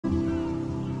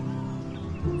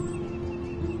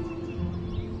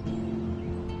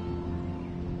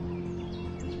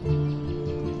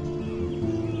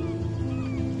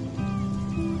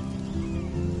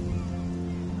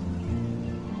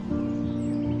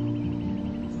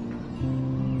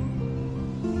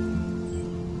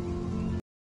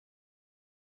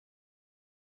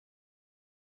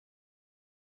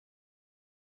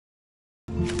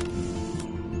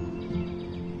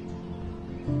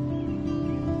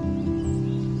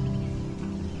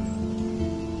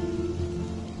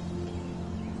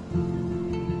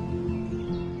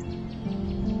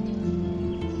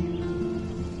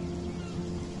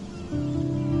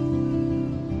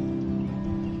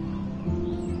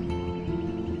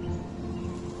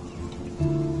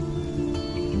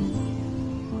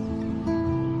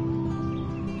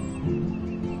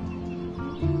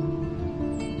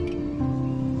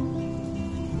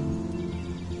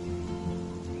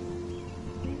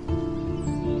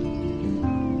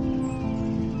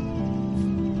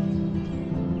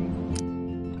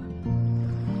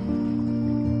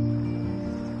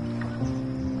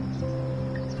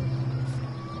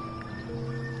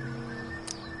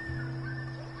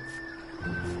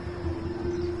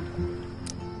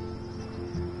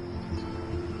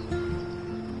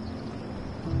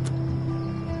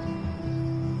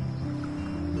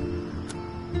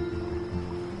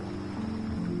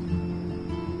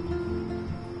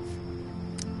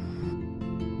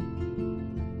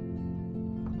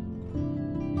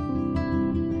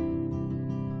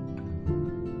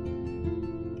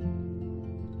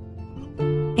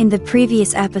In the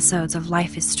previous episodes of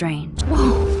Life is Strange.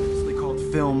 Whoa! Called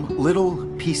film Little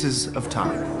Pieces of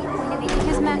Time.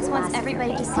 Because Max wants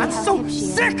everybody to see I'm how so hip she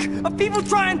is. sick of people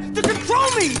trying to control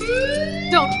me!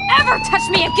 Don't ever touch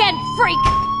me again, freak!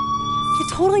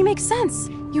 It totally makes sense.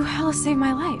 You hella saved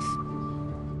my life.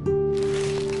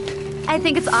 I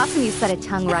think it's awesome you set a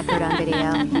tongue record on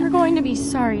video. You're going to be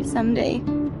sorry someday.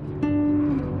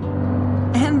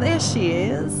 And there she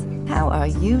is. How are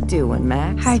you doing,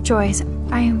 Max? Hi, Joyce.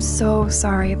 I am so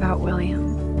sorry about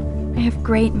William. I have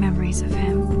great memories of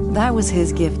him. That was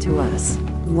his gift to us.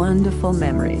 Wonderful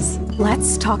memories.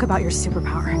 Let's talk about your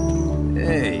superpower.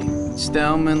 Hey,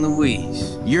 Stelma and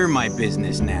Louise, you're my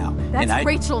business now. That's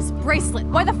Rachel's bracelet.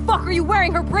 Why the fuck are you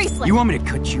wearing her bracelet? You want me to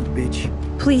cut you, bitch?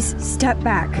 Please, step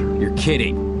back. You're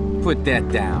kidding. Put that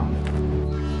down.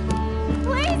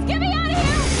 Please, get me out of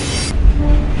here!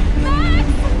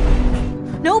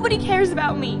 Max! Nobody cares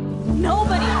about me.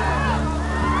 Nobody.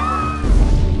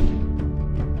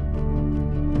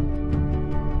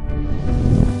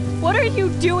 What are you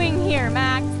doing here,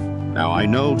 Max? Now, I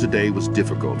know today was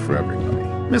difficult for everybody.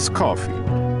 Miss Caulfield,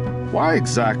 why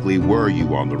exactly were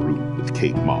you on the route with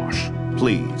Kate Marsh?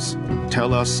 Please,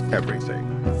 tell us everything.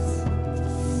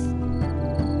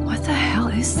 What the hell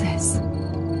is this?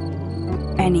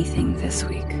 Anything this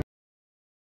week.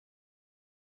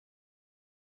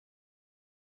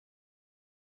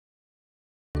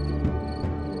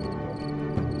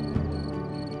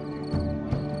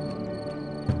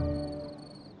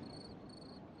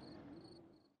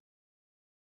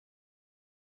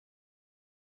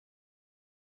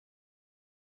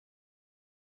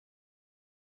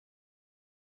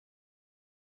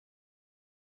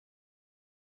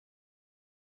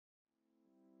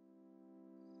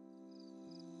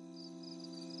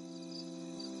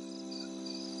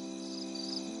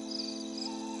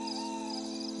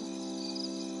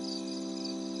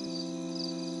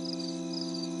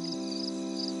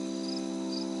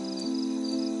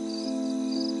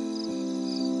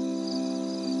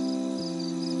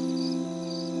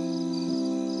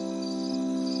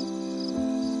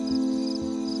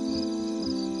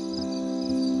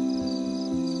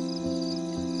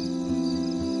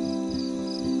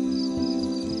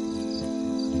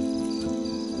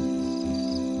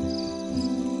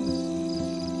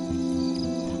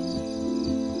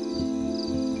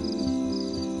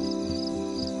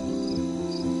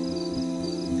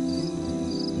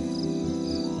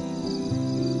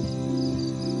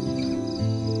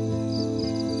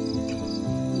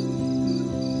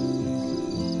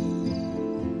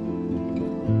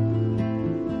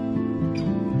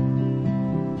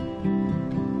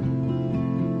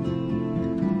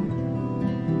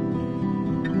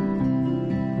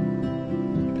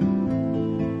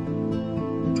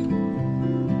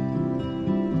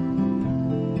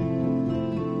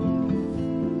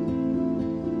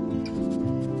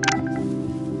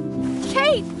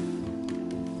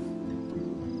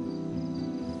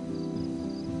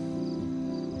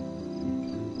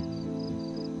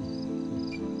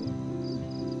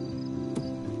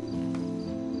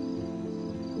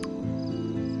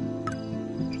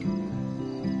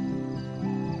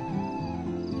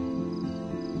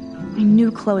 I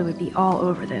knew Chloe would be all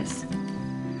over this,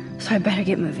 so I better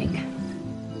get moving.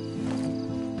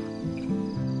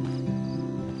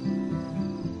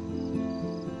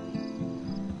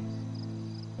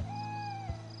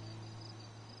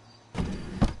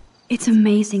 It's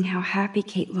amazing how happy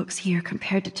Kate looks here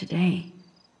compared to today.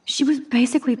 She was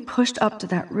basically pushed up to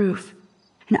that roof,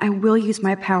 and I will use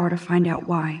my power to find out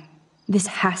why. This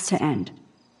has to end.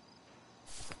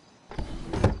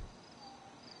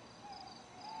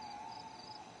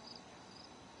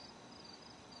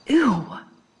 Ew.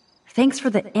 Thanks for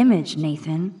the image,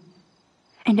 Nathan.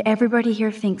 And everybody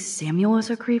here thinks Samuel is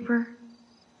a creeper?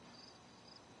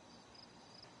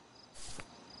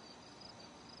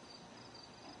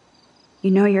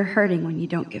 You know you're hurting when you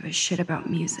don't give a shit about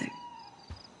music.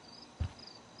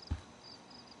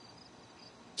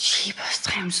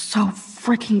 Jeebus, I am so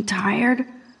freaking tired.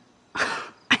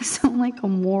 I sound like a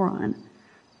moron.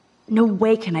 No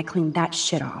way can I clean that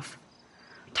shit off.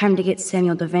 Time to get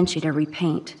Samuel da Vinci to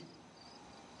repaint.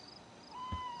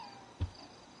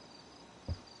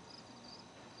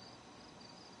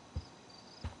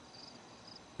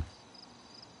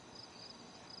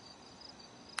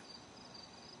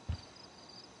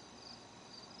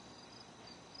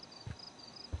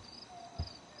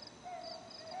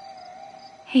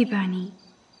 Hey, Bunny.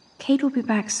 Kate will be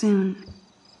back soon.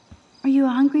 Are you a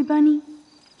hungry bunny?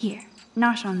 Here,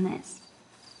 nosh on this.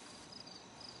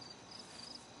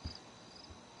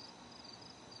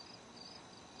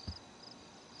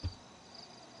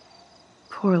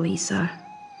 Poor Lisa.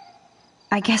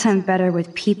 I guess I'm better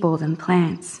with people than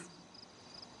plants.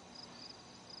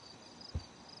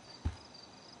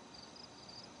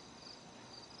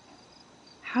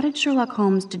 How did Sherlock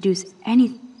Holmes deduce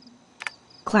anything?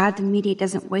 Glad the media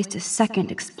doesn't waste a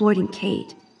second exploiting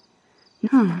Kate.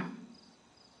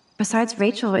 Besides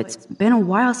Rachel, it's been a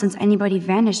while since anybody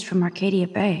vanished from Arcadia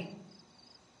Bay.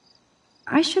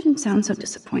 I shouldn't sound so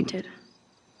disappointed.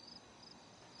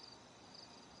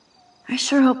 I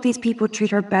sure hope these people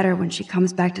treat her better when she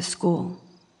comes back to school.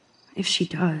 If she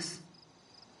does.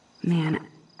 Man,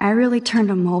 I really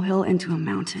turned a molehill into a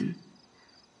mountain.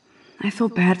 I feel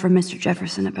bad for Mr.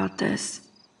 Jefferson about this.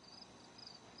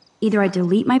 Either I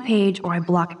delete my page or I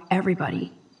block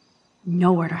everybody.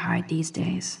 Nowhere to hide these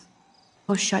days.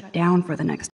 We'll shut down for the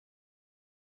next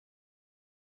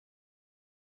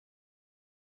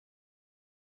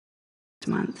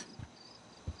month.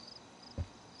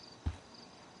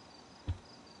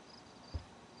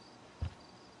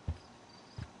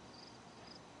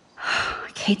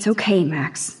 Kate's okay,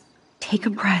 Max. Take a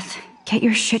breath. Get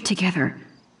your shit together.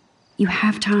 You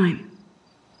have time.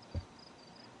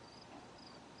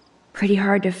 Pretty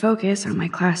hard to focus on my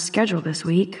class schedule this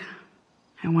week.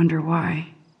 I wonder why.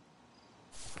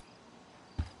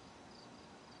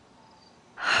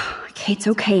 Kate's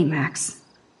okay, Max.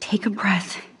 Take a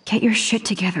breath. Get your shit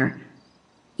together.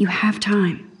 You have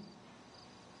time.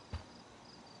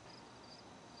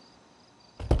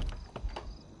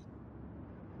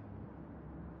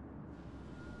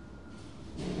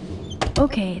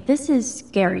 Okay, this is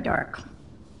scary dark.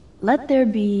 Let there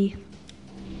be...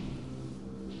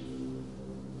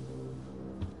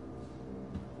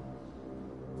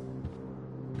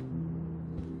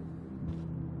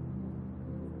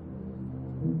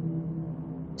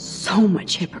 so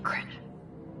much hypocrite.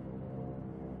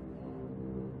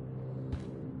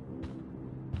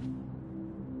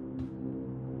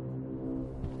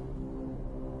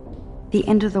 The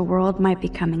end of the world might be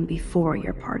coming before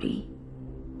your party.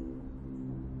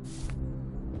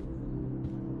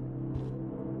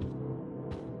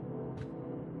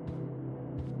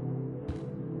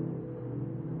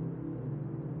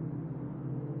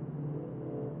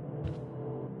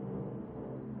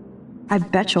 I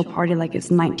bet you'll party like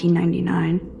it's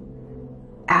 1999.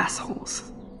 Assholes.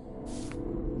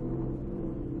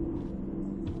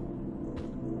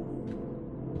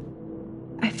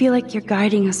 I feel like you're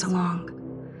guiding us along.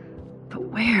 But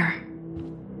where?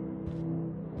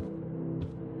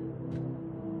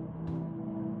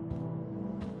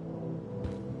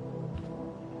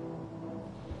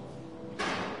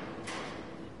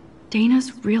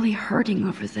 Dana's really hurting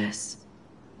over this.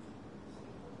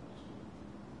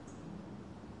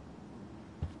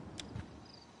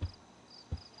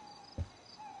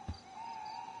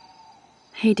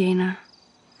 Hey, Dana.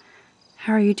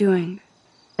 How are you doing?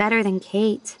 Better than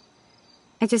Kate.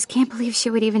 I just can't believe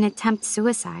she would even attempt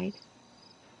suicide.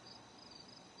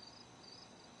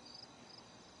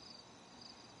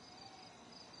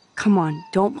 Come on,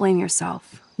 don't blame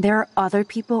yourself. There are other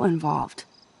people involved,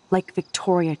 like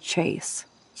Victoria Chase.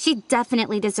 She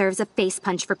definitely deserves a face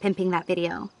punch for pimping that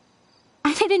video.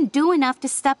 I didn't do enough to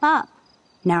step up.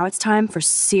 Now it's time for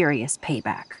serious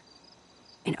payback.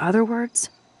 In other words,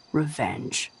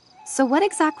 revenge. So what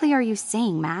exactly are you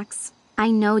saying, Max?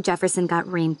 I know Jefferson got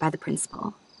reamed by the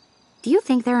principal. Do you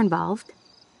think they're involved?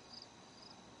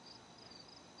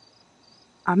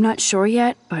 I'm not sure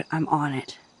yet, but I'm on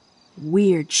it.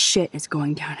 Weird shit is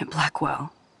going down at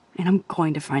Blackwell, and I'm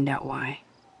going to find out why.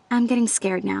 I'm getting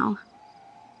scared now.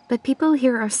 But people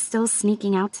here are still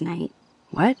sneaking out tonight.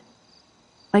 What?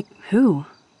 Like who?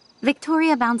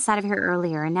 Victoria bounced out of here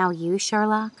earlier, and now you,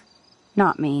 Sherlock?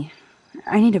 Not me.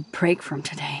 I need a break from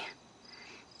today.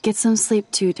 Get some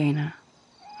sleep too, Dana.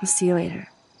 I'll see you later.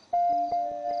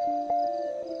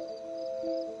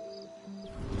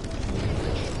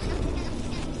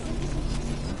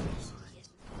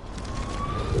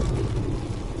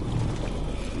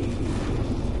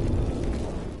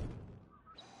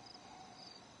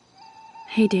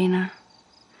 Hey, Dana.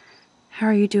 How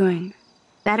are you doing?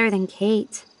 Better than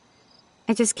Kate.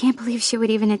 I just can't believe she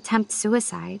would even attempt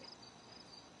suicide.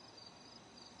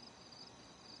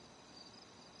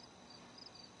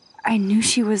 I knew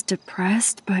she was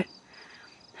depressed, but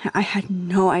I had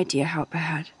no idea how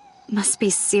bad. Must be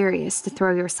serious to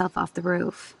throw yourself off the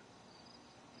roof.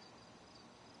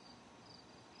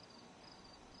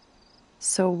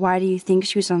 So why do you think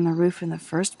she was on the roof in the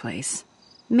first place?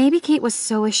 Maybe Kate was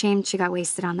so ashamed she got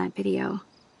wasted on that video.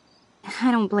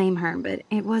 I don't blame her, but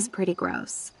it was pretty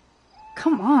gross.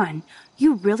 Come on,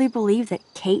 you really believe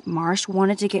that Kate Marsh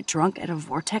wanted to get drunk at a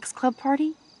Vortex Club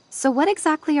party? So what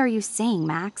exactly are you saying,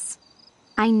 Max?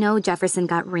 I know Jefferson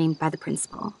got reamed by the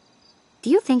principal. Do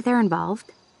you think they're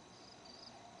involved?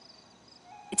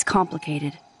 It's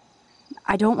complicated.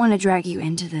 I don't want to drag you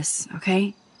into this,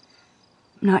 okay?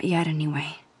 Not yet,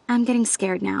 anyway. I'm getting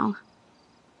scared now.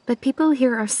 But people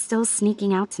here are still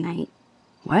sneaking out tonight.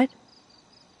 What?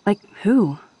 Like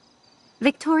who?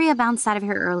 Victoria bounced out of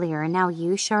here earlier, and now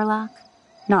you, Sherlock?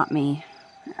 Not me.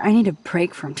 I need a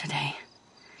break from today.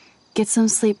 Get some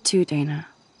sleep too, Dana.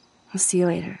 I'll see you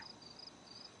later.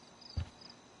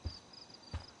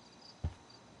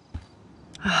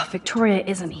 Oh, Victoria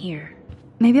isn't here.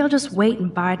 Maybe I'll just wait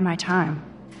and bide my time.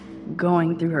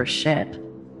 Going through her shit.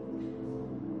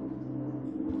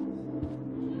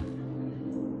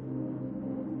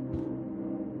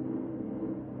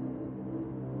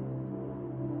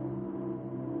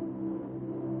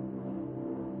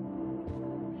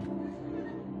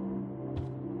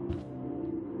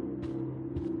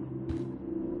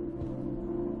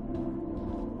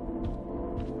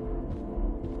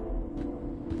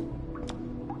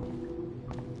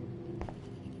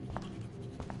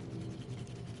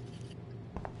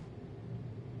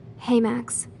 Hey,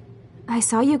 Max. I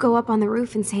saw you go up on the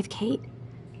roof and save Kate.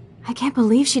 I can't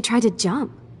believe she tried to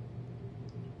jump.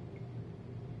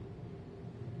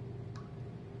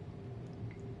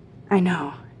 I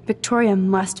know. Victoria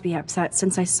must be upset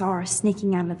since I saw her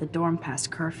sneaking out of the dorm past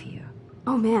curfew.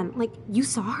 Oh man, like, you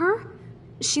saw her?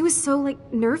 She was so,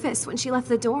 nervous when she left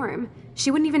the dorm.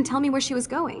 She wouldn't even tell me where she was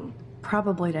going.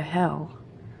 Probably to hell.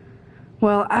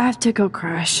 Well, I have to go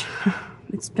crash.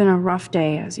 It's been a rough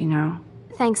day, as you know.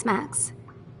 Thanks, Max.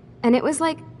 And it was,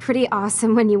 pretty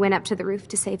awesome when you went up to the roof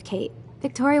to save Kate.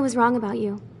 Victoria was wrong about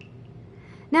you.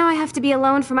 Now I have to be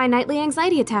alone for my nightly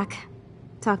anxiety attack.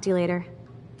 Talk to you later.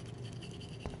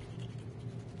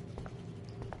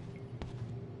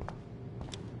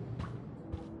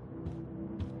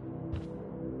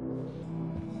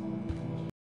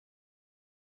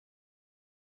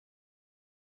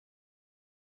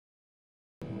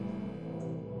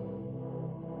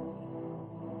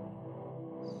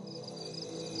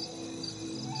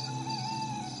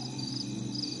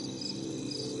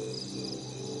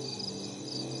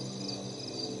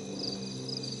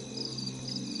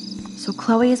 So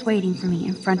Chloe is waiting for me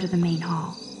in front of the main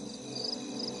hall.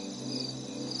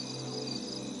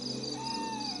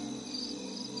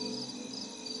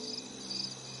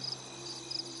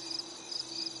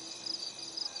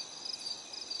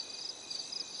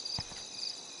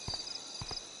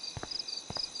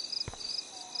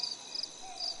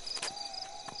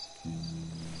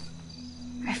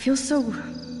 I feel so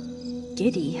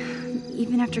giddy,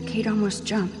 even after Kate almost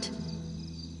jumped.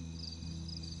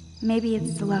 Maybe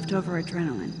it's the leftover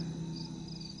adrenaline.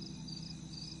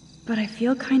 But I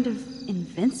feel kind of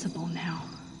invincible now.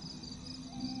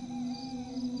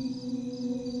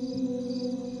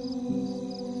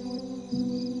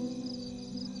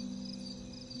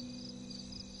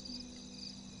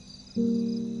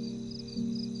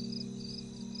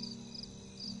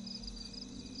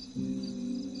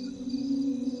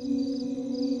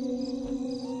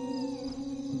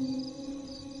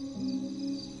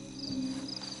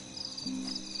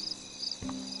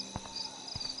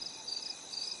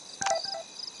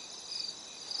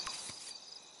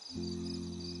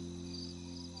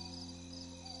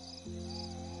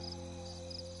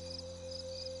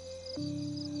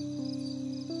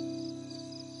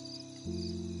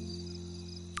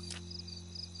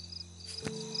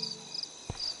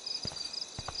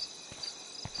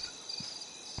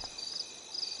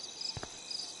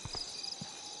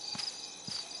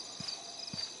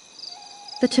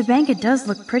 The Tobanga does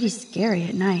look pretty scary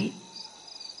at night.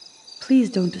 Please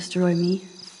don't destroy me.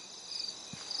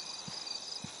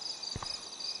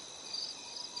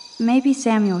 Maybe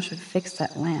Samuel should fix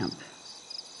that lamp.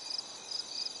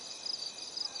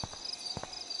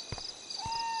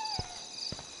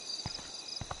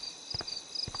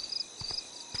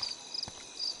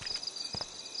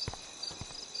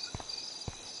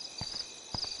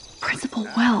 Principal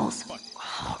Wells.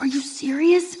 Oh, are you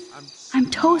serious? I'm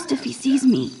toast if he sees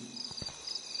me.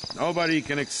 Nobody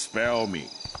can expel me.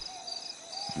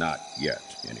 Not yet,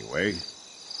 anyway.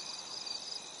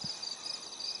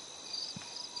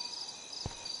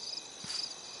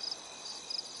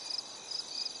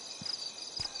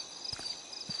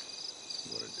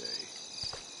 What a day.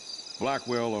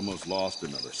 Blackwell almost lost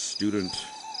another student.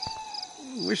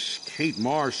 Wish Kate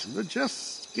Marsh would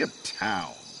just skip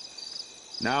town.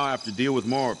 Now I have to deal with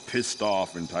more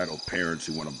pissed-off, entitled parents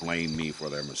who want to blame me for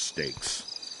their mistakes.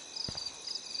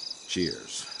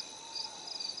 Cheers.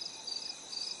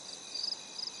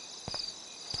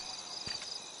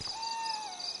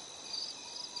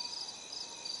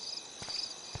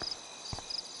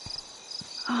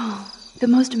 The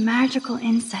most magical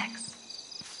insects.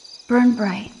 Burn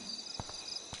bright.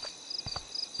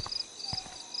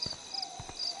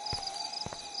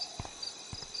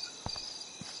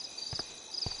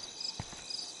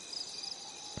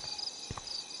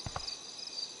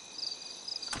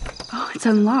 Oh, it's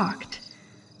unlocked.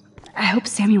 I hope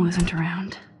Samuel isn't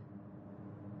around.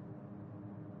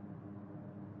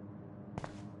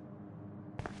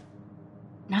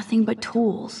 Nothing but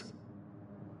tools.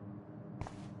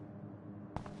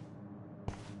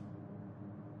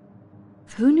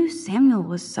 Who knew Samuel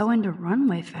was so into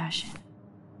runway fashion?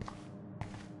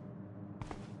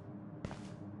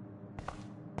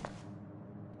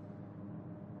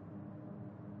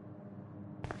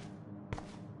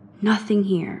 Nothing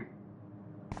here.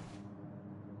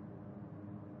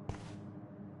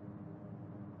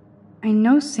 I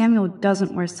know Samuel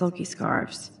doesn't wear silky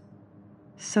scarves.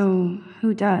 So,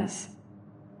 who does?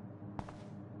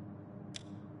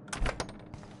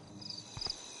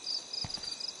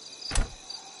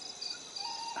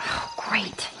 Oh,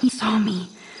 great. He saw me.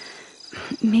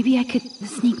 Maybe I could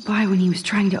sneak by when he was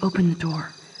trying to open the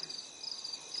door.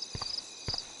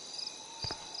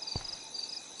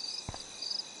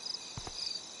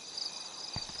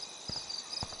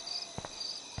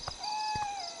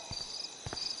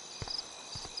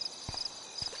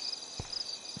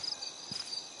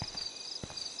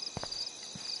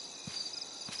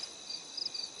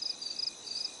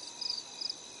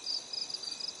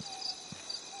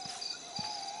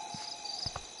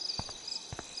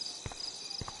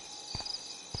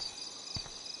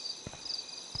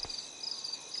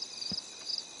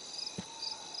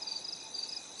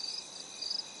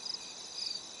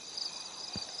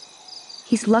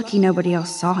 He's lucky nobody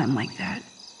else saw him like that.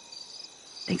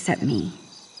 Except me.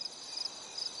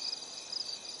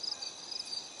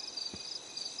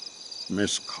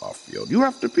 Miss Caulfield, you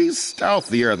have to be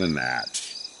stealthier than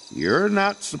that. You're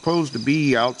not supposed to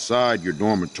be outside your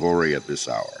dormitory at this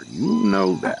hour. You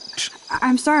know that.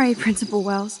 I'm sorry, Principal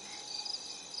Wells.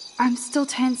 I'm still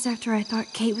tense after I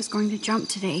thought Kate was going to jump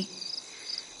today.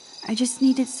 I just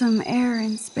needed some air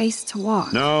and space to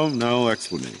walk. No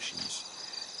explanations.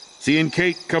 Seeing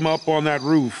Kate come up on that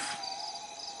roof,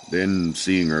 then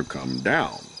seeing her come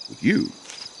down with you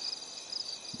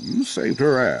saved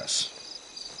her ass.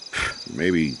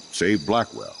 Maybe saved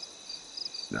Blackwell.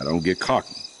 Now don't get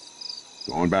cocky.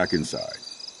 Going back inside.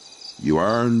 You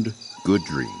earned good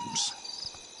dreams.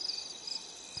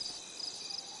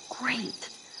 Great.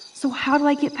 So how do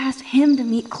I get past him to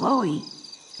meet Chloe?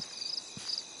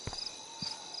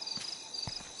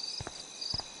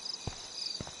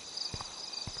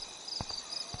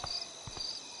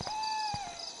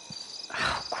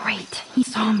 Great, he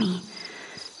saw me.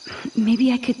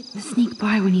 Maybe I could sneak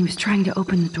by when he was trying to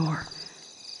open the door.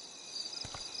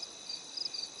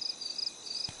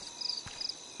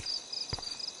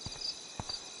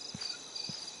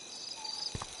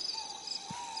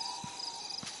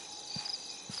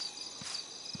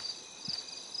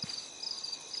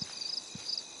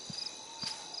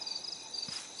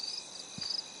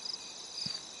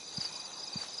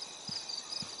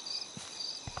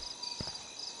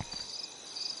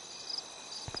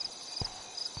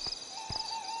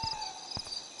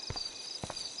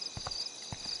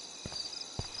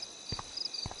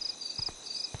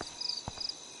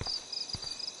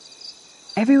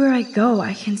 Everywhere I go,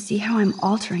 I can see how I'm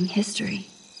altering history.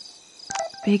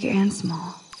 Big and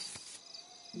small.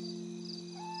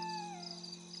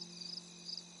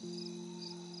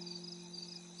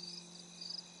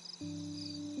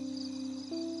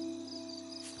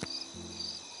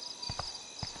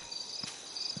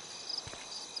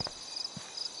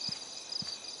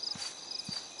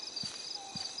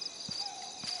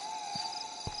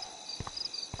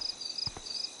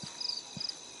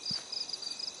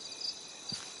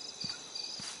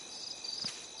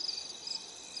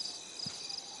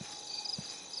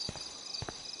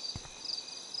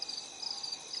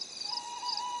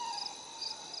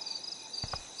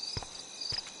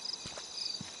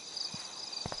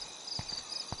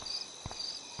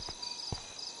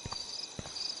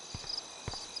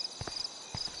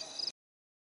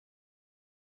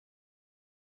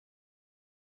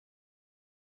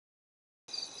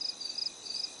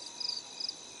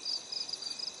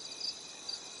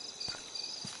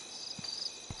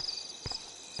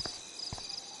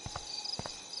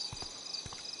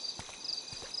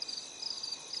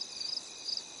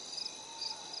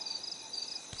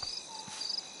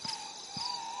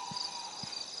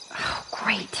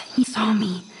 Great, he saw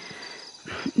me.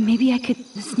 Maybe I could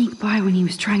sneak by when he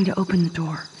was trying to open the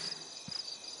door.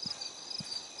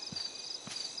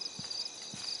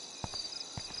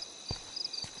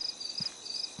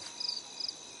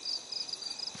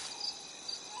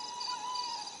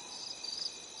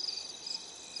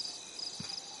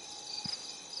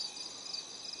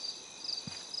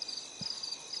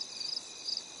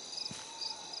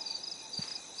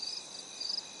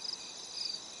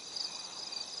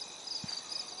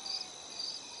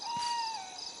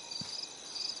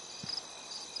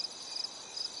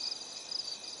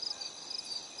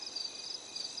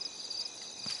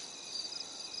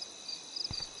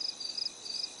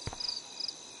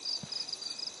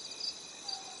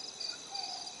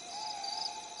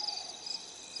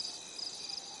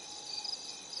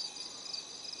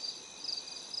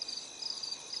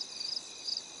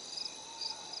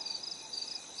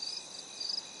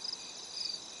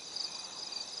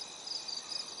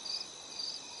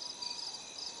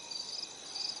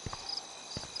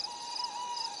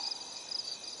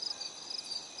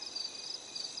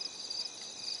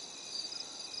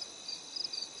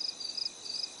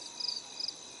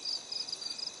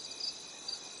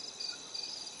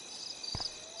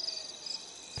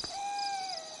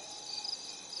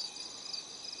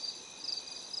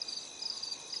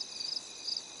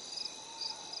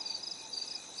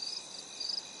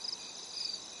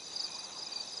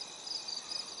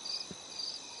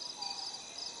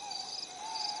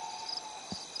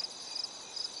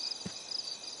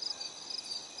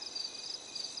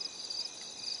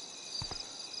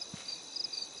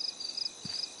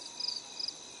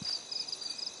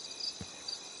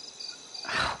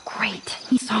 great.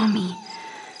 He saw me.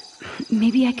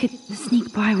 Maybe I could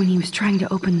sneak by when he was trying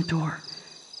to open the door.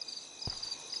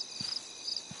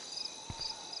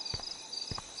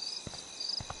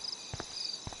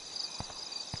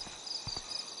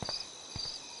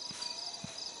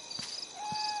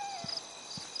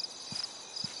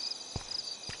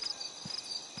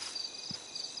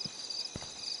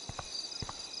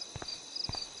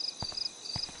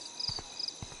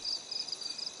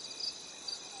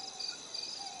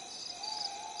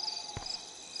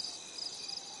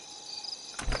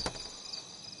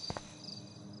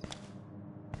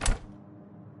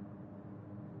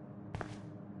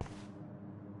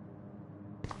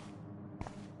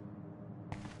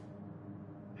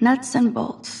 Nuts and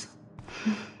bolts.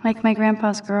 Like my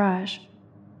grandpa's garage.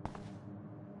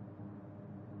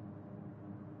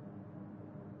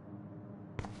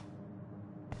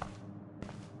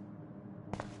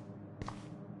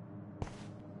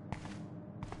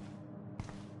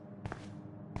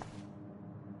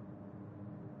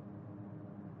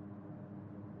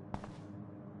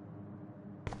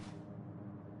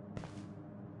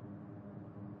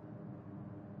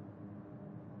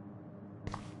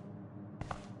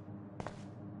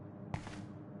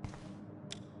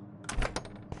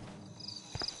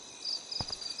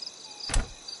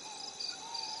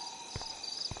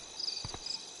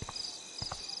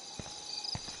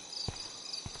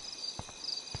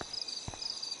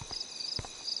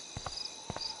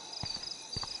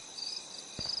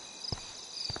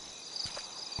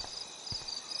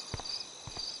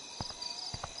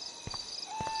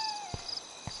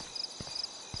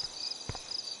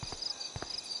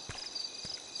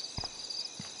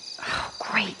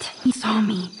 Great. He saw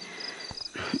me.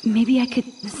 Maybe I could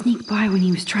sneak by when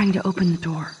he was trying to open the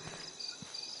door.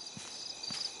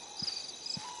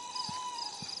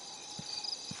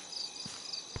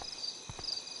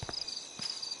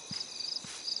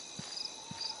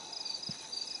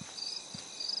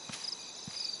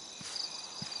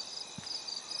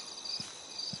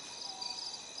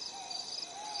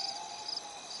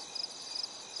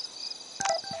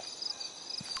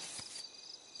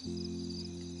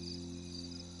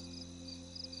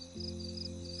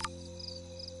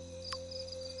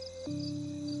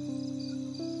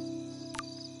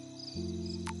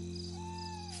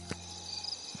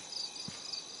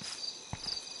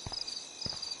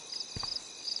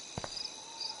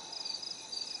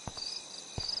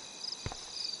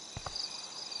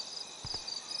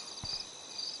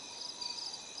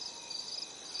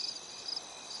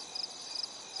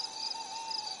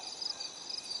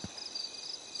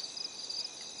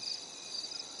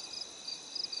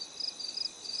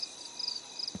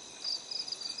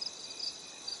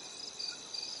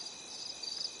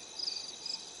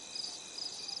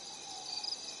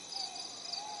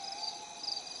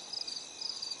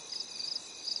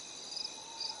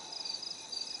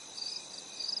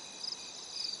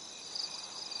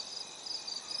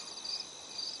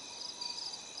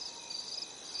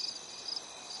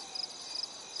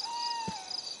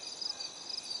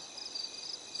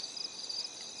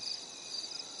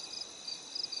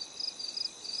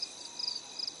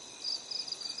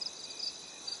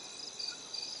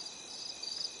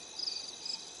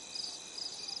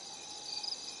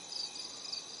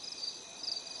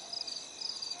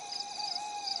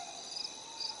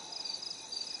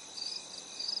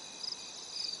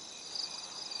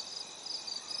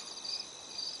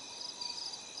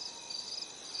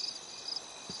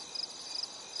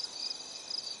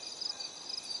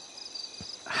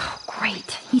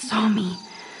 Great. He saw me.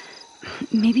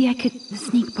 Maybe I could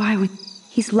sneak by when...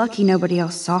 He's lucky nobody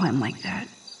else saw him like that.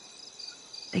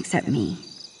 Except me.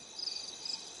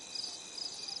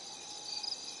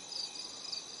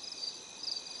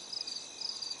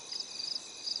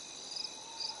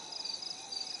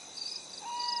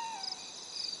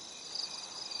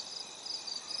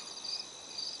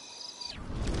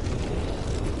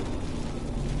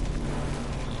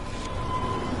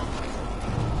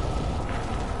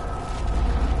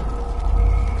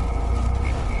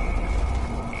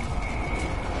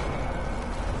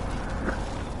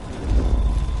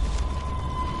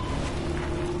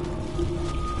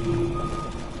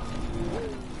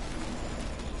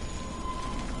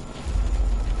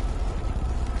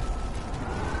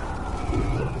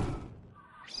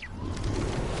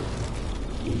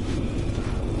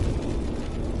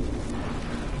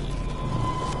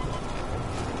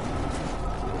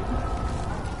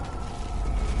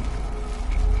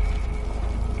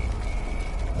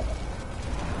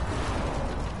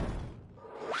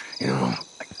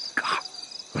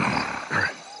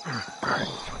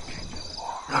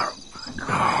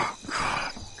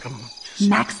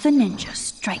 Max the Ninja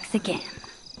strikes again.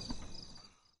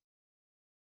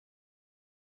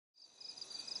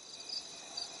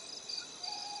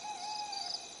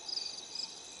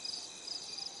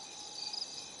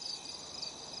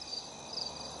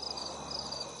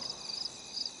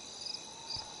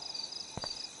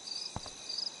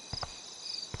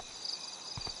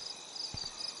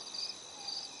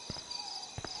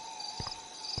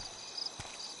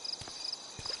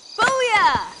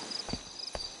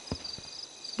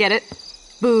 Get it?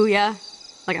 Booyah.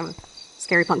 Like I'm a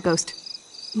scary punk ghost.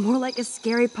 More like a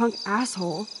scary punk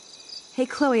asshole. Hey,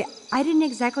 Chloe, I didn't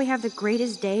exactly have the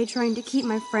greatest day trying to keep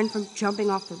my friend from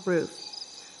jumping off the roof.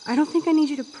 I don't think I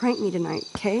need you to prank me tonight,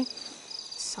 okay?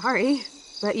 Sorry,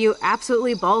 but you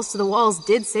absolutely balls to the walls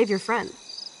did save your friend.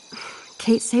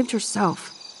 Kate saved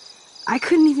herself. I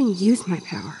couldn't even use my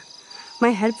power. My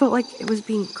head felt like it was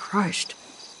being crushed.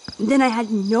 Then I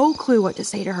had no clue what to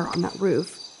say to her on that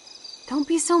roof. Don't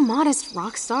be so modest,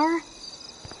 Rockstar.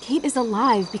 Kate is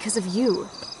alive because of you.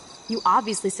 You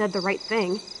obviously said the right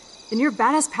thing, and your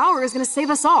badass power is gonna save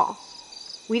us all.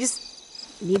 We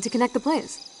just need to connect the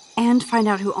plays. And find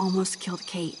out who almost killed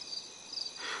Kate.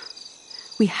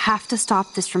 We have to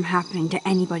stop this from happening to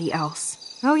anybody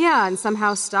else. Oh yeah, and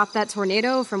somehow stop that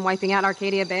tornado from wiping out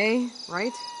Arcadia Bay,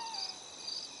 right?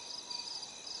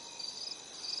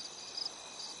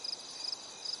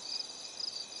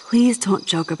 Please don't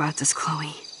joke about this,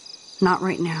 Chloe. Not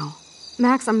right now.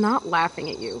 Max, I'm not laughing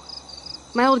at you.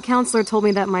 My old counselor told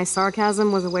me that my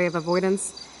sarcasm was a way of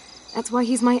avoidance. That's why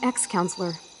he's my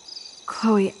ex-counselor.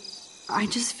 Chloe, I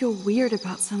just feel weird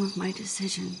about some of my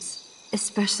decisions.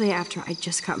 Especially after I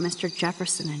just got Mr.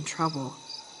 Jefferson in trouble.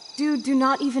 Dude, do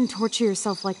not even torture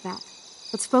yourself like that.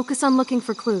 Let's focus on looking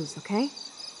for clues, okay?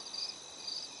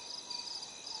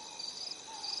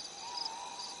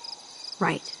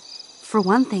 Right. For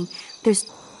one thing, there's...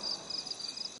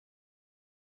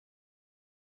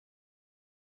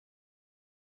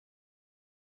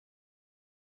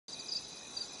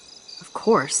 Of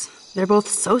course, they're both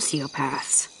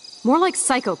sociopaths. More like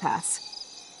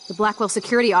psychopaths. The Blackwell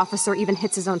security officer even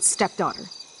hits his own stepdaughter.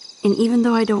 And even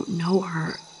though I don't know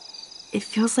her, it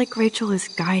feels like Rachel is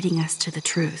guiding us to the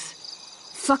truth.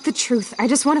 Fuck the truth. I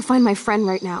just want to find my friend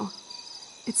right now.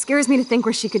 It scares me to think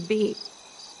where she could be.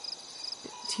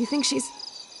 Do you think she's...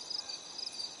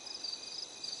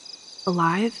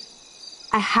 alive?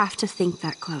 I have to think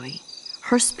that, Chloe.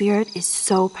 Her spirit is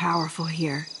so powerful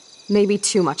here. Maybe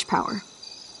too much power.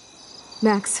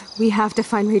 Max, we have to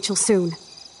find Rachel soon.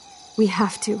 We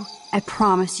have to. I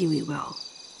promise you we will.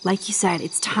 Like you said,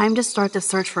 it's time to start the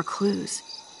search for clues.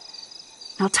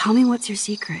 Now tell me what's your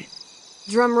secret.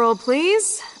 Drum roll,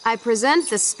 please. I present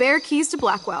the spare keys to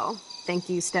Blackwell. Thank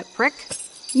you, step prick.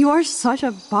 You are such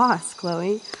a boss,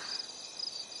 Chloe.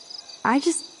 I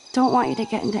just don't want you to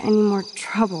get into any more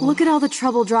trouble. Look at all the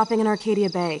trouble dropping in Arcadia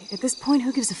Bay. At this point,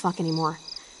 who gives a fuck anymore?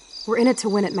 We're in it to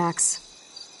win it,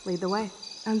 Max. Lead the way.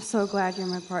 I'm so glad you're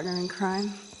my partner in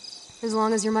crime. As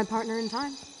long as you're my partner in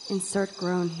time. Insert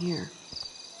groan here.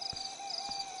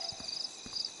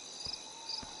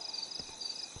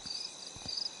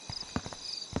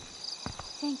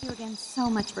 Thank you again so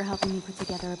much for helping me put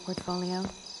together a portfolio.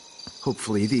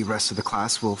 Hopefully the rest of the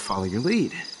class will follow your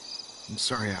lead. I'm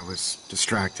sorry I was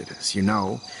distracted. As you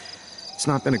know, it's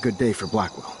not been a good day for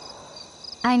Blackwell.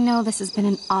 I know this has been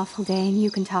an awful day, and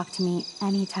you can talk to me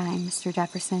anytime, Mr.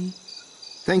 Jefferson.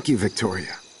 Thank you,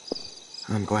 Victoria.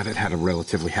 I'm glad it had a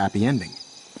relatively happy ending.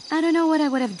 I don't know what I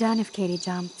would have done if Katie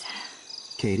jumped.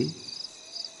 Katie?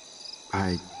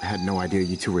 I had no idea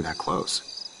you two were that close.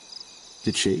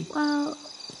 Did she? Well,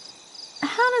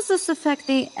 how does this affect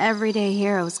the Everyday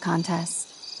Heroes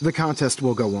contest? The contest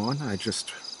will go on. I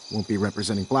just won't be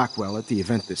representing Blackwell at the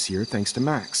event this year, thanks to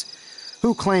Max,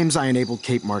 who claims I enabled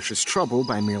Kate Marsh's trouble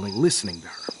by merely listening to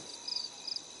her.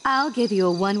 I'll give you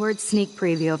a one-word sneak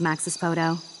preview of Max's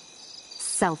photo.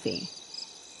 Selfie.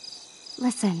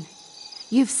 Listen,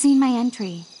 you've seen my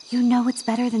entry. You know it's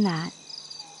better than that.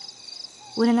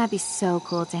 Wouldn't that be so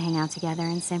cool to hang out together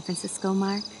in San Francisco,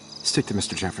 Mark? Stick to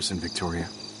Mr. Jefferson, Victoria.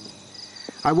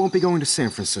 I won't be going to San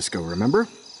Francisco, remember?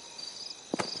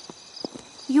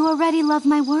 You already love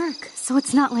my work, so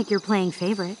it's not like you're playing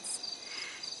favorites.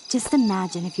 Just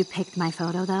imagine if you picked my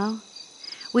photo, though.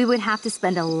 We would have to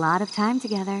spend a lot of time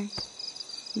together.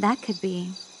 That could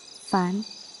be fun,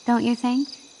 don't you think?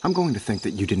 I'm going to think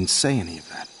that you didn't say any of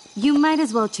that. You might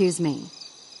as well choose me.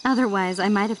 Otherwise, I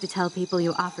might have to tell people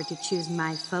you offered to choose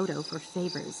my photo for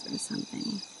favors or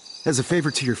something. As a favor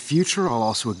to your future, I'll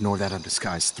also ignore that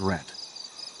undisguised threat.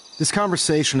 This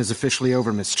conversation is officially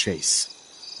over, Miss Chase.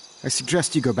 I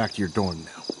suggest you go back to your dorm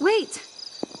now. Wait!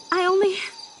 I only...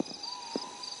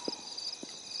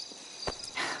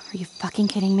 you fucking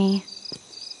kidding me?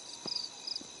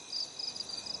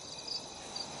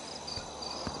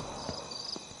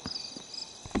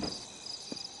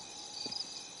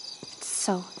 It's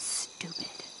so stupid.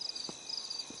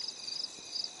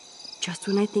 Just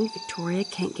when I think Victoria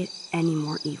can't get any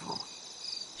more evil.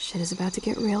 Shit is about to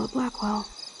get real at Blackwell.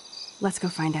 Let's go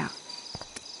find out.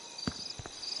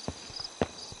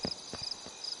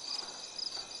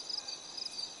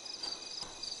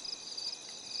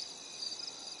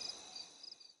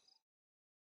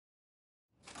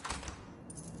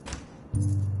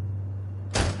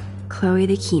 Chloe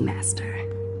the Keymaster.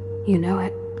 You know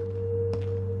it.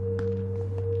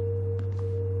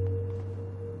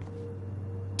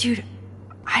 Dude,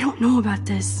 I don't know about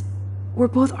this. We're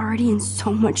both already in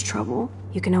so much trouble.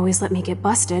 You can always let me get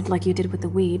busted like you did with the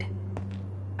weed.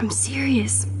 I'm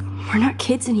serious. We're not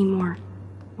kids anymore.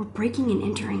 We're breaking and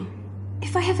entering.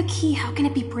 If I have a key, how can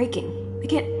it be breaking? We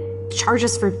get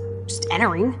charges for just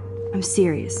entering. I'm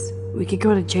serious. We could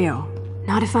go to jail.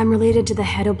 Not if I'm related to the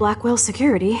head of Blackwell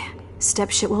Security.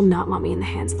 Stepshit will not want me in the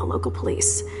hands of the local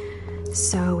police.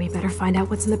 So we better find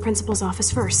out what's in the principal's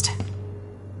office first.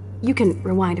 You can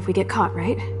rewind if we get caught,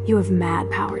 right? You have mad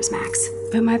powers, Max.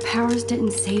 But my powers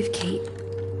didn't save Kate.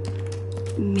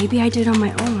 Maybe I did on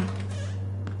my own.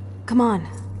 Come on.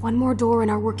 One more door and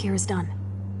our work here is done.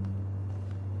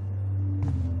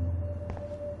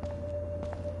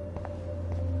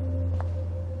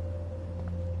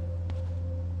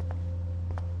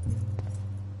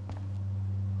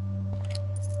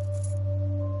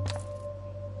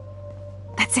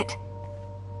 That's it.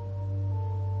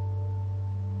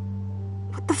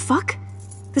 What the fuck?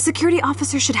 The security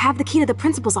officer should have the key to the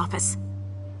principal's office.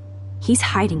 He's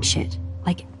hiding shit,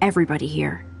 like everybody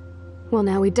here. Well,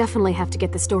 now we definitely have to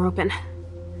get this door open.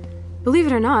 Believe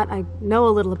it or not, I know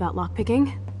a little about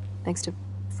lockpicking, thanks to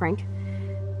Frank.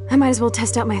 I might as well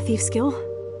test out my thief skill.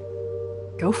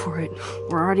 Go for it.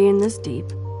 We're already in this deep.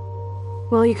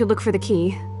 Well, you could look for the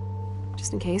key,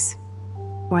 just in case.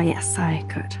 Why, yes, I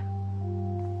could.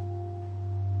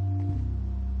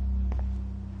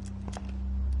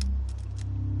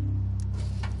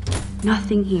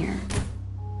 Nothing here.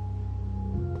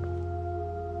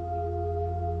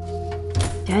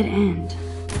 Dead end.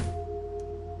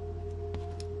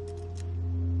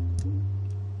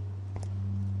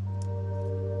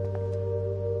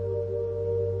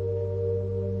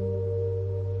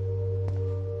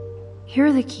 Here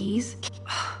are the keys.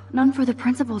 None for the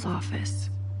principal's office.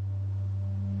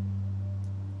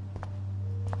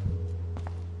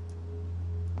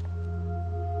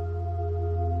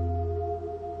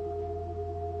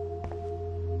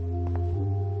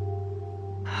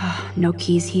 No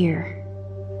keys here.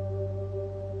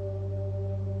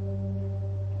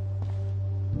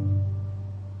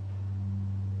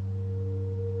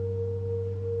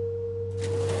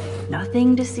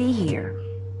 Nothing to see here.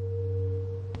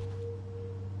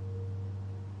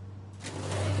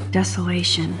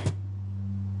 Desolation.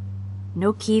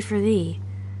 No key for thee.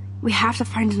 We have to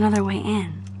find another way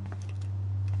in.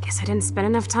 Guess I didn't spend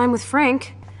enough time with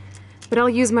Frank. But I'll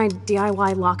use my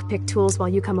DIY lockpick tools while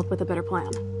you come up with a better plan.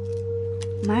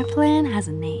 My plan has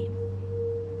a name.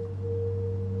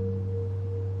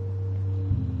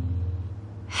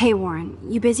 Hey, Warren,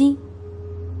 you busy?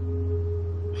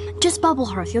 Just bubble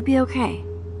hearth, you'll be okay.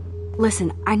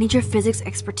 Listen, I need your physics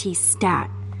expertise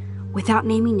stat. Without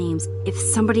naming names, if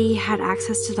somebody had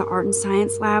access to the art and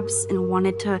science labs and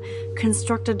wanted to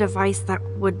construct a device that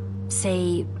would,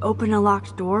 say, open a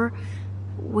locked door,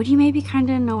 would you maybe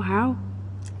kinda know how?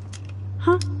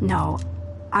 Huh? No,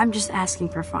 I'm just asking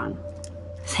for fun.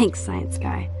 Thanks, science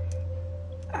guy.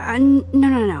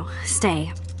 No.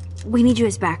 Stay. We need you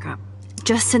as backup.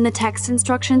 Just send the text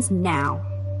instructions now.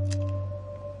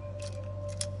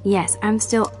 Yes, I'm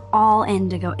still all in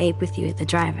to go ape with you at the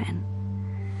drive-in.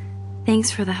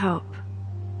 Thanks for the help.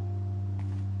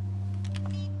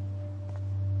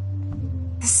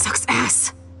 This sucks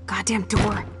ass. Goddamn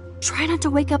door. Try not to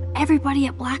wake up everybody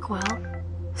at Blackwell.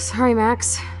 Sorry,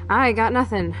 Max. I got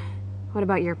nothing. What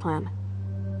about your plan?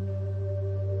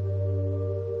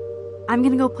 I'm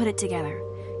gonna go put it together.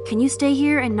 Can you stay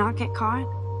here and not get caught?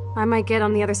 I might get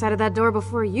on the other side of that door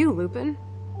before you, Lupin.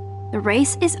 The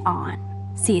race is on.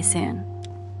 See you soon.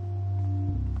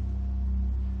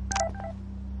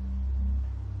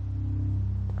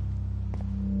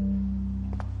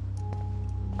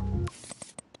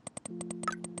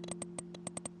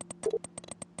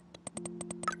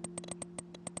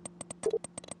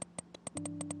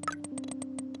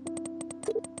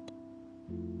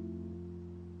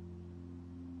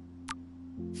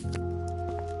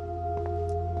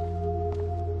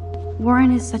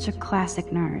 Warren is such a classic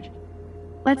nerd.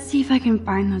 Let's see if I can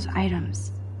find those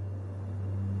items.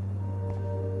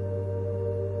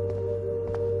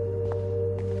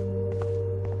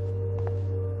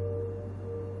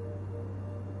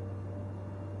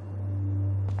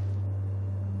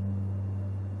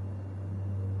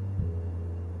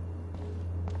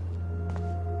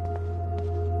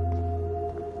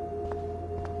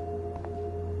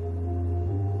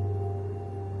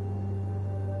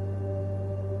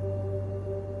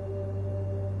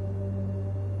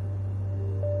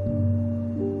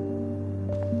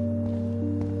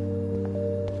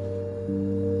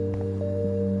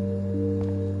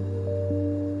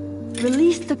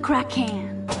 Release the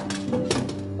Kraken.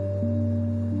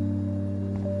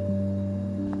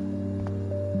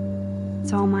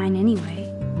 It's all mine anyway.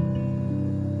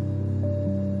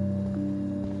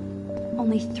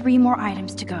 Only 3 more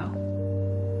items to go.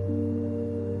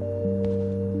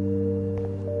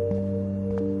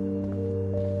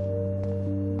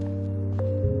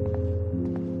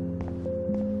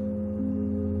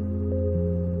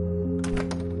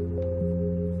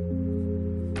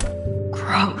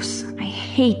 Gross. I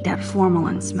hate that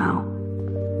formalin smell.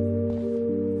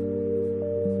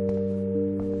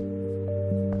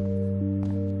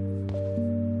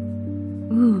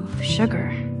 Ooh,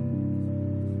 sugar.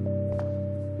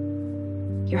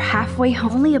 You're halfway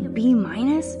home, only a B-?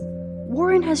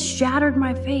 Warren has shattered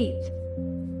my faith.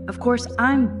 Of course,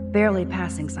 I'm barely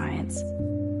passing science.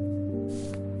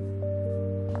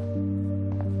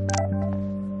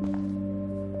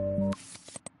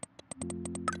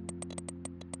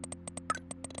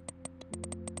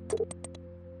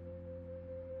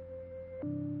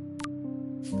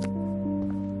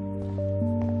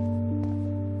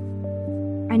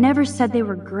 I never said they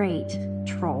were great,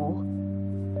 troll.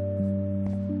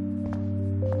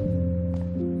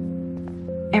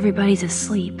 Everybody's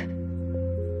asleep.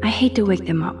 I hate to wake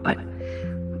them up, but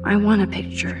I want a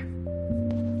picture.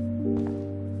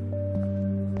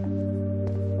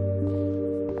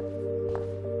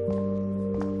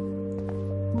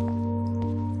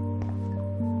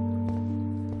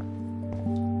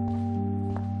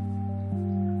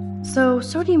 So,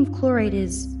 sodium chlorate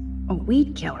is a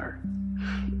weed killer.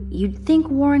 You'd think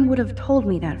Warren would have told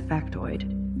me that factoid.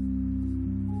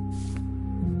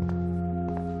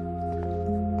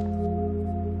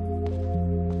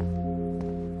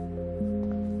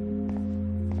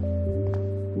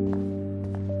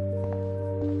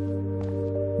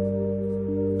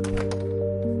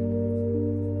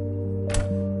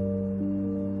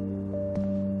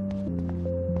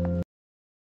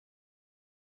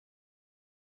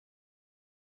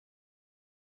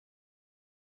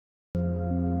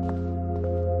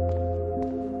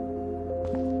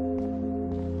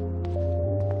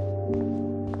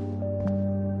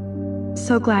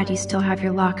 So glad you still have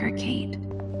your locker, Kate.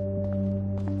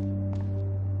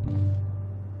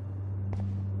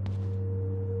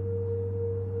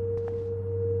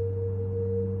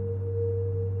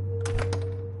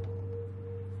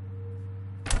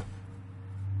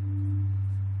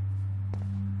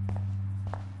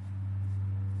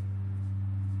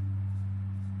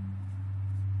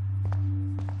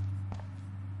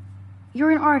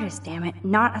 You're an artist, damn it,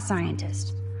 not a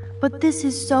scientist. But this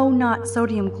is so not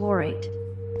sodium chlorate.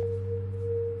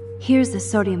 Here's the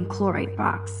sodium chlorate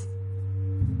box.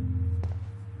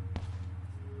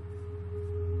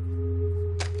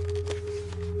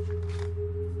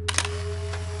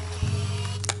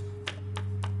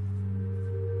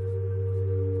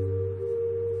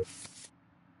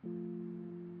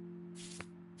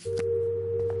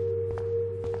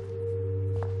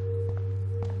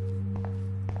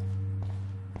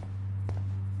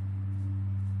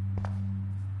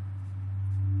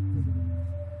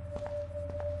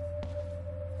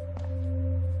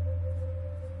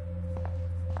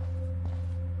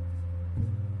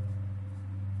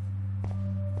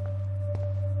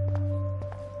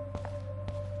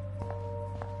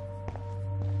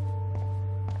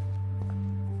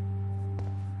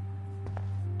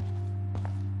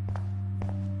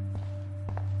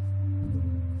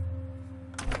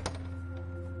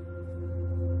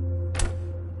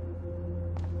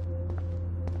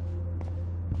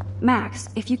 Max,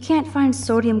 if you can't find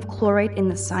sodium chlorate in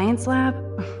the science lab,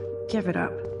 give it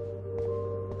up.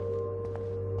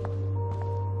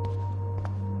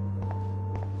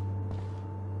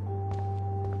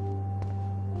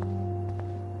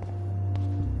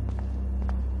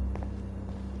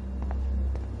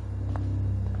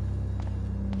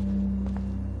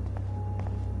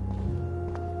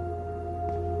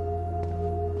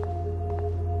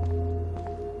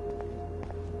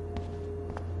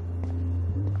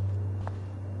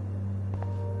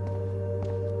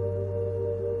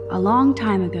 A long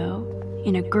time ago,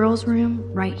 in a girl's room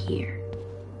right here.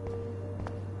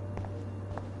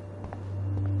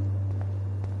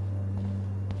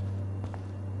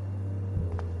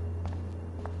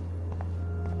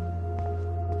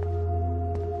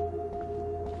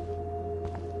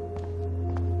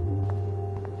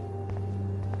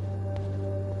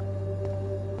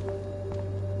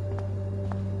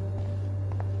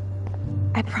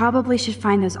 I probably should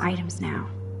find those items now.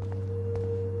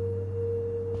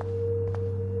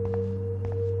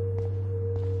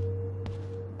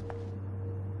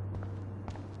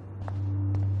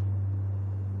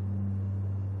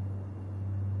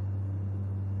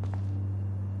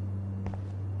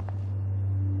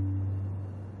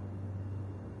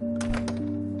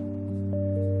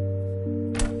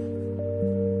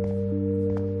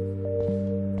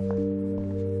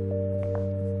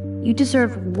 You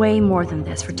deserve way more than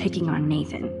this for taking on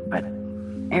Nathan, but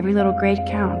every little grade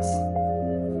counts.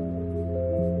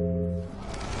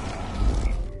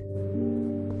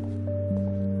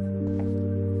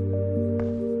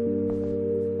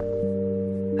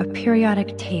 A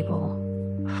periodic table.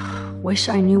 Wish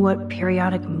I knew what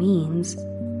periodic means.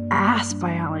 Ass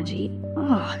biology.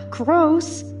 Ugh,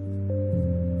 gross.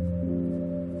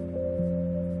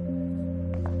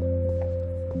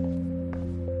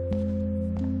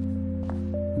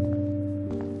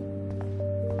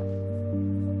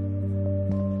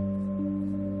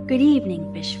 Good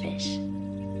evening, Bish Fish.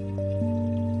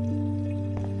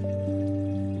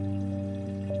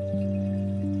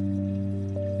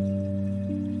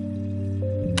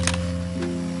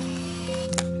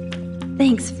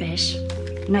 Thanks, Fish.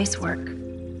 Nice work.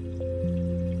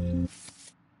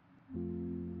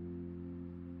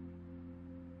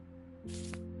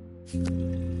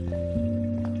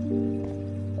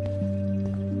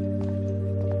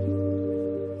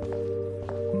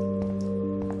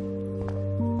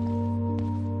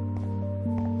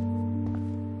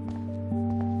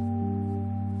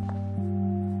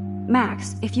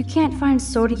 Max, if you can't find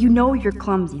soda, you know you're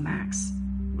clumsy, Max.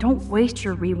 Don't waste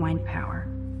your rewind power.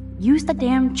 Use the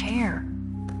damn chair.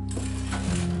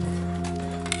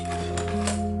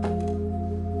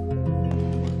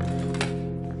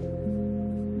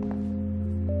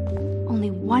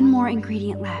 Only one more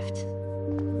ingredient left.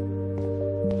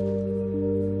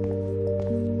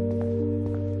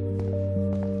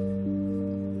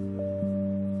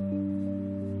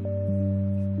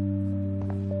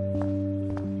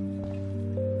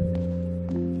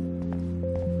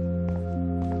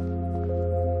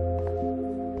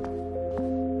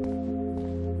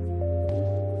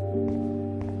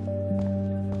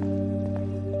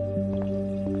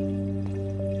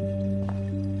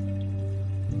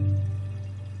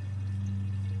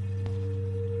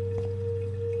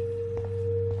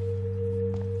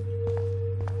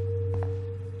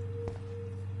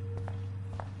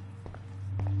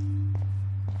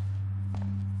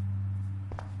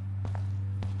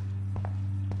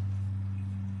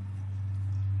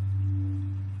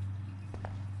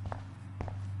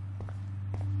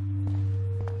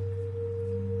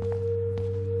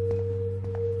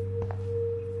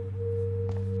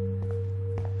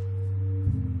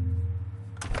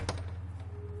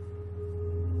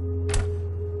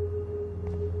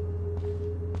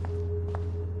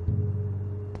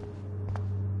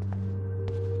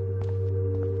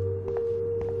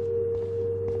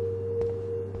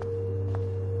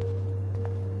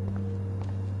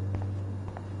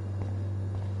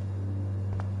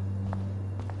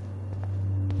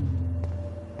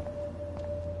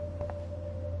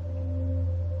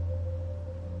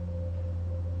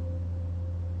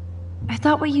 I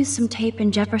thought we used some tape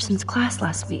in Jefferson's class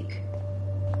last week.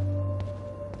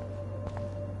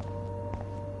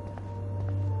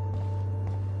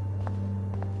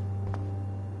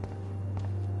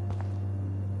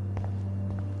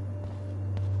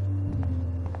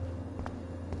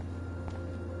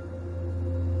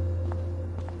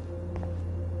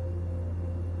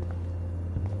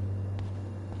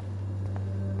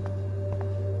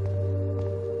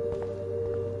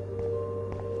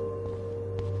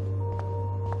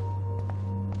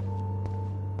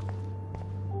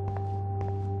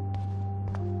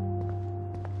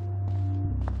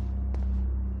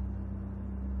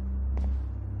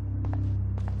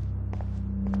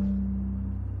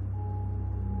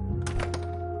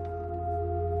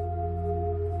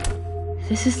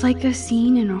 This is like a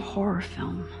scene in a horror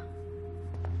film.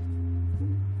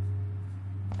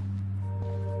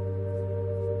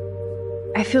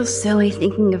 I feel silly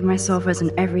thinking of myself as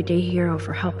an everyday hero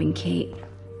for helping Kate.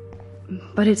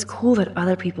 But it's cool that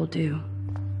other people do.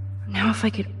 Now if I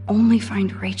could only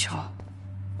find Rachel.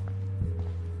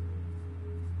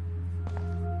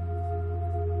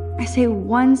 I say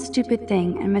one stupid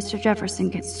thing and Mr. Jefferson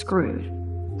gets screwed.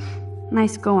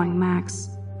 Nice going, Max.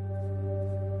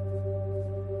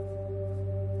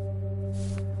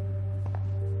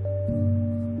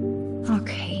 Oh,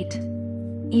 Kate.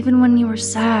 Even when you were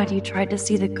sad, you tried to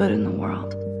see the good in the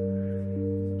world.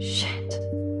 Shit.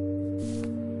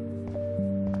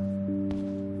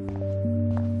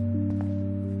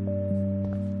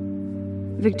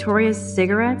 Victoria's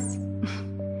cigarettes?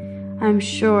 I'm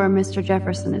sure Mr.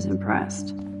 Jefferson is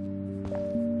impressed.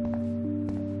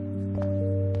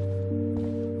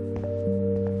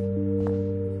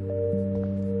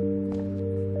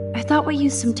 I thought we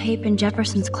used some tape in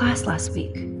Jefferson's class last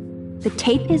week. The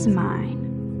tape is mine.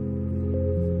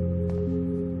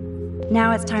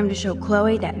 Now it's time to show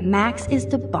Chloe that Max is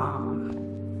the bomb.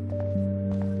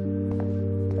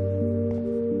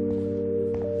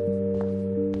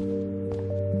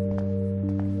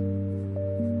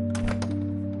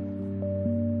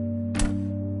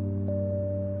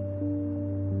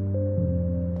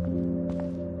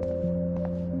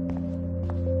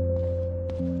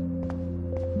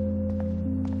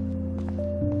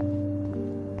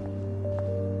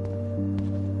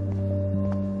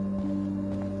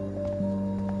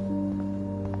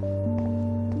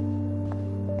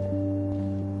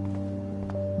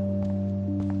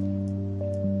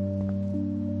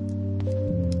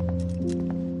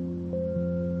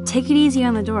 Take it easy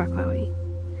on the door, Chloe.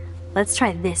 Let's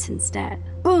try this instead.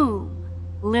 Boom!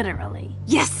 Literally.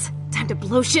 Yes! Time to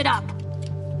blow shit up!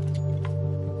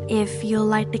 If you'll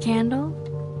light the candle.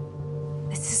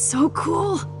 This is so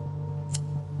cool!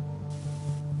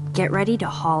 Get ready to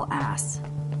haul ass.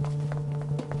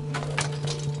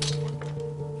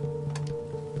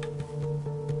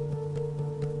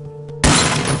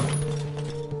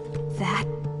 That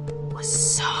was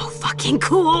so fucking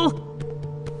cool!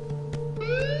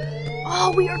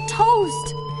 Oh, we are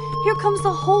toast! Here comes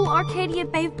the whole Arcadia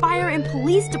Bay Fire and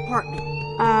Police Department.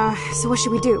 So what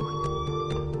should we do?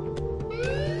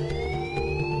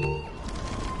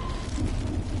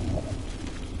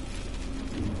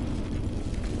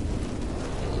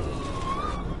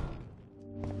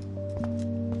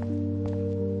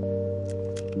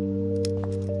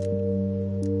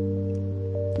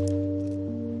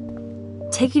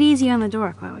 Take it easy on the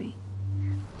door, Chloe.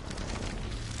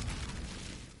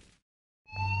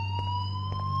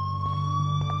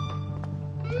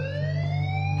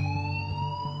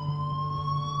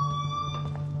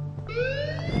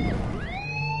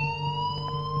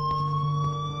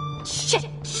 Shit!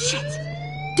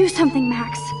 Do something,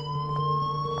 Max.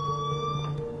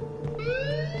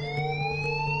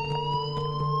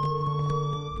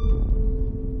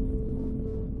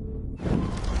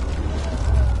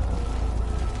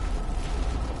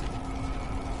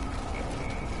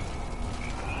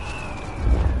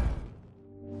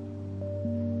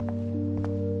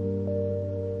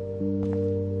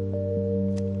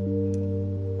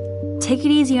 Take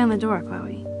it easy on the door,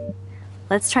 Chloe.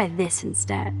 Let's try this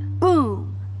instead.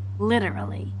 Boom!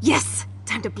 Literally. Yes!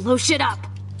 Time to blow shit up!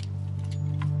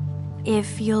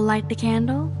 If you'll light the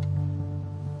candle.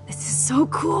 This is so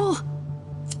cool!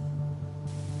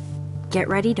 Get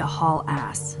ready to haul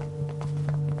ass.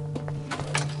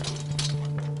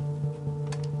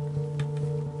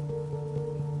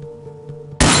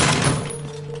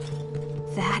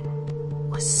 That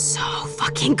was so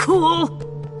fucking cool!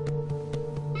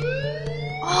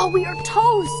 Oh, we are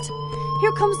toast!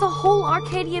 Here comes the whole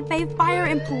Arcadia Bay Fire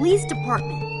and Police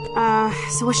Department.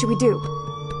 So what should we do?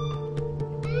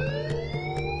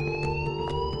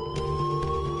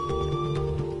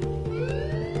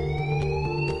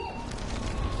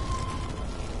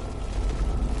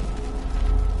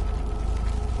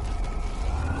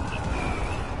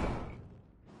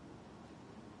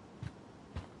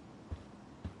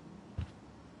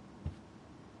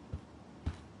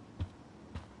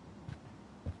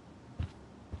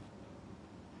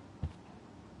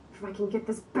 If I can get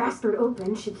this bastard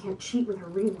open, she can't cheat with her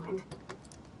rewind.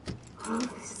 Oh,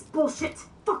 this is bullshit!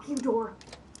 Fuck you, door!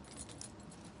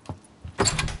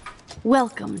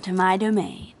 Welcome to my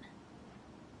domain.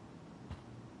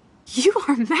 You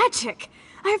are magic!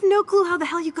 I have no clue how the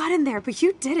hell you got in there, but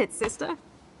you did it, sister.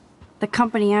 The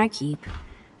company I keep.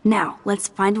 Now, let's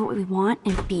find what we want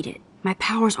and beat it. My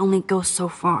powers only go so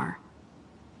far.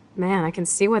 Man, I can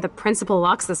see why the principal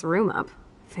locks this room up.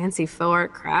 Fancy faux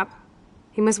art crap.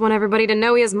 He must want everybody to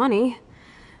know he has money,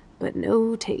 but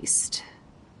no taste.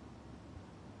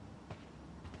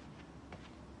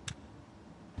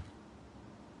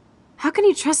 How can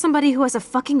you trust somebody who has a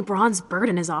fucking bronze bird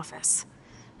in his office?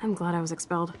 I'm glad I was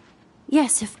expelled.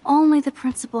 Yes, if only the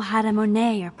principal had a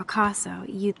Monet or Picasso,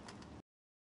 you'd...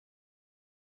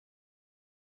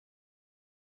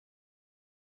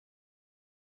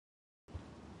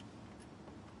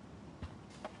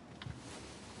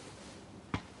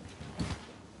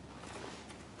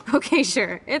 Okay,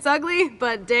 sure. It's ugly,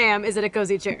 but damn, is it a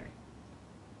cozy chair.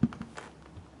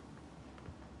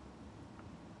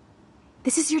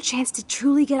 This is your chance to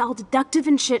truly get all deductive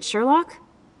and shit, Sherlock.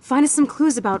 Find us some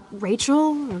clues about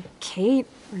Rachel, or Kate,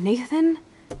 or Nathan.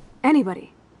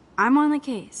 Anybody. I'm on the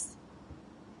case.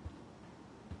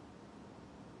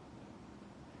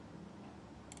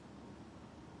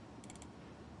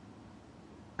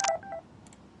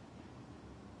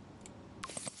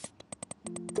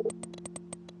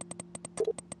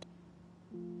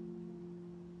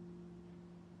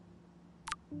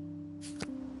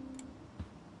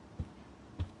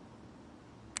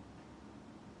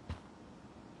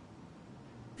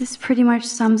 This pretty much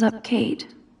sums up Kate.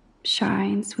 Shy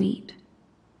and sweet.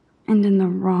 And in the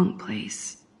wrong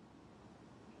place.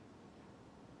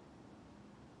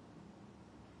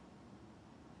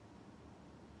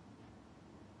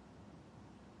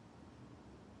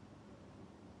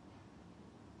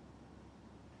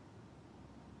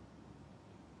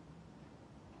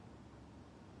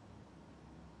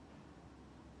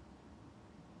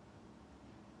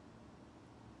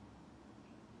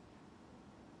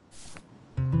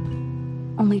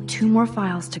 Only 2 more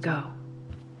files to go.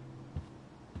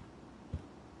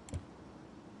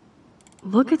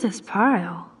 Look at this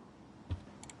pile.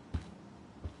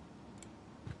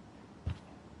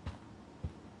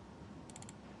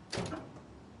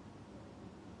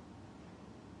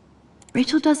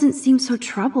 Rachel doesn't seem so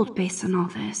troubled based on all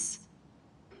this.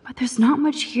 But there's not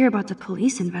much here about the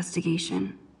police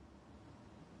investigation.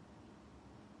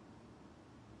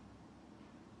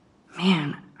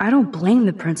 Man, I don't blame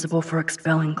the principal for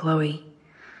expelling Chloe.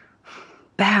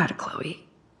 Bad Chloe.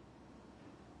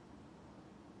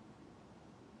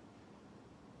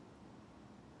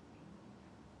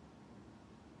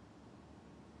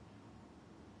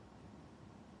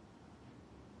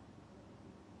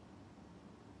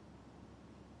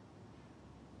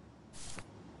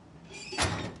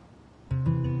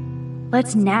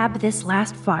 Let's nab this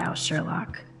last file,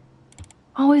 Sherlock.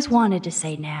 Always wanted to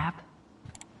say nab.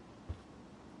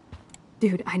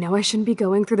 Dude, I know I shouldn't be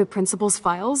going through the principal's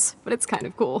files, but it's kind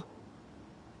of cool.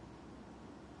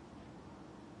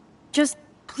 Just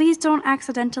please don't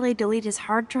accidentally delete his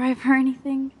hard drive or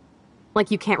anything.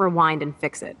 Like you can't rewind and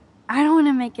fix it. I don't want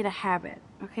to make it a habit,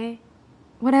 okay?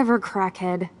 Whatever,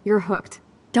 crackhead. You're hooked.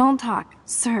 Don't talk.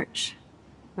 Search.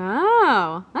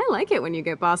 Oh, I like it when you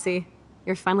get bossy.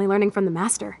 You're finally learning from the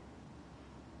master.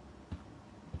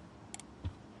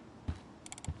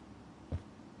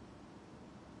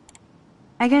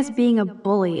 I guess being a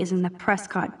bully is in the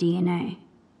Prescott DNA.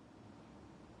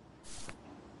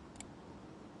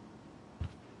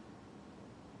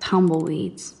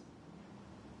 Tumbleweeds.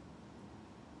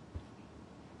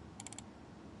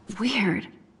 Weird.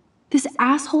 This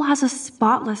asshole has a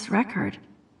spotless record.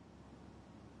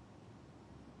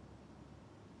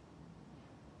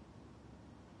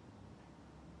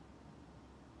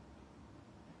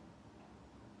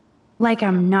 Like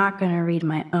I'm not gonna read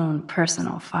my own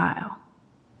personal file.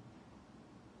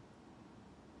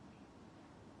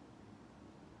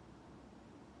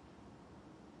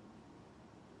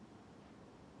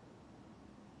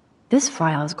 This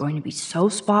file is going to be so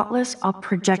spotless, I'll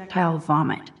projectile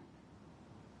vomit.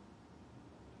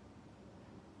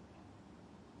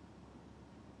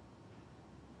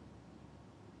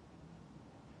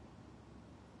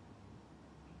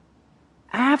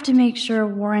 I have to make sure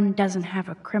Warren doesn't have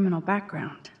a criminal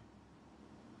background.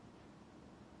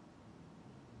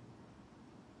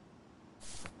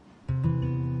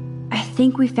 I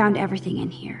think we found everything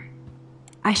in here.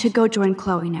 I should go join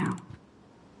Chloe now.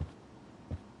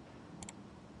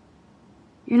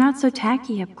 You're not so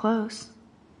tacky up close.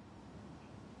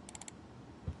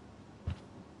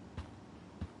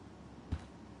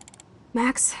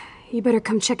 Max, you better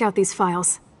come check out these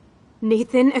files.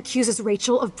 Nathan accuses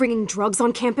Rachel of bringing drugs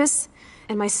on campus,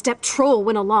 and my step-troll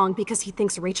went along because he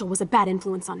thinks Rachel was a bad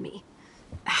influence on me.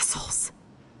 Assholes.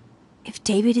 If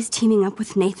David is teaming up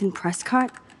with Nathan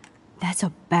Prescott, that's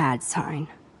a bad sign.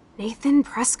 Nathan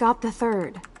Prescott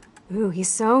III. Ooh, he's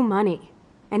so money.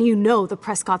 And you know the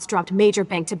Prescotts dropped major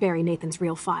bank to bury Nathan's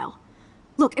real file.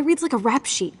 Look, it reads like a rap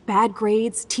sheet. Bad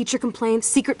grades, teacher complaints,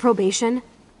 secret probation.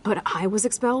 But I was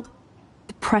expelled?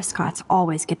 The Prescotts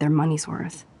always get their money's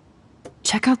worth.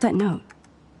 Check out that note.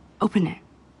 Open it.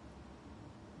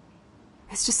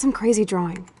 It's just some crazy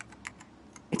drawing.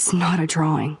 It's not a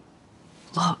drawing.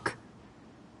 Look.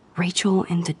 Rachel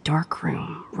in the dark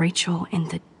room. Rachel in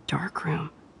the dark room.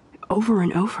 Over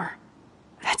and over.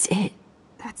 That's it.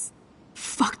 That's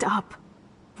fucked up.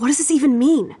 What does this even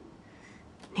mean?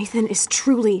 Nathan is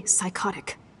truly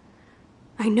psychotic.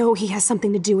 I know he has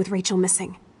something to do with Rachel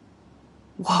missing.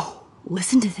 Whoa,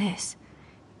 listen to this.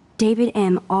 David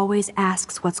M. always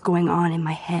asks what's going on in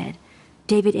my head.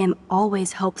 David M.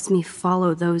 always helps me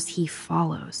follow those he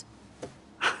follows.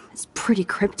 It's pretty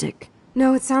cryptic.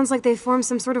 No, it sounds like they formed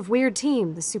some sort of weird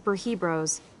team, the Super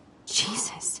Hebros.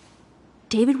 Jesus.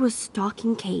 David was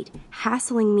stalking Kate,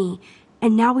 hassling me,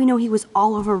 and now we know he was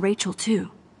all over Rachel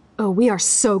too. Oh, we are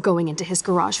so going into his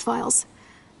garage files.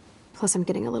 Plus, I'm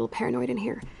getting a little paranoid in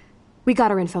here. We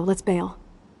got our info, let's bail.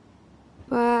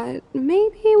 But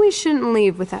maybe we shouldn't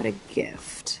leave without a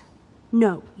gift.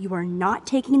 No, you are not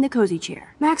taking the cozy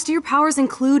chair. Max, do your powers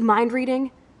include mind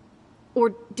reading?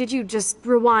 Or did you just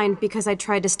rewind because I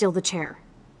tried to steal the chair?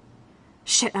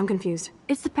 Shit, I'm confused.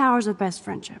 It's the powers of best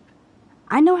friendship.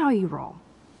 I know how you roll.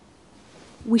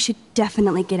 We should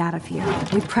definitely get out of here.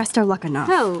 We pressed our luck enough.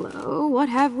 Hello, what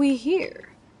have we here?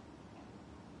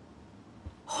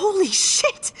 Holy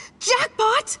shit!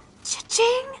 Jackpot!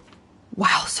 Cha-ching!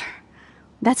 Wowzer.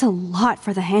 That's a lot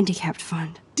for the handicapped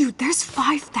fund. Dude, there's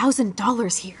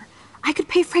 $5,000 here. I could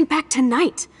pay Frank back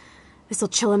tonight. This'll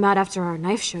chill him out after our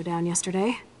knife showdown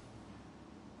yesterday.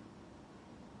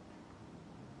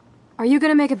 Are you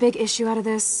gonna make a big issue out of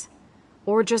this?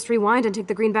 Or just rewind and take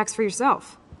the greenbacks for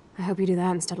yourself? I hope you do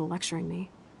that instead of lecturing me.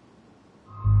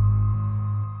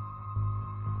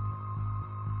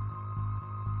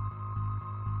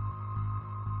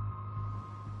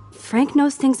 Frank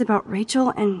knows things about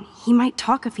Rachel, and he might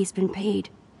talk if he's been paid,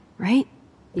 right?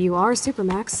 You are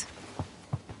Supermax.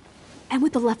 And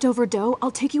with the leftover dough,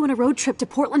 I'll take you on a road trip to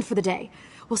Portland for the day.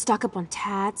 We'll stock up on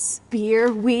tats,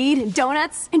 beer, weed, and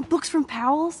donuts. And books from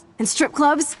Powell's? And strip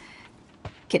clubs.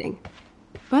 Kidding.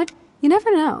 But you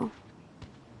never know.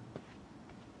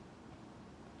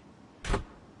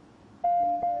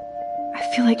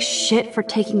 I feel like shit for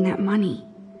taking that money.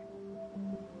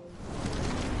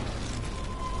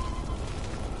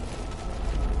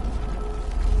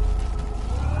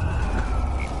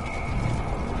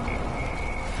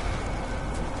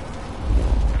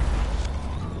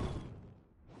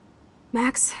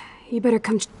 Max, you better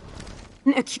come.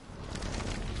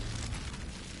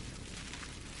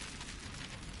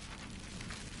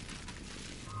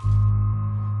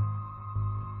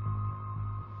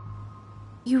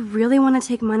 You really want to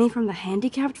take money from the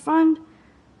handicapped fund?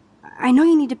 I know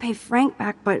you need to pay Frank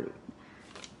back, but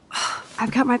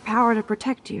I've got my power to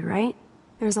protect you, right?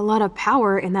 There's a lot of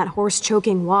power in that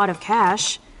horse-choking wad of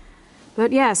cash.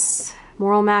 But yes,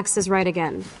 Moral Max is right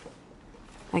again.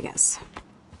 I guess.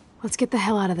 Let's get the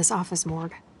hell out of this office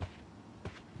morgue.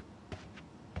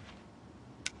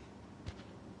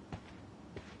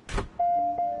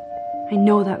 I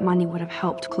know that money would have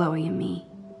helped Chloe and me.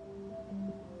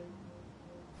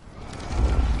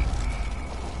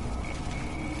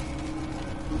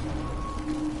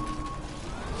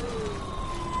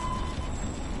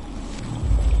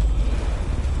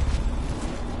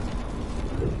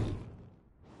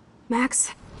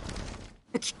 Max?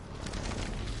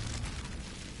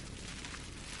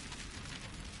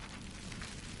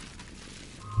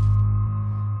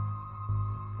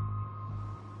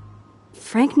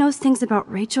 Frank knows things about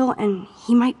Rachel, and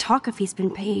he might talk if he's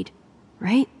been paid,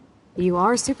 right? You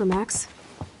are Supermax.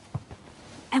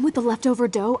 And with the leftover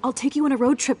dough, I'll take you on a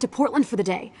road trip to Portland for the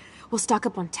day. We'll stock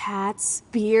up on tats,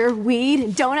 beer, weed,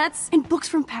 and donuts. And books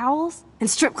from Powell's? And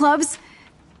strip clubs.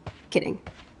 Kidding.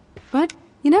 But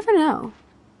you never know.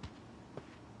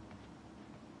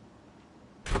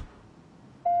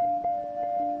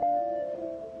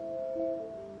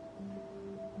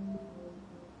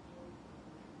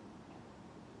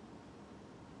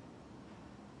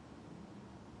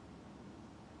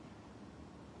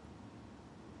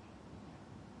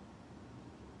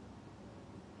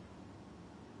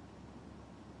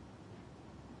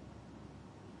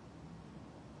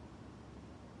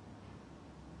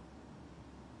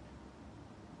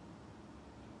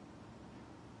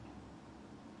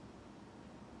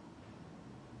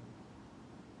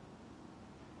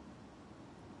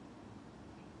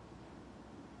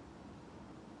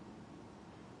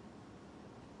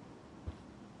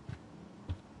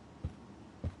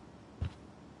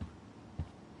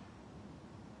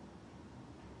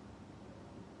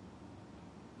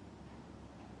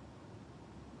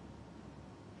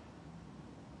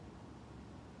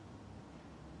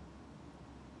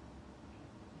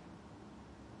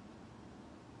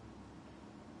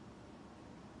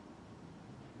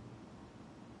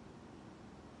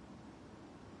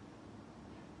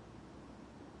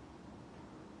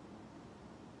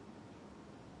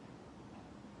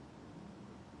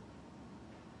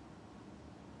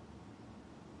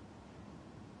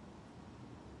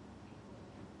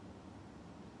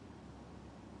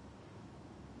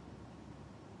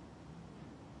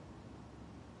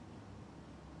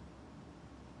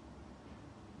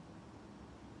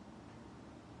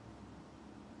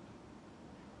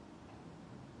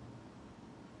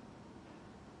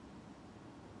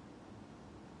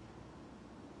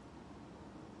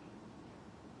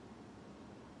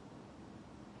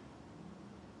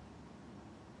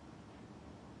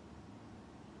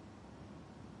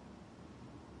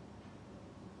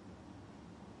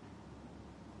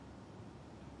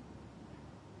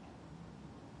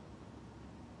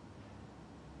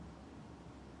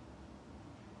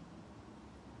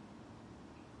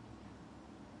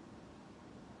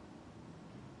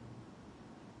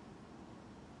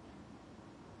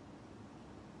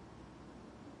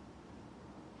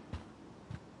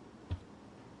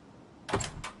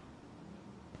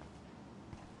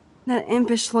 That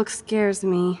impish look scares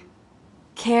me.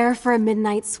 Care for a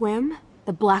midnight swim?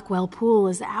 The Blackwell pool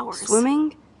is ours.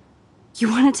 Swimming? You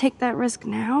want to take that risk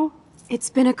now? It's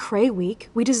been a cray week.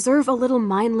 We deserve a little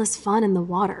mindless fun in the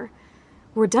water.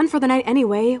 We're done for the night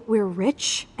anyway. We're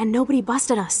rich, and nobody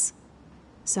busted us.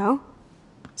 So,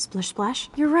 splish splash?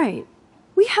 You're right.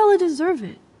 We hella deserve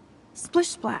it. Splish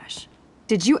splash.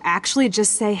 Did you actually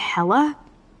just say hella?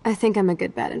 I think I'm a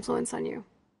good bad influence on you.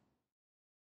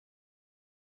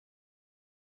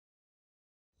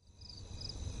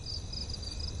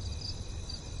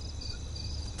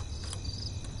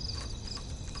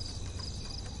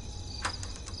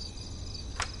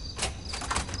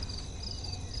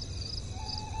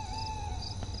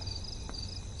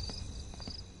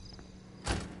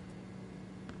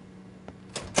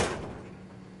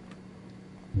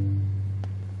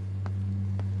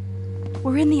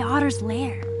 We're in the otter's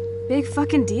lair. Big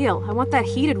fucking deal. I want that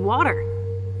heated water.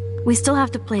 We still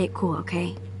have to play it cool,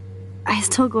 okay? I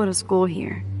still go to school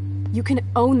here. You can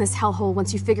own this hellhole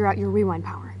once you figure out your rewind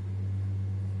power.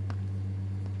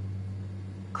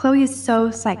 Chloe is so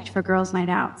psyched for girls' night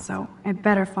out, so I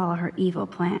better follow her evil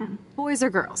plan. Boys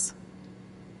or girls?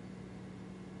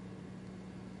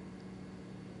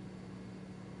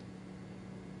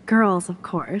 Girls, of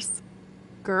course.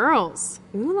 Girls?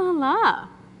 Ooh la la.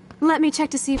 Let me check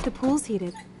to see if the pool's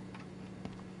heated.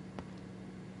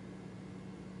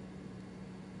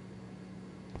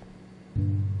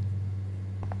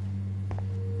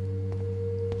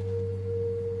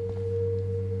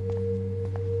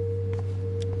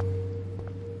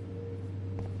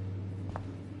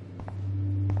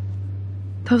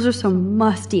 Those are some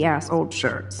musty-ass old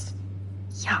shirts.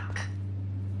 Yuck.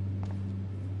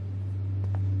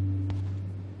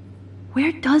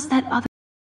 Where does that other...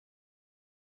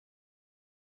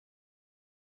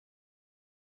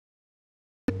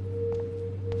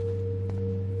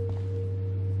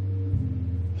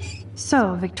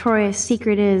 So, Victoria's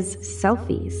secret is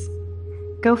selfies.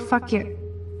 Go fuck your...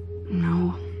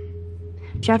 No.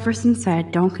 Jefferson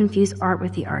said, don't confuse art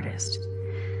with the artist.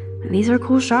 These are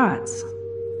cool shots.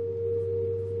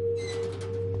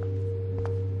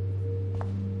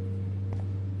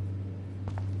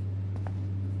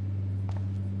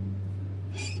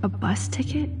 A bus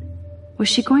ticket? Was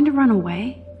she going to run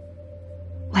away?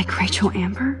 Like Rachel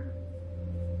Amber?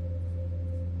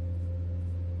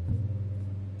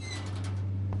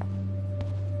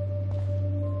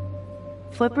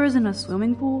 Flippers in a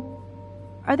swimming pool?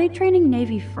 Are they training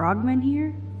Navy frogmen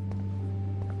here?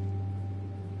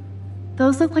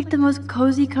 Those look like the most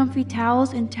cozy, comfy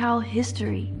towels in towel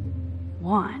history.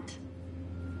 Want.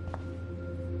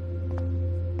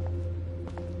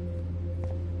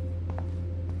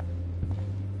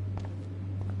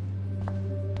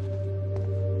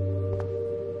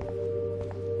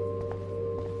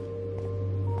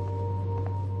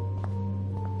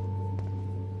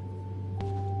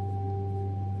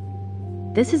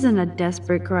 This isn't a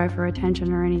desperate cry for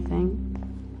attention or anything.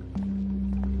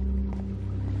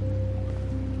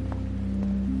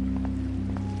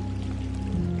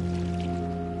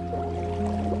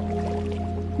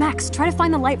 Max, try to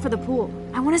find the light for the pool.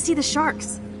 I want to see the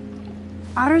sharks.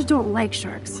 Otters don't like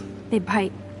sharks. They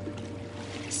bite.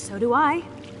 So do I.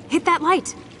 Hit that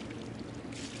light.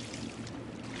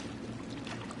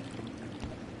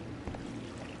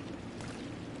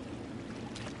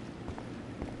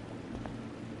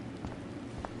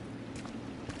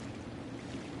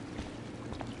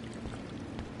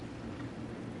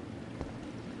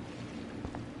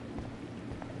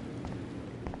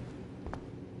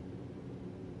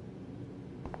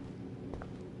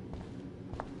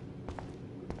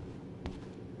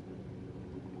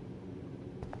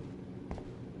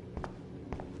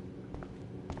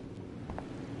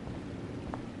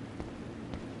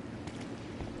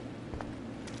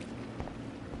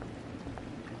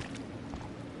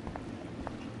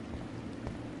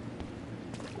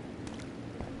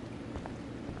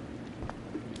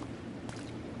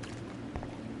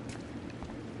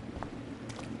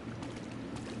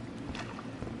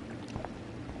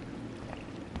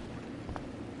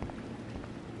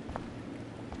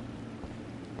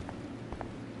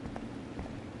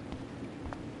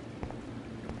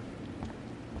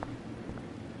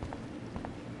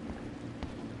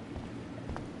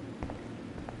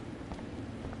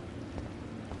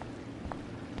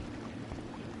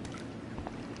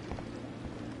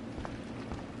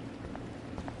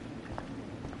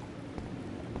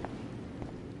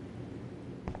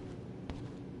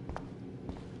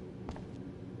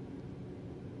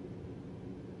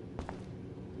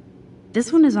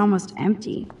 This one is almost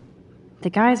empty. The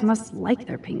guys must like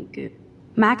their pink goo.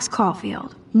 Max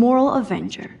Caulfield, Moral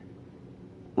Avenger.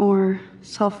 or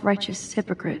self-righteous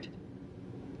hypocrite.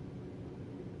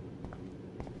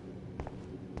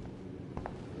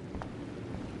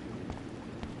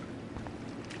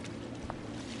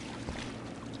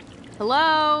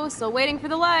 Hello? Still waiting for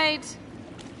the light.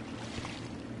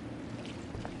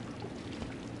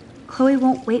 Chloe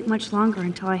won't wait much longer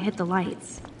until I hit the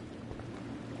lights.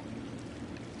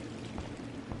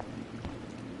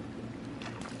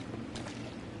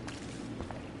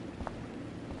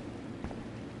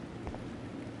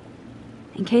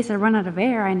 In case I run out of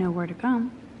air, I know where to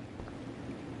come.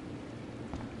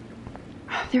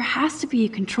 There has to be a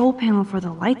control panel for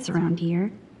the lights around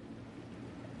here.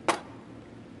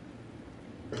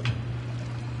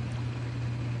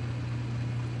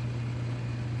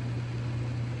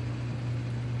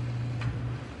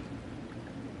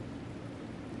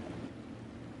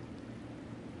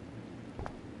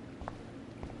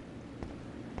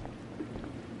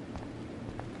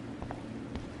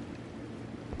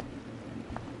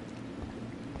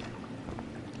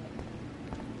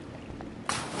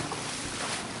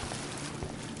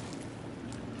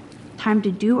 Time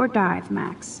to do or dive,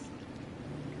 Max.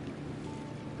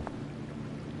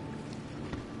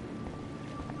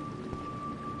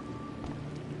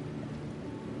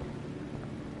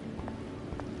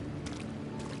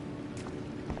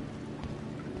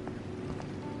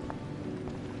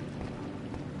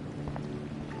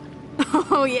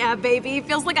 Oh yeah, baby.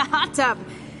 Feels like a hot tub.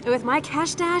 And with my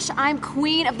cash dash, I'm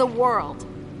queen of the world.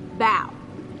 Bow.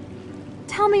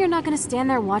 Tell me you're not gonna stand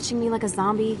there watching me like a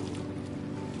zombie.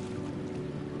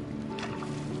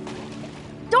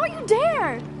 Don't you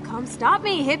dare! Come stop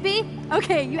me, hippie.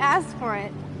 Okay, you asked for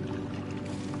it.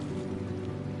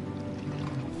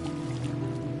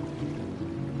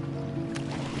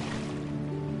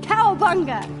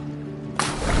 Cowabunga!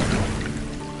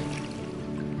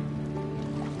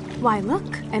 Why, look,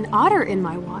 an otter in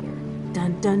my water.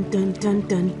 Dun dun dun dun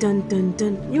dun dun dun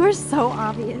dun. You are so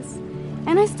obvious.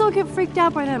 And I still get freaked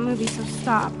out by that movie, so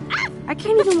stop. I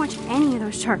can't even watch any of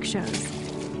those shark shows.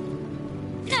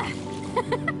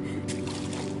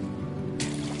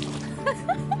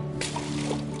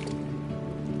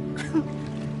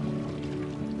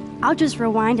 I'll just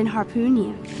rewind and harpoon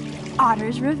you.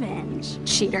 Otter's revenge.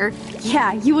 Cheater.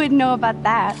 Yeah, you wouldn't know about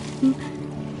that.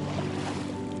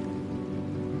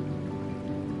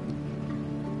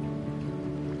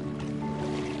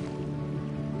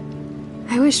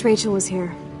 I wish Rachel was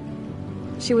here.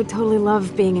 She would totally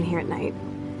love being in here at night.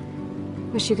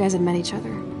 Wish you guys had met each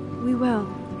other. We will.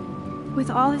 With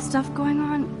all this stuff going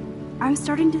on, I'm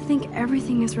starting to think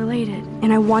everything is related,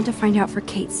 and I want to find out for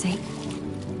Kate's sake.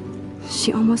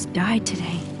 She almost died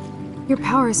today. Your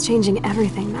power is changing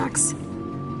everything, Max.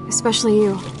 Especially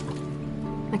you.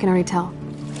 I can already tell.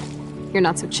 You're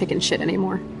not so chicken shit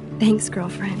anymore. Thanks,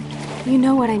 girlfriend. You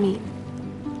know what I mean.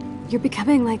 You're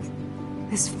becoming like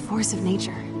this force of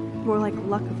nature. More like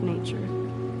luck of nature.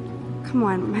 Come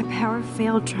on, my power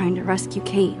failed trying to rescue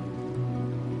Kate.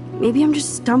 Maybe I'm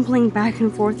just stumbling back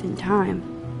and forth in time.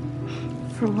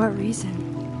 For what reason?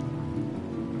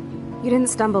 You didn't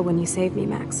stumble when you saved me,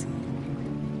 Max.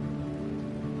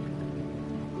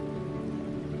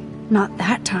 Not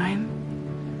that time.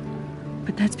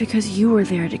 But that's because you were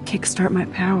there to kickstart my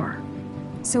power.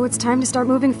 So it's time to start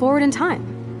moving forward in time.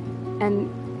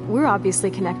 And we're obviously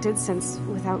connected, since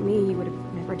without me, you would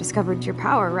have never discovered your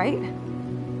power, right?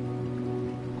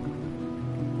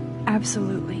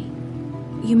 Absolutely.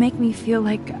 You make me feel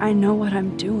like I know what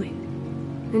I'm doing.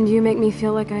 And you make me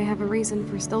feel like I have a reason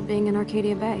for still being in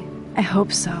Arcadia Bay. I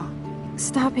hope so.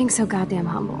 Stop being so goddamn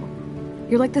humble.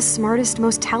 You're like the smartest,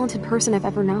 most talented person I've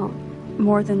ever known.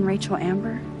 More than Rachel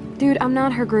Amber? Dude, I'm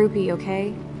not her groupie, okay?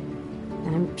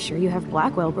 And I'm sure you have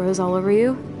Blackwell bros all over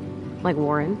you. Like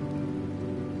Warren.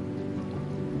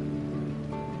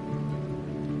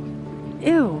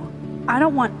 Ew. I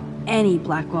don't want any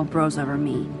Blackwell bros over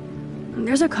me.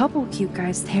 There's a couple cute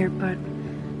guys there, but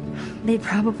they'd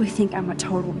probably think I'm a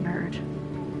total nerd.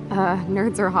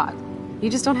 Nerds are hot. You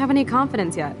just don't have any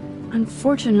confidence yet.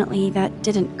 Unfortunately, that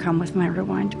didn't come with my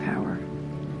rewind power.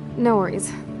 No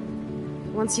worries.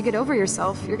 Once you get over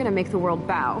yourself, you're gonna make the world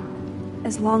bow.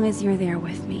 As long as you're there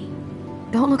with me.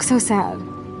 Don't look so sad.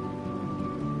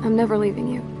 I'm never leaving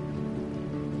you.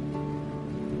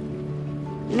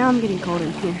 Now I'm getting cold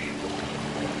in here.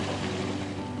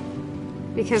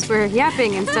 Because we're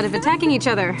yapping instead of attacking each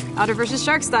other, otter versus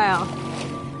shark style.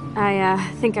 I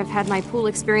think I've had my pool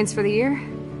experience for the year.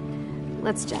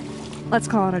 Let's check. Let's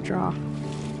call it a draw.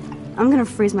 I'm gonna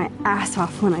freeze my ass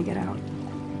off when I get out.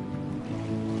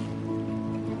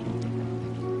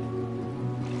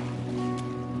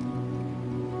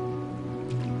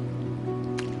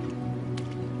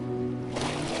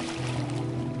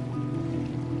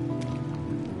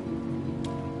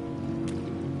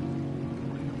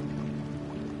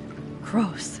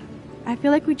 Gross. I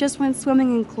feel like we just went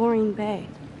swimming in Chlorine Bay.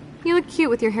 You look cute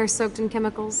with your hair soaked in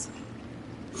chemicals.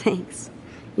 Thanks.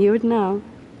 You would know.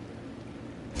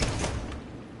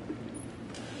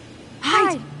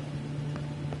 Hide!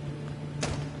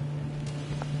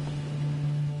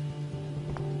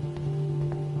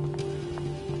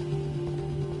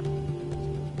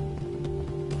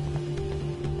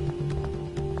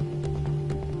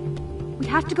 We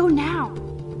have to go now.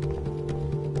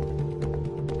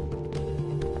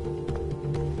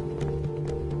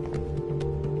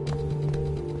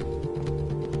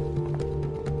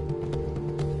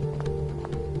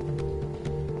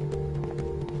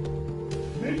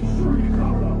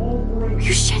 Are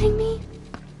you shitting me?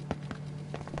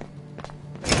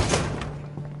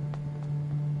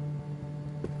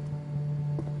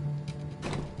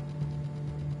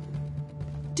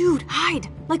 Dude, hide!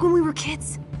 Like when we were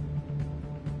kids.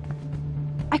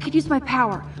 I could use my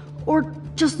power, or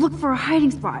just look for a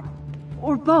hiding spot,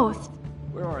 or both.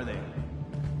 Where are they?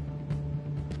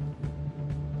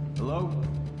 Hello?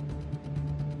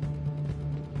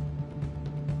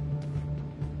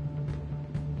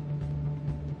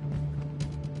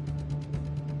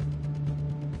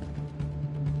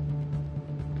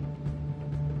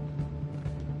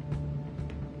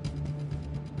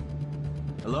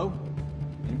 Hello?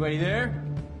 Anybody there?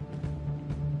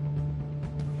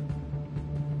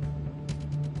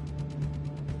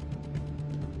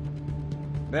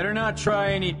 Better not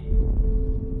try any...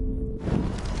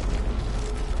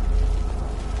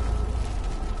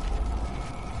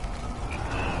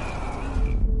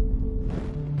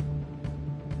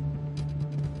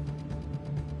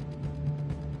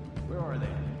 Where are they?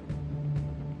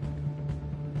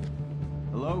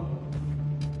 Hello?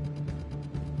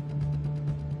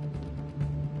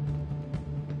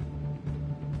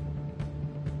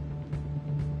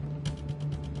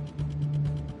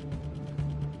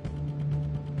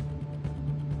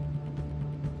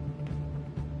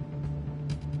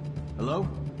 Hello?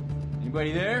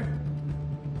 Anybody there?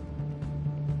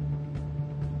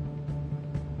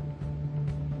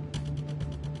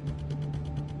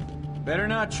 Better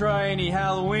not try any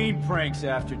Halloween pranks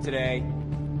after today.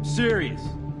 I'm serious.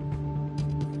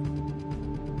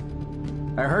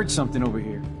 I heard something over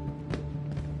here.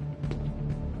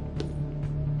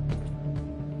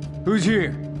 Who's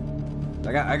here?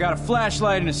 I got a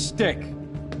flashlight and a stick.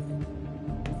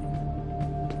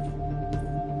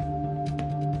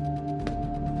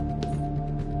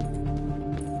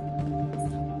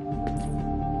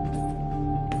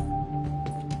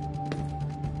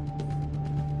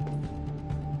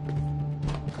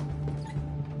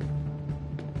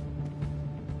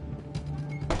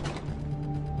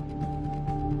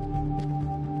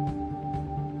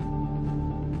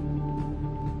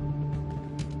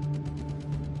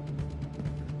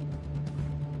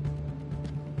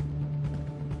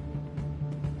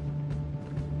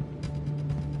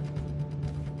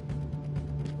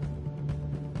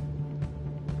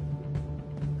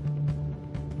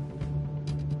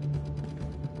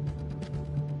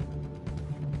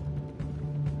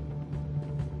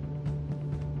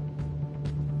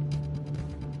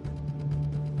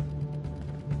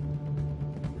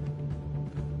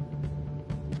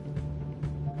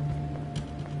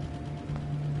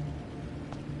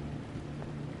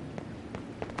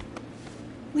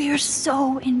 We are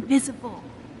so invisible.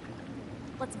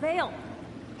 Let's bail.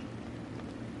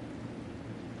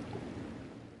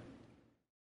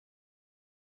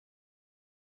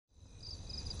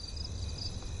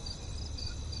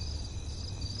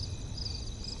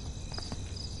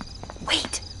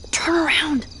 Wait! Turn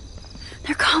around!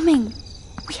 They're coming!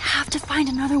 We have to find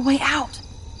another way out.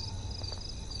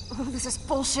 Oh, this is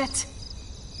bullshit.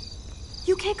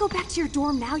 You can't go back to your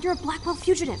dorm now. You're a Blackwell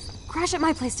fugitive. Crash at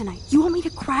my place tonight. You want me to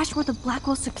crash where the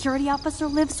Blackwell security officer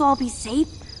lives so I'll be safe?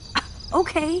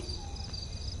 Okay.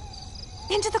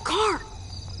 Into the car.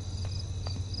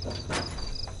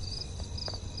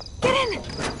 Get in.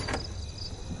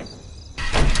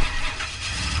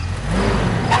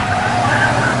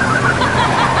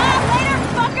 Later,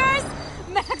 fuckers!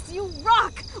 Max, you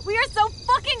rock. We are so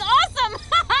fucking awesome.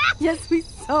 Yes, we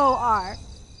so are.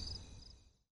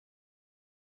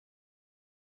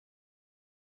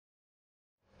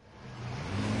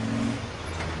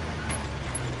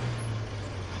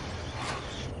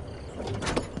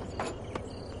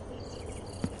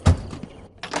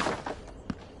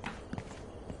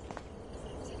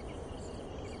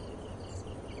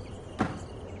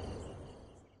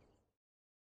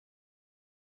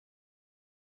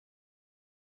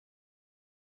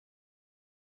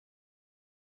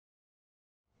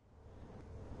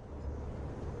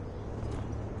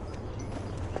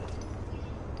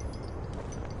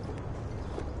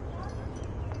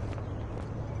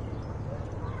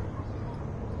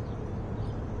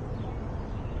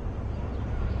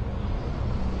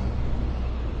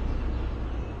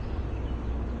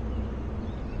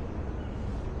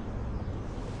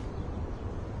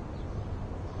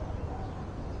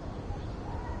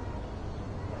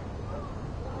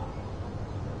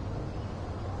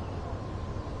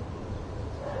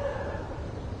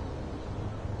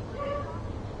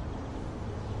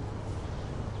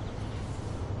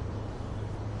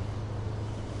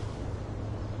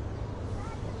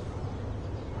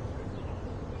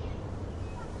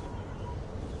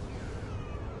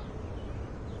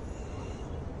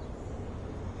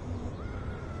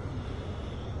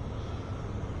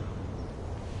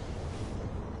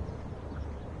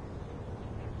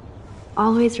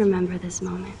 always remember this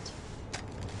moment.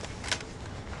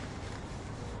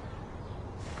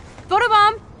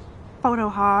 Photobomb! Photo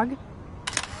hog.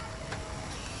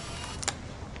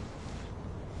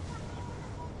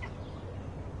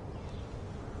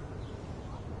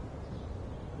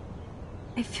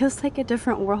 It feels like a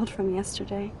different world from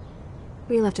yesterday.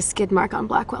 We left a skid mark on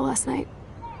Blackwell last night.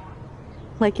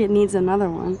 Like it needs another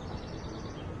one.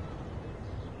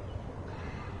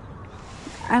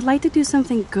 I'd like to do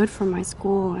something good for my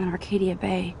school in Arcadia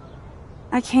Bay.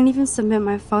 I can't even submit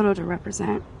my photo to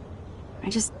represent. I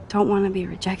just don't want to be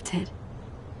rejected.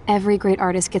 Every great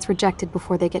artist gets rejected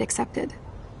before they get accepted.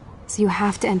 So you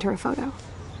have to enter a photo.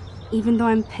 Even though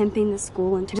I'm pimping the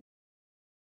school into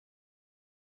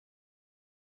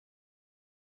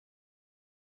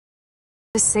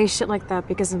Just say shit like that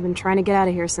because I've been trying to get out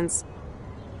of here since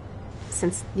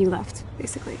you left,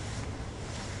 basically.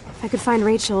 If I could find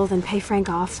Rachel, then pay Frank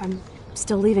off, I'm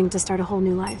still leaving to start a whole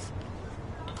new life.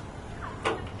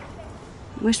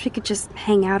 Wish we could just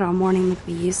hang out all morning like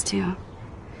we used to.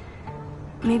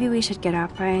 Maybe we should get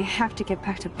up. I have to get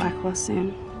back to Blackwell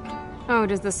soon. Oh,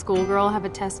 does the schoolgirl have a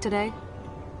test today?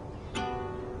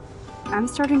 I'm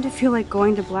starting to feel like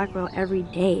going to Blackwell every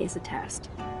day is a test.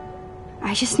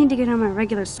 I just need to get on my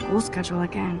regular school schedule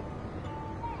again.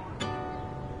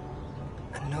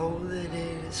 I know that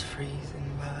it is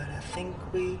freezing, but I think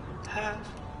we have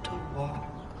to walk.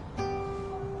 I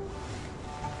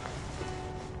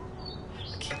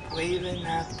keep waving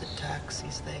at the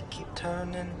taxis, they keep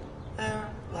turning their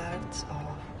lights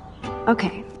off.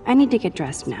 Okay, I need to get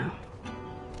dressed now.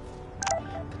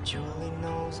 But Julie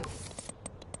knows.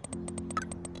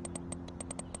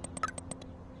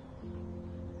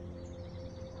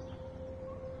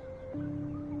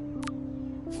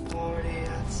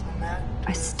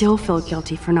 I still feel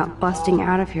guilty for not busting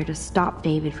out of here to stop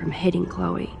David from hitting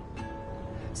Chloe.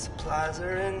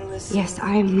 Yes,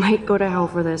 I might go to hell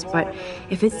for this, but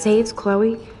if it saves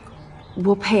Chloe,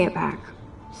 we'll pay it back.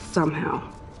 Somehow.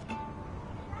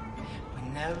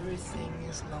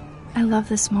 I love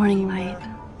this morning light.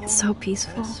 It's so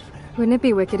peaceful. Wouldn't it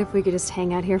be wicked if we could just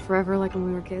hang out here forever like when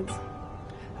we were kids?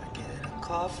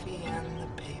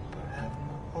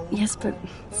 Yes, but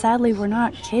sadly we're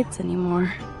not kids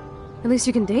anymore. At least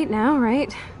you can date now,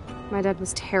 right? My dad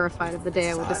was terrified of the day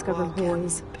I would discover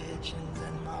boys.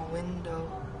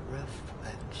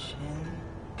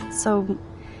 So,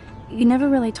 you never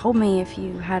really told me if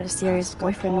you had a serious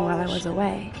boyfriend while I was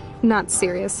away. Not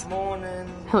serious.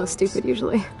 Hella stupid,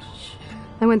 usually.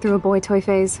 I went through a boy toy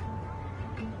phase.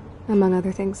 Among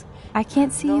other things. I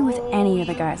can't see you with any of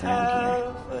the guys around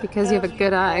here. Because you have a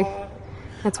good eye.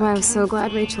 That's why I was so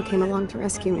glad Rachel came along to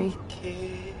rescue me.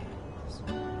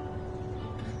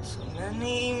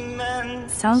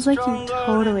 Sounds like you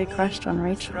totally crushed on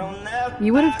Rachel.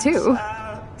 You would have too.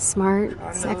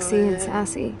 Smart, sexy, and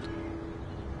sassy.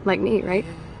 Like me, right?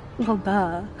 Well,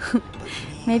 duh.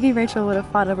 Maybe Rachel would have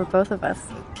fought over both of us.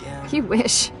 You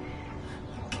wish.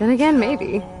 Then again,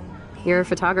 maybe. You're a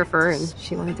photographer and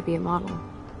she wanted to be a model.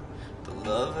 The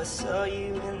love I saw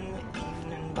you in the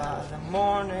evening by the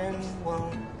morning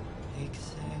won't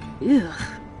exist.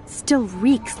 Ugh. Still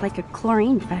reeks like a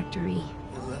chlorine factory.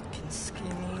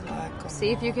 See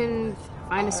if you can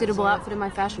find a suitable outfit in my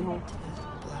fashion hole.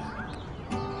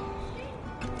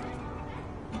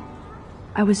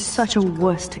 I was such a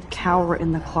wuss to cower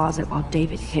in the closet while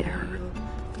David hit her.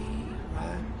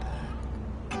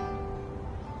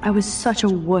 I was such a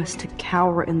wuss to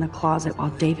cower in the closet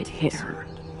while David hit her.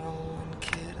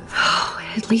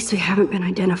 At least we haven't been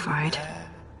identified.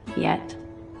 Yet.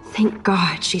 Thank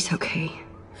God she's okay.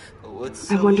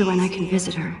 I wonder when I can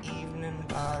visit her.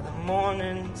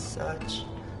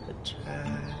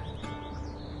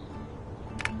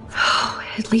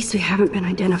 At least we haven't been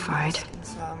identified.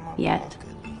 Yet.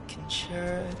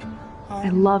 I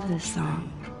love this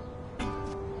song.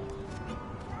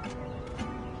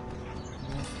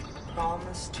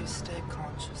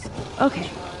 Okay,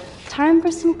 time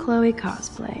for some Chloe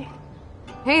cosplay.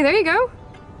 Hey, there you go.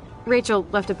 Rachel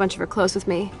left a bunch of her clothes with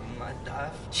me.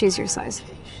 She's your size.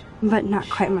 But not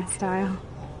quite my style.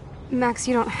 Max,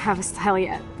 you don't have a style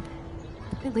yet.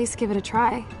 At least give it a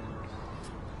try.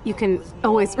 You can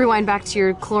always rewind back to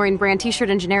your chlorine brand t-shirt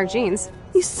and generic jeans.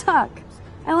 You suck.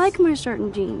 I like my shirt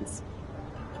and jeans.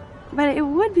 But it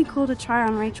would be cool to try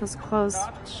on Rachel's clothes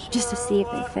just to see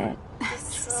if they fit.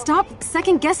 Stop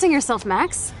second-guessing yourself,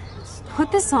 Max.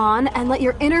 Put this on and let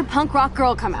your inner punk rock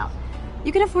girl come out.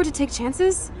 You can afford to take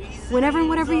chances whenever and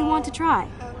whatever you want to try.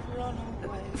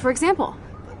 For example,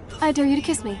 I dare you to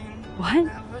kiss me. What?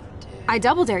 I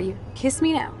double dare you. Kiss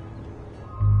me now.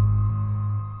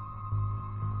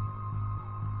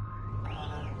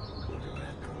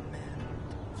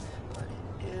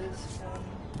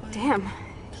 Damn,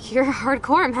 you're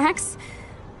hardcore, Max.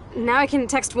 Now I can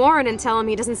text Warren and tell him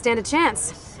he doesn't stand a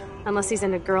chance. Unless he's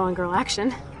into girl-on-girl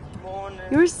action.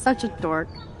 You're such a dork.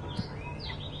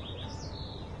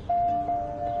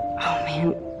 Oh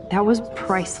man, that was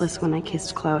priceless when I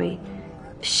kissed Chloe.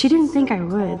 She didn't think I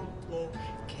would.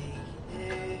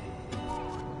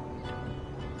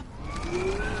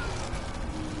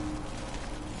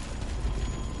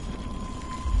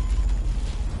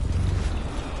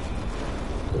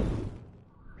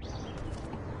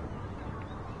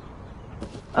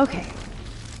 Okay.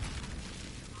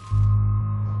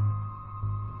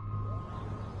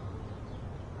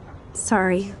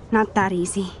 Sorry, not that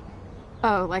easy.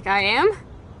 Oh, like I am?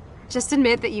 Just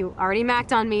admit that you already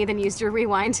macked on me, then used your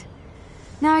rewind.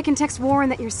 Now I can text Warren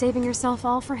that you're saving yourself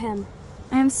all for him.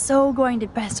 I am so going to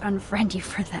best unfriend you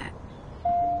for that.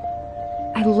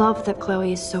 I love that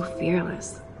Chloe is so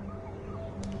fearless.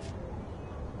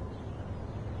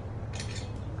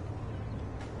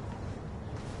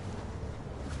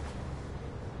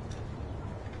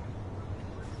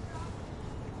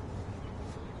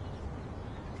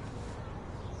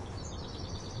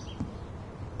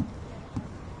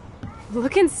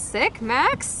 Looking sick,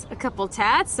 Max. A couple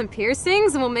tats, some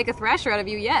piercings, and we'll make a thrasher out of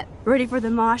you yet. Ready for the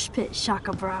mosh pit,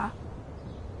 Shaka Bra.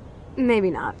 Maybe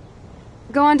not.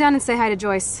 Go on down and say hi to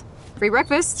Joyce. Free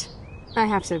breakfast. I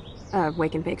have to,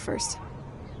 wake and bake first.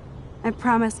 I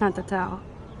promise not to tell.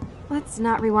 Let's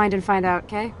not rewind and find out,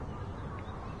 okay?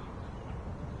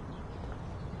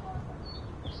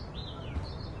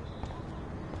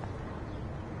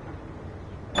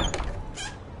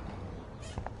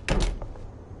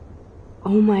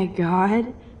 Oh my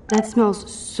god, that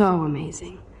smells so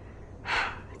amazing.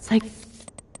 It's like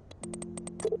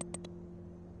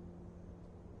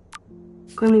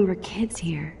when we were kids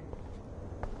here.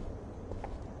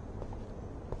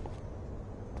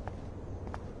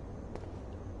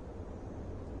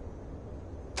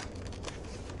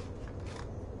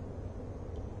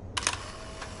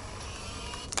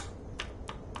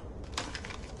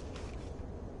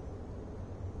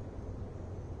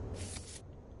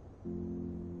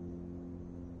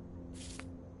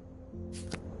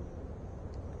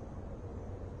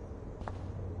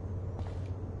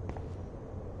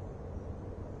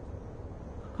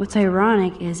 What's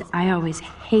ironic is I always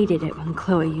hated it when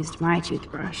Chloe used my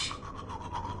toothbrush.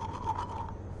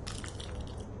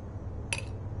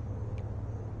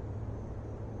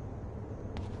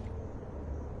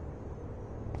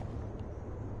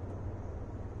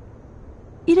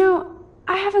 You know,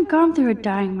 I haven't gone through a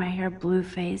dyeing my hair blue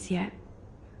phase yet.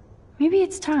 Maybe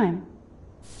it's time.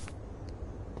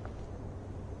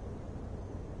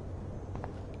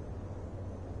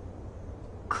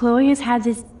 Chloe has had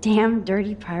this damn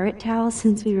dirty pirate towel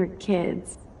since we were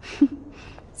kids.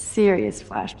 Serious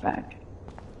flashback.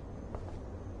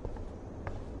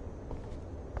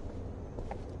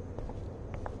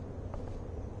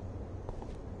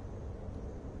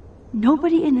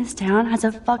 Nobody in this town has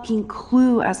a fucking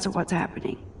clue as to what's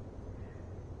happening.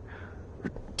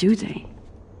 Or do they?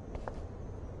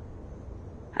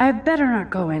 I better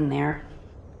not go in there.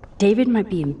 David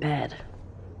might be in bed.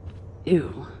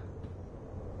 Ew.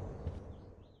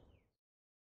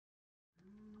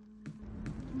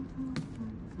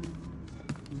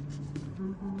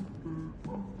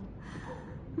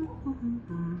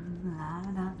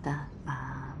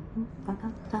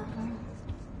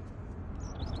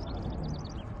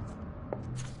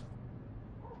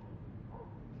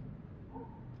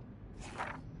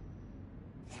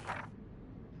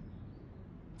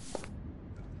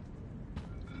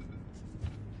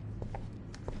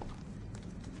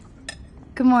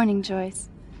 Good morning, Joyce.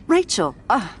 Rachel!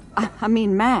 I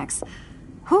mean Max.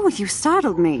 Oh, you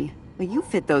startled me. Well, you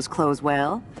fit those clothes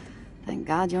well. Thank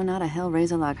God you're not a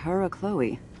hellraiser like her or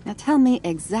Chloe. Now tell me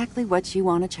exactly what you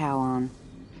want to chow on.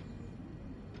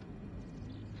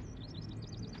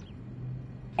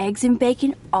 Eggs and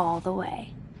bacon all the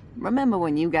way. Remember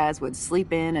when you guys would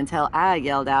sleep in until I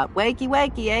yelled out, "Wakey,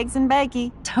 wakey, eggs and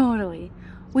bakey"? Totally.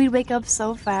 We'd wake up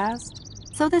so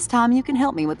fast. So this time you can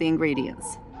help me with the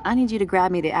ingredients. I need you to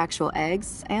grab me the actual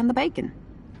eggs and the bacon.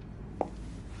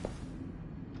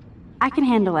 I can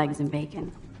handle eggs and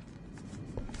bacon.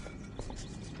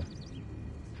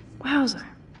 Wowzer.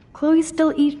 Chloe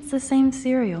still eats the same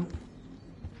cereal.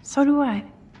 So do I.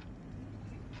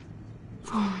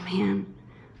 Oh man.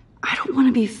 I don't want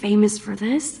to be famous for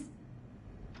this.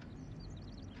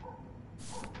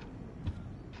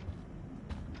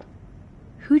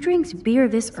 Who drinks beer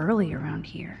this early around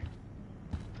here?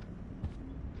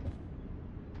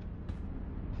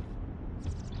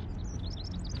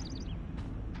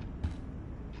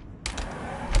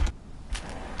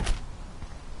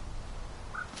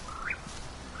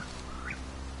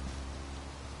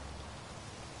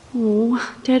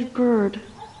 Oh, dead bird.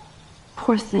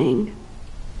 Poor thing.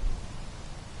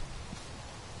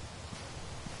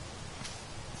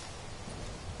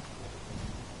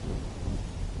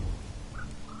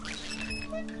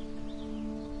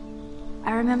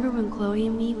 I remember when Chloe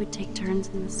and me would take turns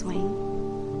in the swing.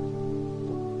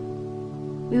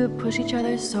 We would push each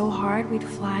other so hard we'd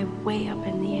fly way up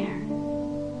in the air.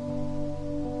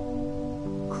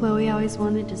 Chloe always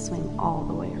wanted to swing all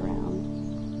the way around.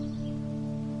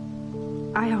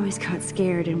 I always got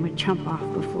scared and would jump off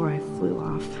before I flew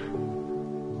off.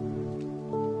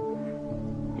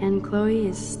 And Chloe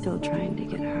is still trying to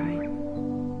get high.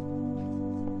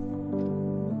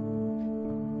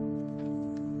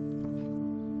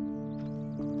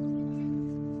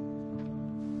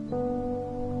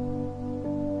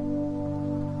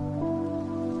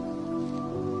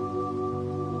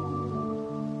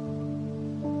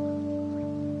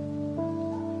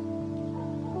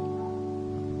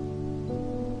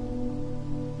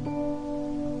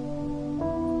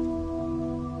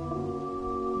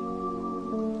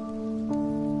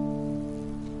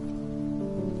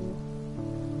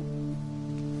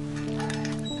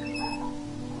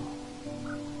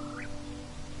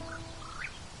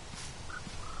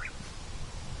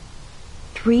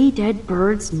 Three dead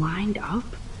birds lined up?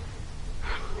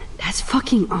 That's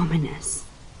fucking ominous.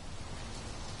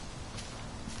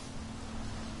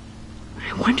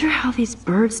 I wonder how these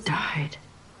birds died.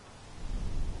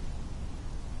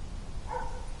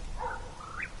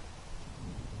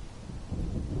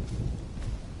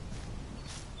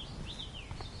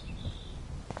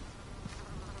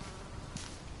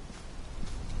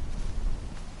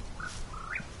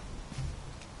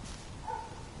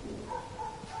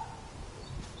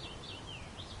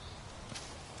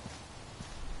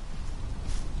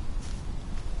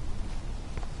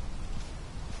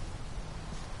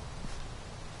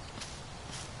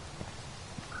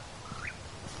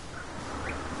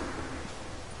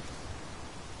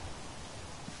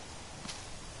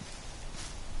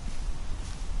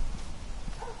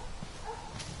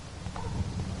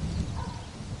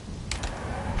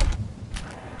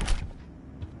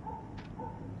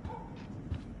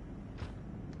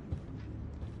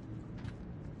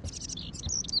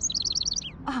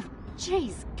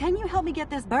 Jeez, can you help me get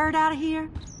this bird out of here?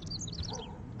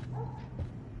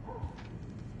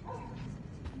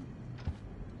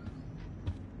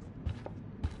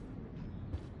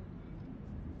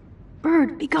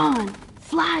 Bird, be gone!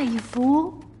 Fly, you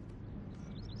fool!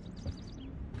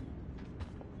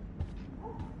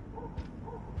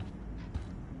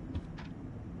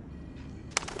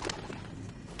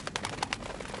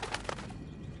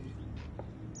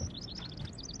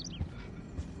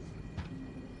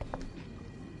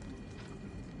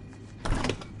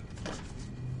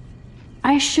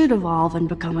 I should evolve and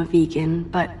become a vegan,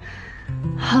 but...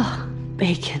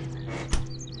 bacon.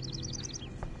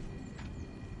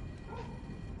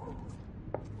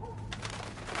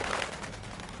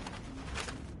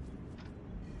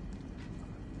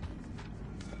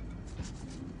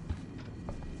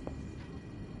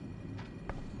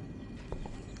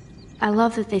 I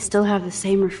love that they still have the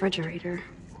same refrigerator.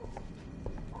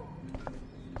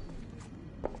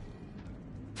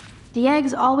 The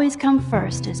eggs always come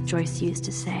first, as Joyce used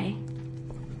to say.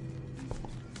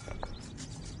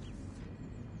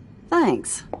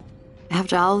 Thanks.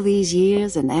 After all these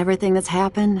years and everything that's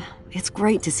happened, it's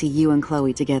great to see you and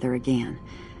Chloe together again.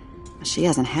 She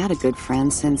hasn't had a good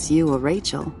friend since you or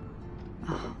Rachel.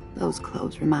 Oh, those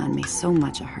clothes remind me so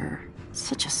much of her.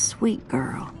 Such a sweet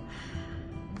girl.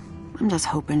 I'm just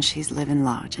hoping she's living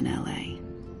large in LA.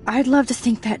 I'd love to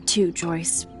think that too,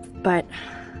 Joyce, but...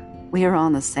 We are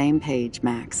on the same page,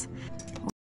 Max.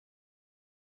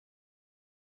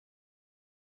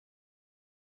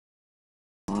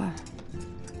 Or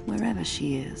wherever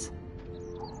she is.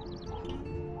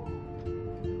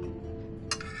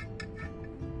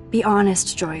 Be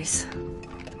honest, Joyce.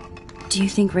 Do you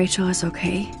think Rachel is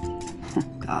okay?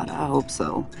 God, I hope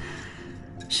so.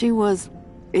 She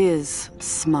is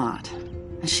smart.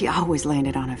 She always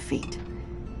landed on her feet.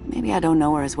 Maybe I don't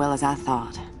know her as well as I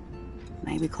thought.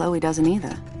 Maybe Chloe doesn't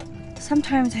either.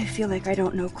 Sometimes I feel like I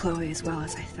don't know Chloe as well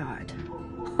as I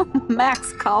thought.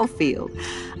 Max Caulfield,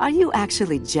 are you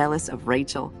actually jealous of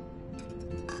Rachel?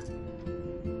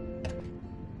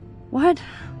 What?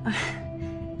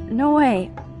 No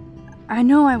way. I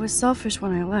know I was selfish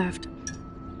when I left.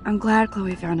 I'm glad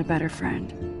Chloe found a better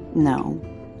friend. No,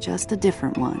 just a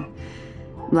different one.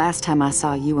 Last time I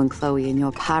saw you and Chloe in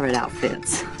your pirate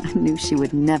outfits, I knew she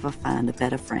would never find a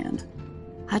better friend.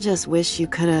 I just wish you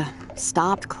could have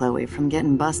stopped Chloe from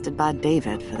getting busted by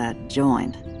David for that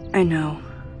joint. I know.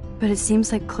 but it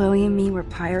seems like Chloe and me were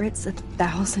pirates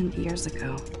 1,000 years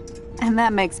ago. And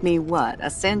that makes me what, a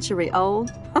century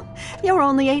old? You're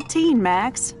only 18,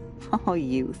 Max. Oh,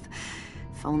 youth.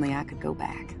 If only I could go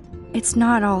back. It's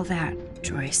not all that,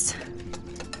 Joyce.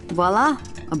 Voila,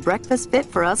 a breakfast fit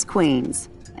for us queens.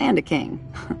 And a king.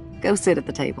 Go sit at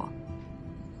the table.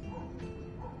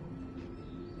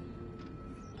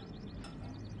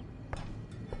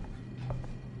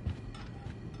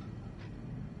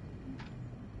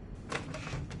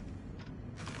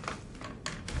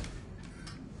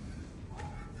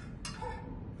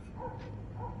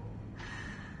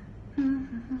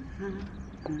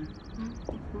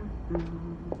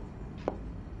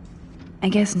 I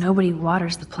guess nobody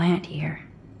waters the plant here.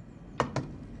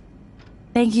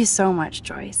 Thank you so much,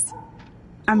 Joyce.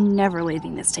 I'm never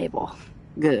leaving this table.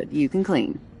 Good, you can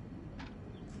clean.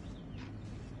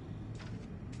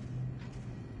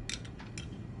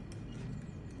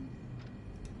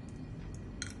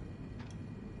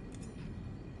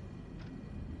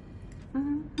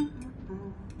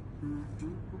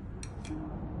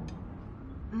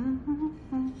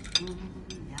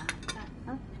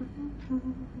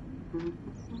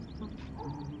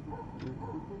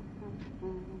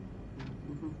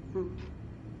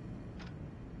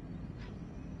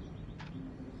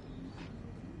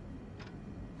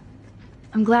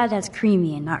 I'm glad that's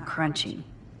creamy and not crunchy.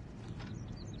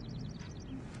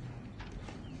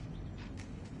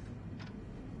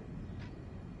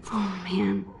 Oh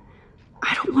man,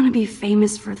 I don't want to be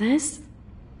famous for this.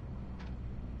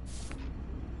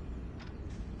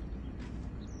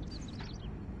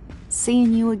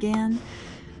 Seeing you again,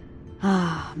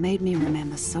 made me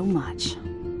remember so much.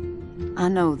 I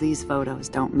know these photos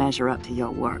don't measure up to your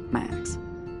work, Max.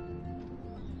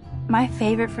 My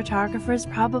favorite photographers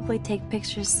probably take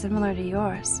pictures similar to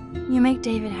yours. You make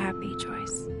David happy,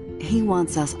 Joyce. He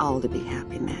wants us all to be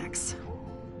happy, Max.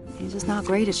 He's just not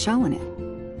great at showing it.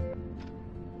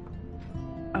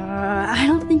 I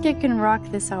don't think I can rock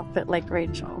this outfit like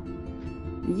Rachel.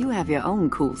 You have your own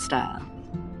cool style.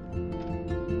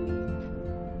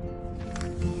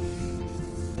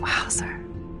 Wowzer.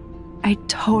 I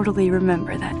totally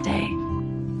remember that day.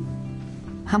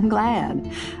 I'm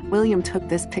glad. William took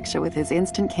this picture with his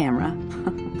instant camera.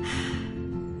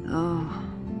 Oh,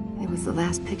 it was the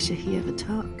last picture he ever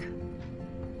took.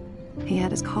 He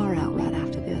had his car out right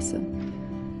after this, and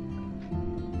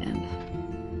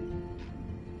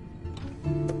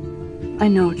I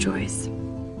know, Joyce.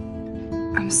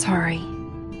 I'm sorry.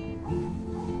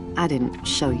 I didn't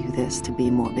show you this to be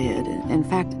morbid. In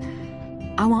fact,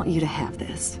 I want you to have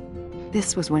this.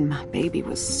 This was when my baby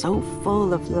was so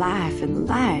full of life and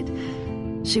light.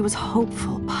 She was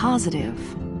hopeful, positive.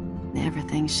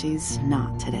 Everything she's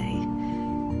not today.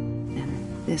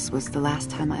 And this was the last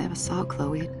time I ever saw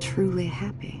Chloe truly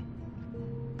happy.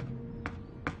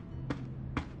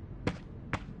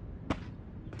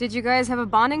 Did you guys have a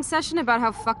bonding session about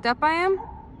how fucked up I am?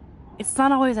 It's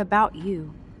not always about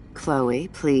you. Chloe,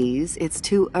 please. It's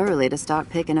too early to start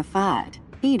picking a fight.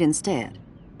 Eat instead.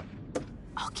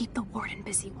 I'll keep the warden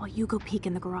busy while you go peek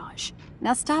in the garage.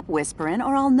 Now stop whispering,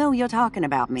 or I'll know you're talking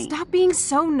about me. Stop being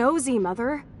so nosy,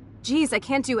 Mother. Geez, I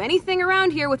can't do anything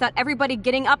around here without everybody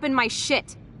getting up in my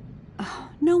shit.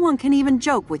 No one can even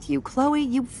joke with you, Chloe.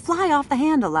 You fly off the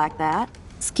handle like that.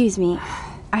 Excuse me.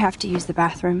 I have to use the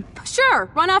bathroom. Sure,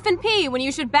 run off and pee when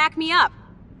you should back me up.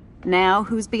 Now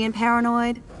who's being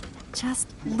paranoid?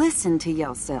 Just listen to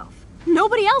yourself.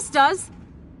 Nobody else does.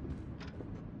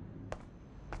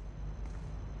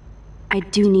 I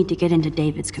do need to get into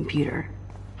David's computer.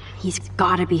 He's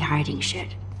gotta be hiding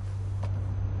shit.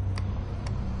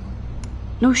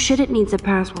 No shit, it needs a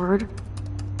password.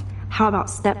 How about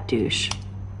step douche?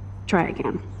 Try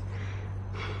again.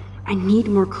 I need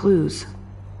more clues.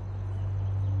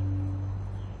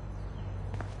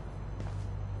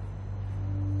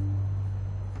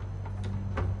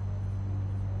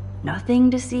 Nothing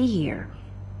to see here.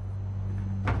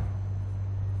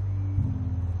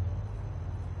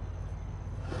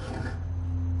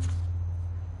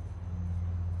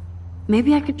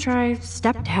 Maybe I could try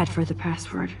stepdad for the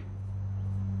password.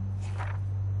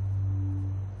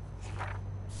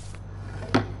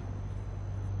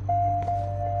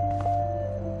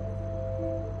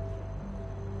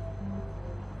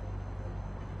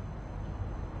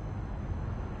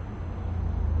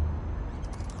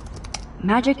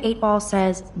 Magic 8 Ball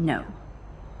says no.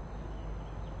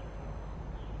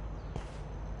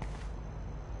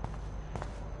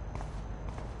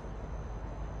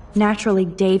 Naturally,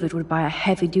 David would buy a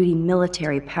heavy-duty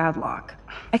military padlock.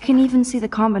 I can even see the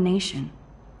combination.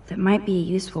 That might be a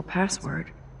useful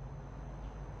password.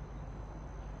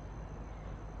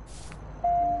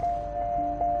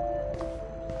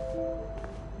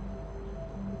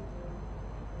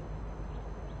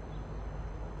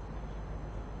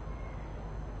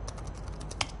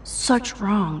 such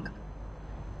wrong.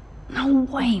 No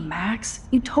way, Max.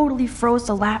 You totally froze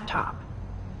the laptop.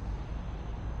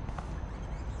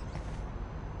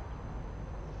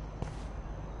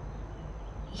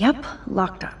 Yep,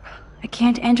 locked up. I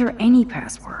can't enter any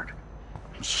password.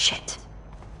 Shit.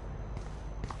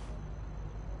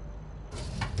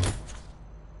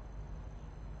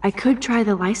 I could try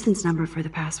the license number for the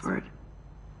password.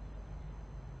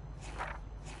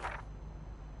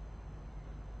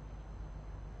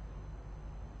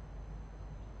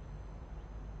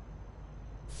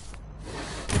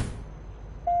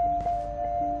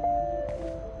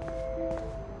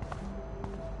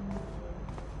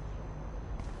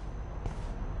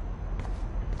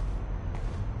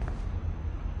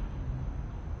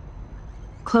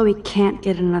 Chloe can't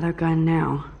get another gun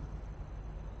now.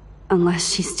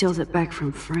 Unless she steals it back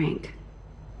from Frank.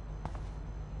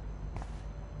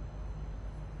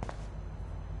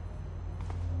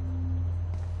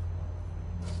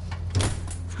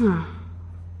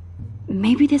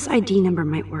 Maybe this ID number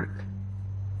might work.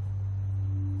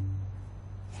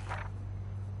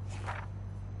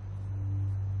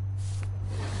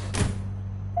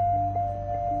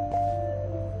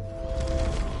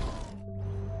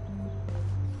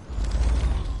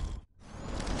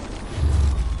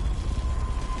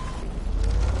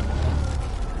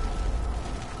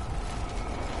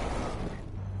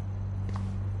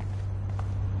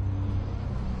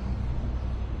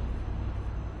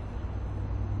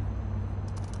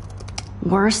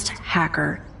 Worst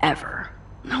hacker ever.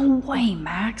 No way,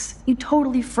 Max. You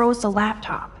totally froze the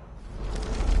laptop.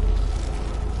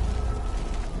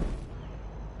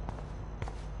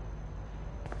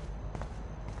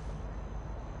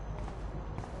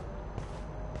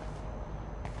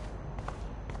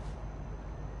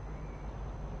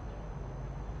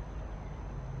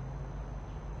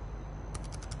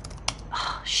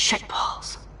 Oh,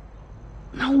 shitballs.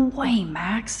 No way,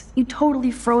 Max. You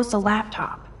totally froze the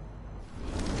laptop.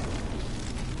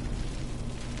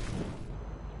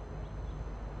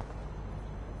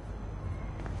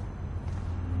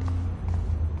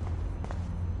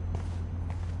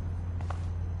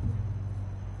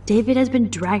 David has been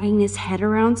dragging his head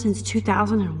around since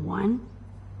 2001?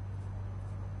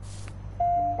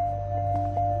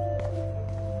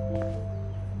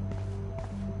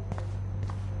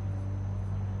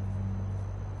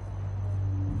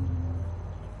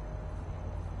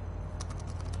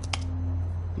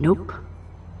 Nope.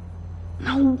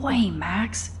 No way,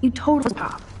 Max. You totally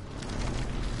pop.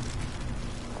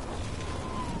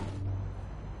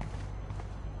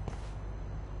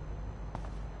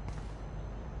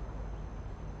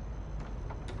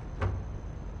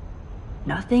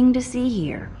 Nothing to see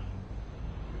here.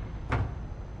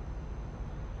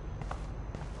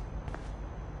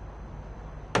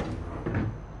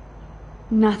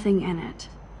 Nothing in it.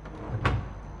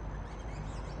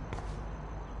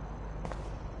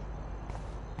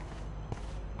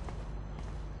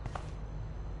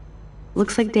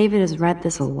 Looks like David has read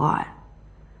this a lot.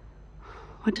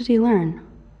 What did he learn?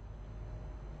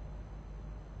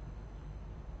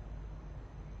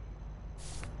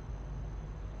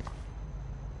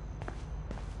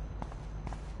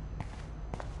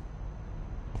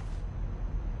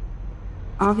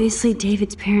 Obviously,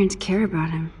 David's parents care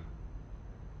about him.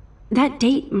 That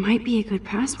date might be a good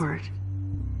password.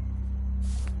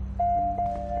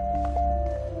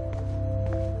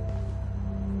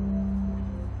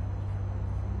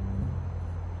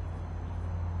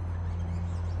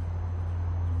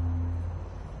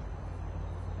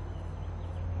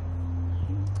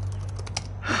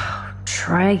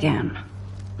 Try again.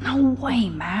 No way,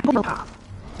 man.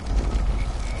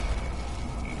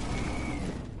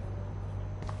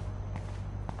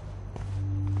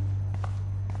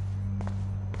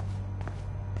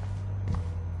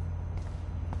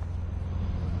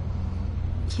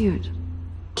 Cute.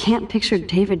 Can't picture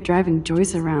David driving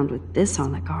Joyce around with this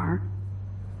on the car.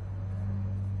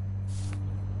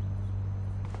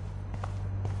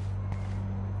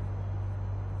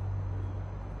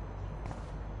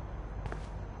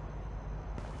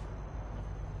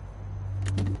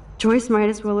 Joyce might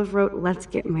as well have wrote, "Let's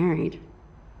get married."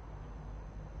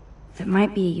 That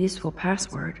might be a useful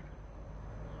password.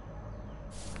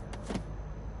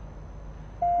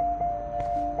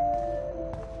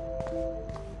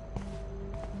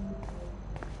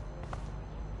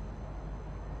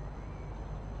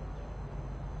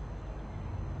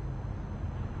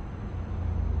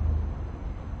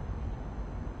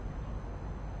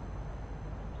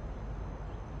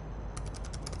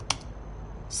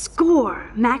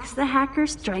 Score! Max the hacker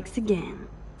strikes again.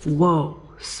 Whoa,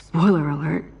 spoiler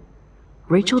alert.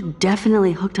 Rachel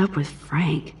definitely hooked up with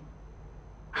Frank.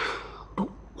 But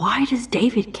why does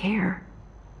David care?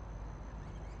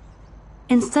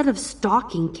 Instead of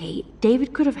stalking Kate,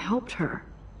 David could have helped her.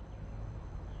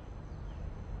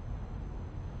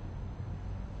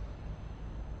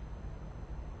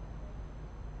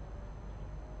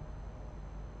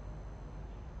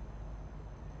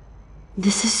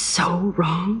 This is so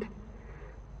wrong.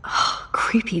 Ugh,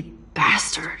 creepy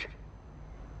bastard.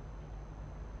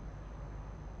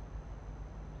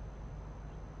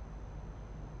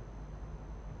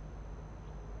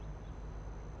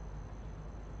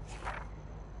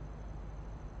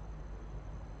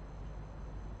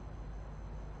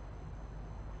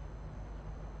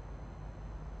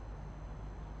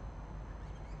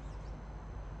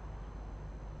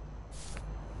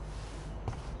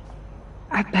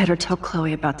 I better tell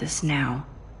Chloe about this now.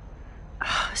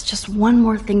 It's just one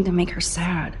more thing to make her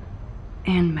sad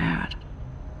and mad.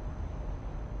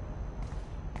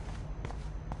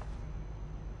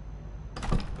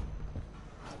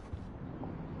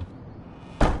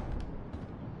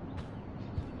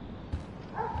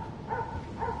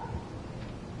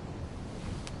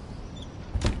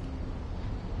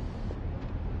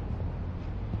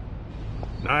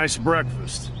 Nice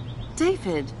breakfast.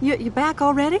 David, you back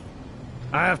already?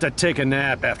 I have to take a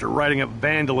nap after writing up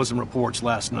vandalism reports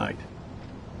last night.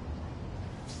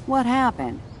 What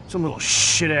happened? Some little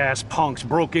shit-ass punks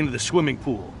broke into the swimming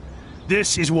pool.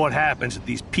 This is what happens at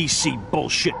these PC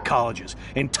bullshit colleges.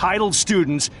 Entitled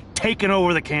students taking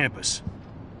over the campus.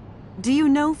 Do you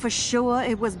know for sure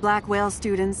it was Blackwell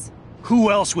students?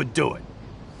 Who else would do it?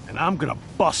 And I'm gonna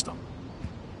bust them.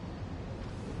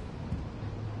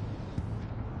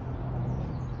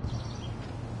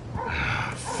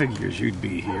 Figures you'd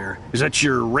be here. Is that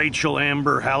your Rachel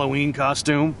Amber Halloween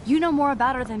costume? You know more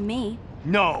about her than me.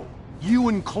 No. You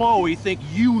and Chloe think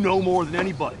you know more than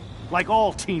anybody. Like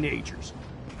all teenagers.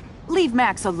 Leave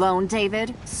Max alone,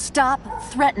 David. Stop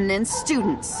threatening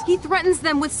students. He threatens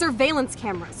them with surveillance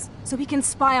cameras, so he can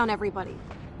spy on everybody.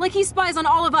 Like he spies on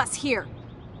all of us here.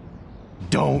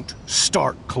 Don't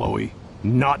start, Chloe.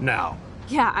 Not now.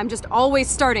 Yeah, I'm just always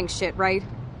starting shit, right?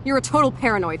 You're a total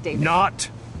paranoid, David. Not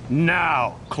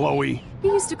now, Chloe.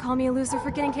 You used to call me a loser for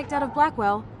getting kicked out of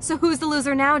Blackwell. So who's the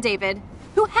loser now, David?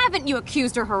 Who haven't you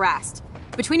accused or harassed?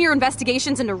 Between your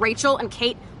investigations into Rachel and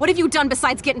Kate, what have you done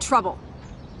besides get in trouble?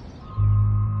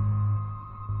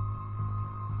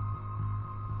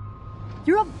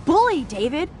 You're a bully,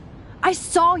 David. I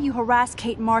saw you harass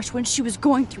Kate Marsh when she was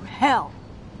going through hell.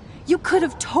 You could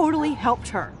have totally helped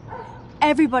her.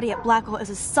 Everybody at Blackwell is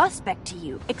a suspect to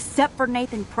you, except for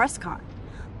Nathan Prescott.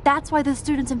 That's why the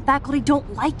students and faculty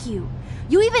don't like you.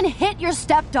 You even hit your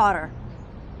stepdaughter.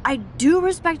 I do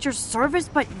respect your service,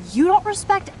 but you don't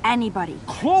respect anybody.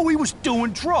 Chloe was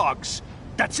doing drugs.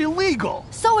 That's illegal.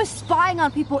 So is spying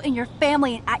on people in your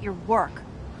family and at your work.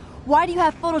 Why do you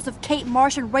have photos of Kate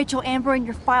Marsh and Rachel Amber in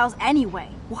your files anyway?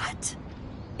 What?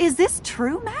 Is this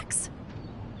true, Max?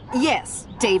 Yes,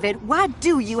 David. Why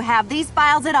do you have these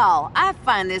files at all? I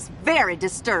find this very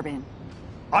disturbing.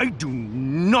 I do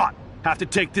not have to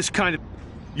take this kind of...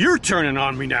 You're turning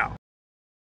on me now.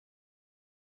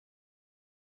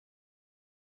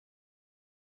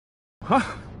 Huh?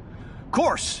 Of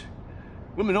course.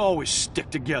 Women always stick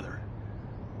together.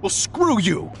 Well, screw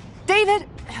you. David,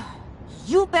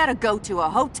 you better go to a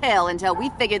hotel until we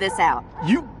figure this out.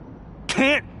 You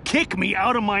can't kick me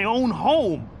out of my own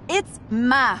home. It's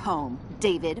my home,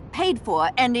 David. Paid for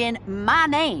and in my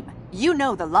name. You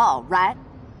know the law, right?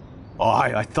 Oh,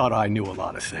 I thought I knew a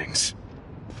lot of things.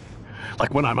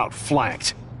 Like when I'm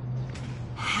outflanked.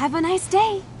 Have a nice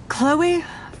day. Chloe,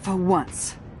 for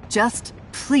once, just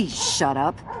please shut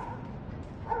up.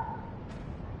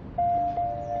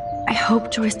 I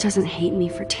hope Joyce doesn't hate me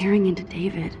for tearing into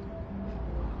David.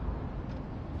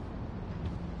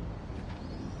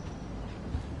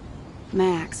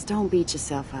 Max, don't beat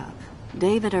yourself up.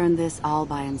 David earned this all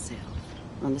by himself.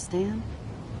 Understand?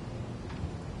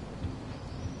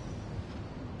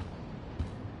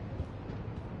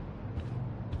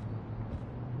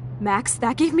 Max,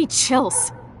 that gave me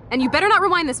chills. And you better not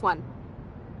rewind this one.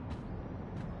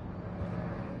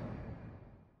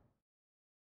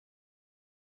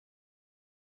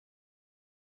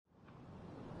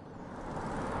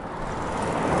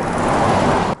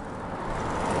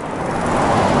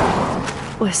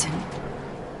 Listen,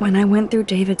 when I went through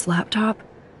David's laptop,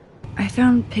 I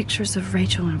found pictures of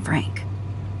Rachel and Frank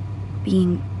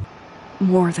being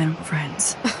more than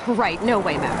friends. Right, no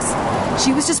way, Max.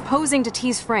 She was just posing to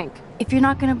tease Frank. If you're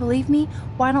not gonna believe me,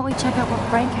 why don't we check out what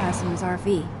Frank has in his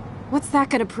RV? What's that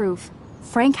gonna prove?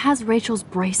 Frank has Rachel's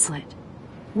bracelet.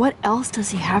 What else does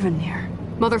he have in there?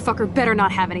 Motherfucker better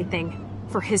not have anything.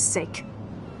 For his sake.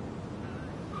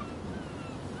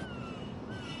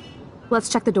 Let's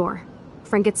check the door.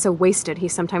 Frank gets so wasted, he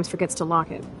sometimes forgets to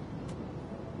lock it.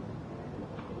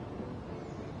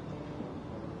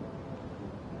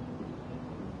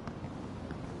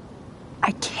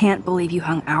 I can't believe you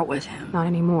hung out with him. Not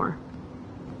anymore.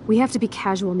 We have to be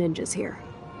casual ninjas here.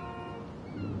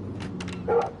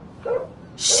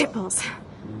 Shitballs.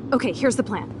 Okay, here's the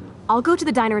plan. I'll go to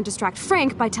the diner and distract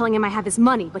Frank by telling him I have his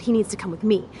money, but he needs to come with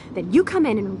me. Then you come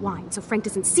in and rewind so Frank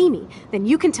doesn't see me. Then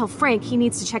you can tell Frank he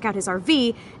needs to check out his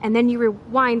RV, and then you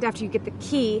rewind after you get the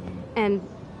key, and...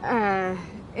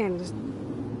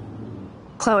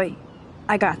 Chloe,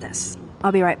 I got this.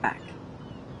 I'll be right back.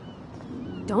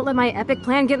 Don't let my epic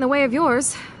plan get in the way of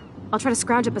yours. I'll try to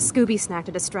scrounge up a Scooby snack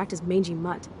to distract his mangy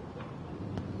mutt.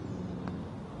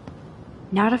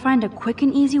 Now to find a quick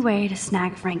and easy way to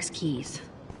snag Frank's keys.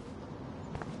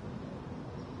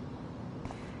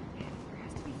 There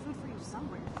has to be food for you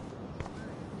somewhere.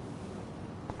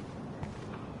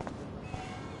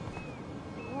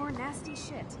 More nasty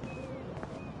shit.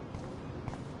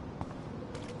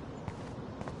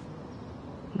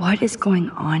 What is going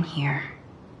on here?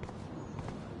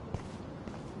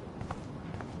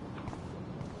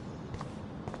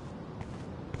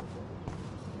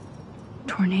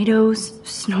 Tornadoes,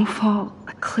 snowfall,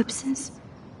 eclipses,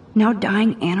 now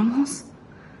dying animals?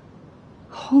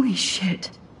 Holy shit.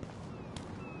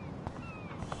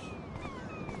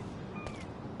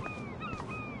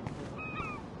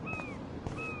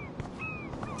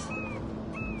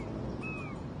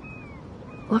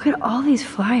 Look at all these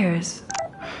flyers.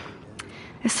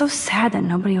 It's so sad that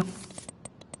nobody will...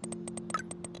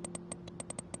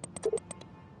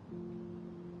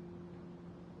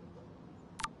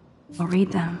 I'll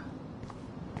read them.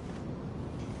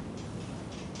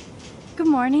 Good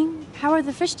morning. How are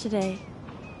the fish today?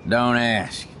 Don't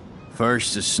ask.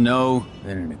 First the snow,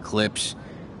 then an eclipse.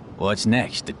 What's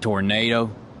next, a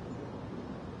tornado?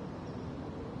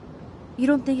 You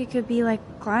don't think it could be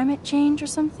like climate change or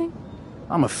something?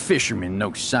 I'm a fisherman,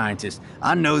 no scientist.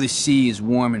 I know the sea is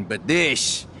warming, but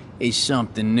this is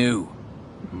something new.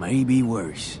 Maybe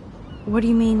worse. What do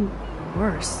you mean,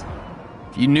 worse?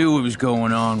 If you knew what was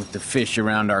going on with the fish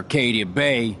around Arcadia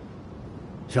Bay...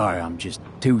 Sorry, I'm just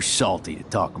too salty to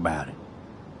talk about it.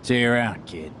 See you around,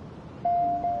 kid.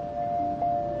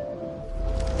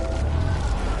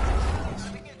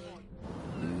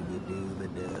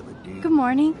 Good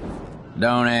morning.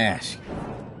 Don't ask.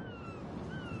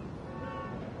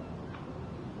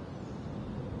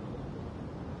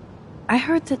 I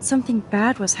heard that something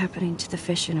bad was happening to the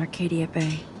fish in Arcadia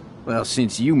Bay. Well,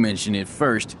 since you mentioned it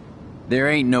first, there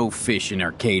ain't no fish in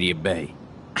Arcadia Bay.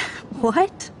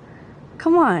 What?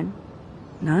 Come on.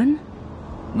 None?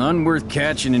 None worth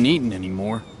catching and eating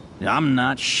anymore. I'm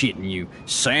not shitting you.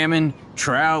 Salmon,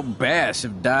 trout, bass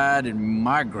have died and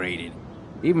migrated.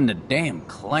 Even the damn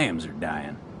clams are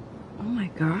dying. Oh my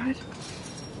god.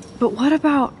 But what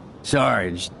about...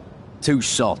 Sorry, just too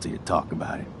salty to talk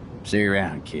about it. See you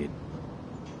around, kid.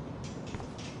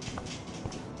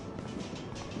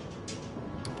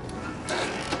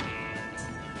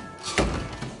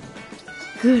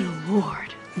 Good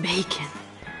lord, bacon.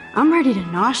 I'm ready to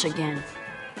nosh again.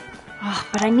 Oh,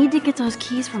 but I need to get those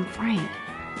keys from Frank.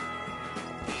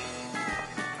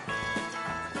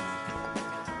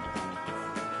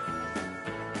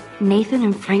 Nathan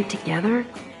and Frank together?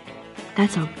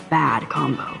 That's a bad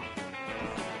combo.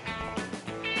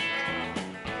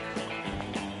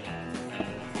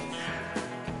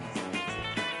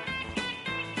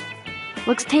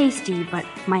 Looks tasty, but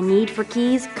my need for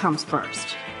keys comes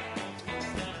first.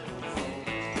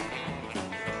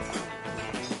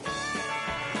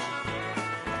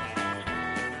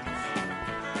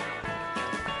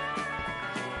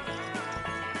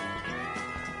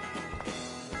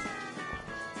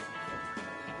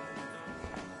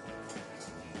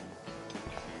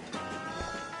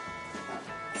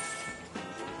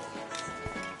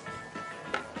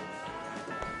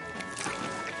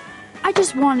 I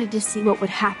just wanted to see what would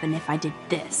happen if I did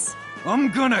this. I'm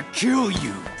gonna kill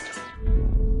you!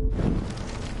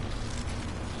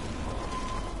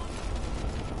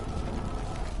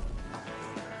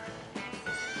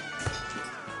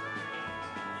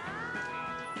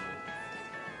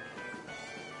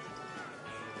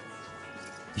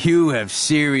 You have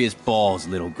serious balls,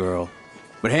 little girl.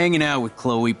 But hanging out with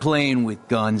Chloe, playing with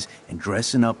guns, and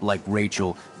dressing up like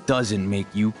Rachel doesn't make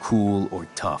you cool or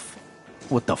tough.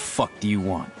 What the fuck do you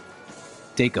want?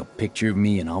 Take a picture of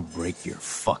me and I'll break your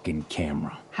fucking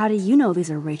camera. How do you know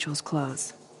these are Rachel's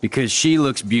clothes? Because she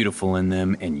looks beautiful in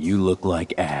them and you look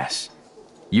like ass.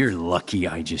 You're lucky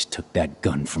I just took that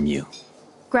gun from you.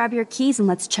 Grab your keys and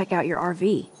let's check out your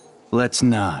RV. Let's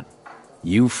not.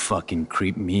 You fucking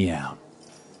creep me out.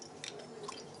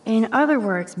 In other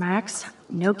words, Max,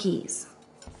 no keys.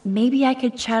 Maybe I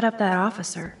could chat up that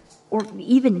officer, or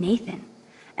even Nathan,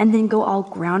 and then go all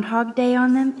Groundhog Day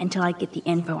on them until I get the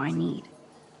info I need.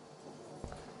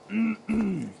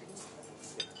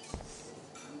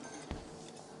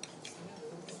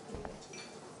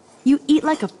 You eat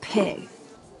like a pig.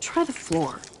 Try the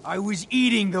floor. I was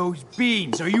eating those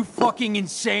beans. Are you fucking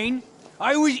insane?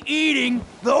 I was eating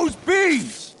those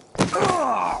beans!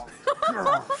 Ugh.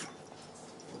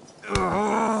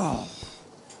 Ugh.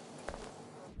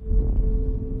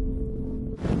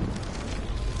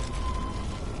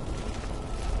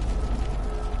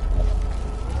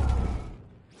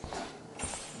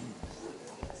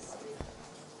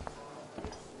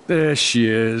 There she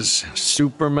is,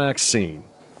 Super Maxine.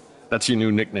 That's your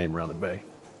new nickname around the bay.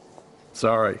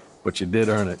 Sorry, but you did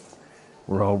earn it.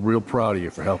 We're all real proud of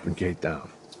you for helping Kate down.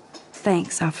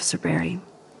 Thanks, Officer Barry.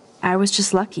 I was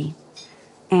just lucky.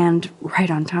 And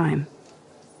right on time.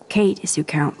 Kate is who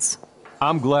counts.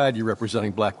 I'm glad you're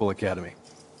representing Blackwell Academy.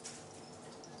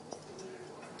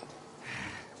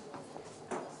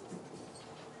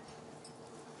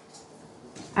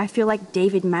 I feel like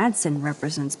David Madsen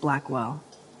represents Blackwell.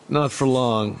 Not for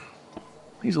long.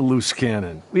 He's a loose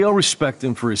cannon. We all respect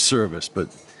him for his service, but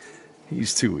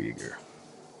he's too eager.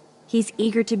 He's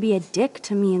eager to be a dick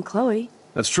to me and Chloe.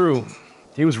 That's true.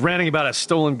 He was ranting about a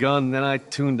stolen gun, then I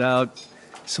tuned out.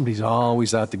 Somebody's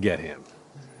always out to get him.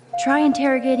 Try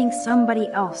interrogating somebody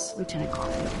else, Lieutenant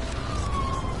Caulfield.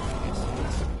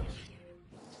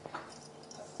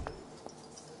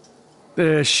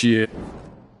 There she is.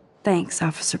 Thanks,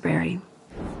 Officer Barry.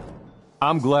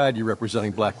 I'm glad you're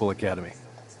representing Blackwell Academy.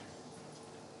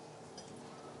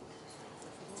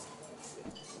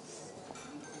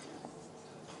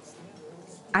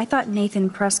 I thought Nathan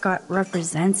Prescott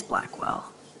represents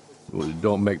Blackwell. Well,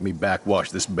 don't make me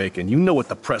backwash this bacon. You know what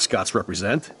the Prescotts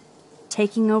represent.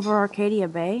 Taking over Arcadia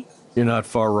Bay? You're not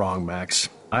far wrong, Max.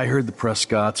 I heard the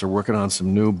Prescotts are working on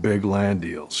some new big land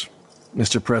deals.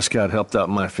 Mr. Prescott helped out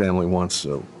my family once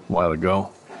a while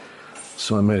ago,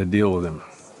 so I made a deal with him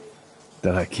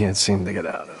that I can't seem to get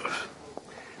out of.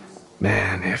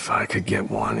 Man, if I could get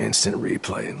one instant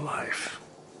replay in life.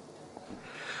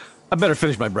 I better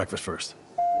finish my breakfast first.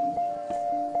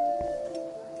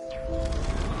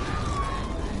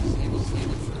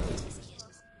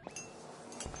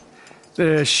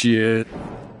 There she is.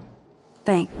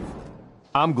 Thanks.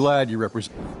 I'm glad you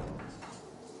represent...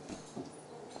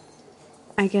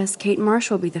 I guess Kate Marsh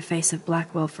will be the face of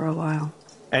Blackwell for a while.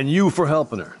 And you for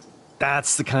helping her.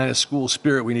 That's the kind of school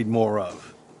spirit we need more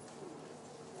of.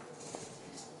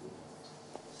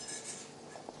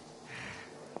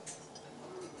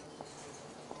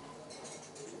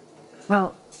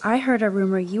 Well, I heard a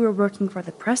rumor you were working for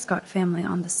the Prescott family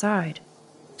on the side.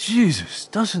 Jesus,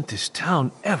 doesn't this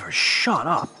town ever shut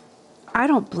up? I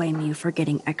don't blame you for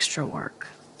getting extra work.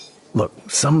 Look,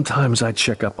 sometimes I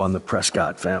check up on the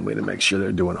Prescott family to make sure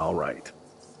they're doing all right.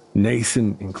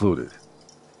 Nathan included.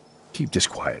 Keep this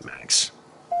quiet, Max.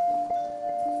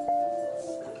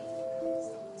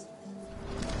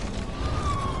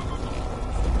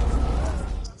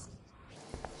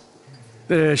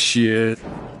 There she is.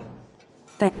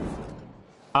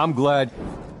 I'm glad.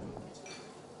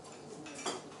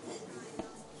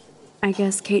 I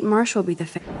guess Kate Marsh will be the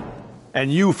face.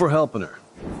 And you for helping her.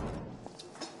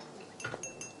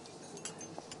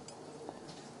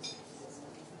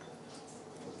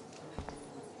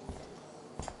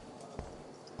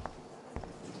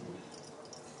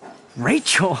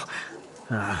 Rachel?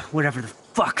 Whatever the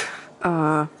fuck.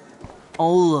 Oh,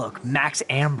 look, Max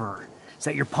Amber. Is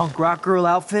that your punk rock girl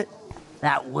outfit?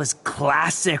 That was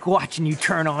classic watching you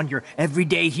turn on your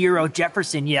everyday hero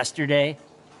Jefferson yesterday.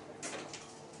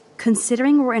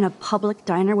 Considering we're in a public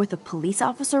diner with a police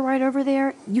officer right over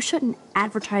there, you shouldn't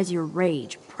advertise your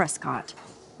rage, Prescott.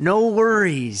 No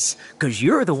worries, because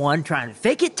you're the one trying to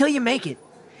fake it till you make it.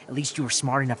 At least you were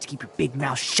smart enough to keep your big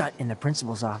mouth shut in the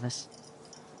principal's office.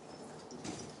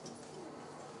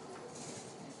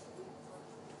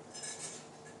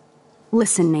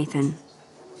 Listen, Nathan.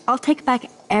 I'll take back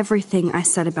everything I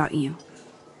said about you.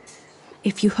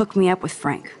 If you hook me up with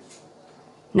Frank.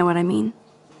 Know what I mean?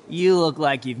 You look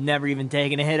like you've never even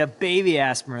taken a hit of baby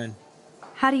aspirin.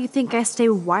 How do you think I stay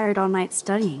wired all night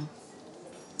studying?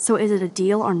 So is it a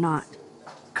deal or not?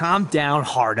 Calm down,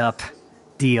 hard up.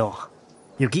 Deal.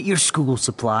 You'll get your school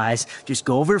supplies. Just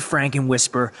go over to Frank and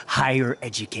whisper higher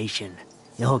education.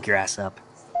 He'll hook your ass up.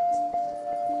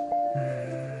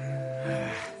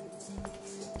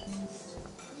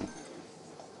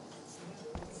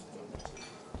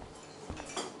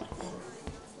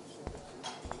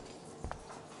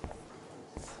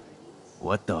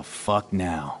 What the fuck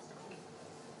now?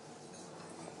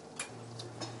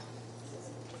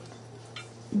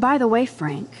 By the way,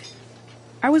 Frank,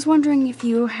 I was wondering if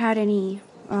you had any,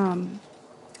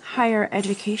 higher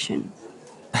education.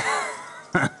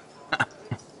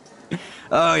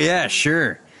 Oh, yeah,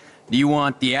 sure. Do you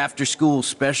want the after-school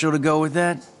special to go with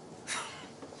that?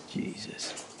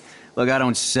 Jesus. Look, I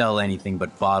don't sell anything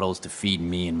but bottles to feed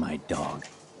me and my dog.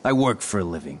 I work for a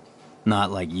living.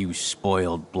 Not like you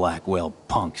spoiled Blackwell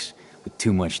punks with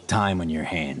too much time on your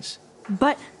hands.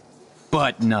 But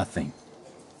nothing.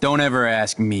 Don't ever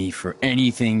ask me for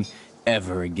anything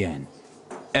ever again.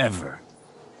 Ever.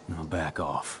 Now back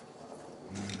off.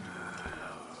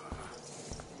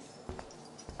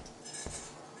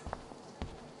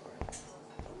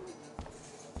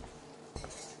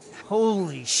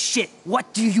 Holy shit,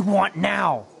 what do you want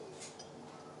now?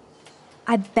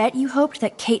 I bet you hoped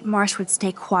that Kate Marsh would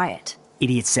stay quiet.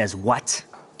 Idiot says what?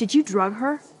 Did you drug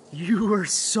her? You are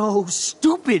so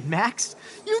stupid, Max.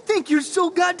 You think you're so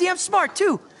goddamn smart,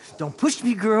 too. Don't push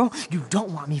me, girl. You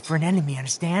don't want me for an enemy,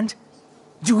 understand?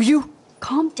 Do you?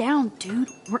 Calm down, dude.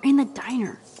 We're in the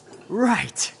diner.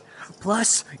 Right.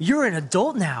 Plus, you're an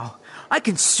adult now. I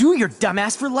can sue your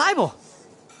dumbass for libel.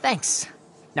 Thanks.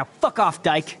 Now fuck off,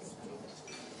 Dyke.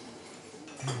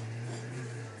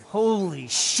 Holy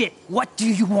shit, what do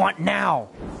you want now?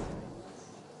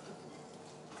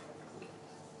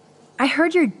 I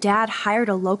heard your dad hired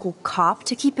a local cop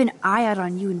to keep an eye out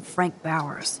on you and Frank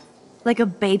Bowers. Like a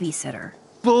babysitter.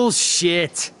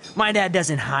 Bullshit. My dad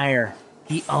doesn't hire.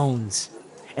 He owns.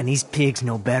 And these pigs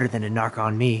know better than to narc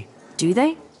on me. Do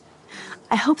they?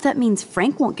 I hope that means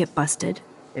Frank won't get busted.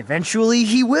 Eventually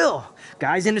he will.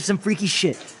 Guy's into some freaky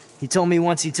shit. He told me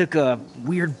once he took a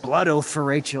weird blood oath for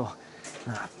Rachel.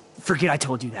 Forget I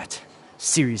told you that.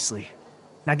 Seriously.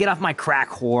 Now get off my crack,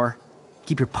 whore.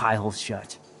 Keep your pie holes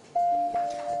shut.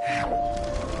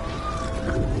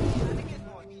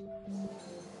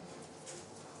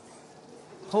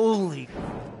 Holy...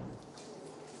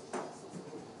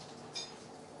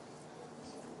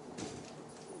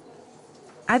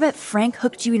 I bet Frank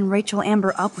hooked you and Rachel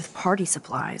Amber up with party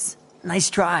supplies.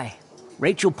 Nice try.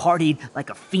 Rachel partied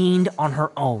like a fiend on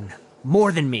her own.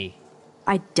 More than me.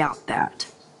 I doubt that.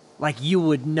 Like you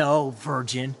would know,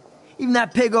 virgin. Even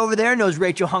that pig over there knows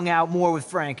Rachel hung out more with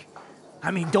Frank.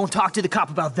 I mean, don't talk to the cop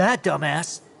about that,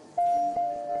 dumbass.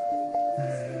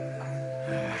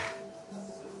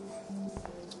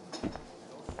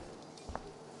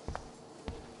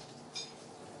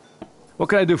 What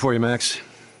can I do for you, Max?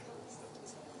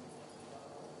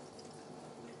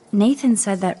 Nathan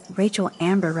said that Rachel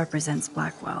Amber represents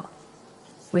Blackwell.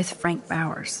 With Frank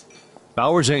Bowers.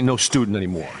 Bowers ain't no student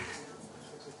anymore.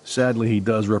 Sadly, he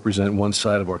does represent one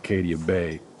side of Arcadia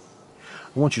Bay.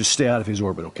 I want you to stay out of his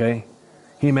orbit, okay?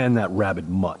 Him and that rabid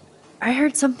mutt. I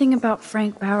heard something about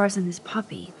Frank Bowers and his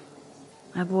puppy.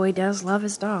 My boy does love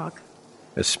his dog.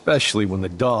 Especially when the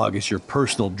dog is your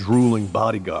personal drooling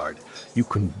bodyguard. You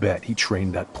can bet he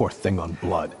trained that poor thing on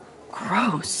blood.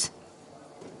 Gross.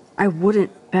 I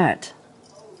wouldn't bet.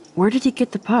 Where did he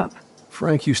get the pup?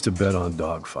 Frank used to bet on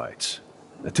dog fights.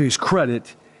 Now, to his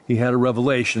credit, he had a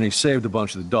revelation. He saved a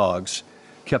bunch of the dogs,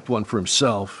 kept one for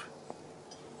himself.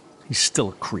 He's still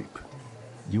a creep.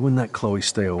 You and that Chloe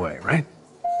stay away, right?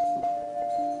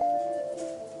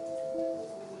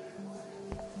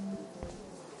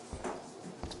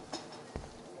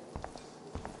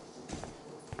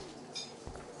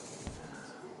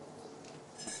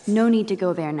 No need to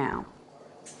go there now.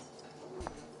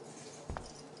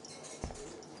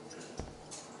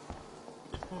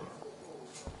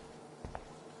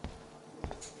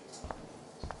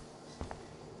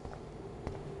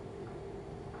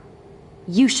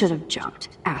 You should have jumped,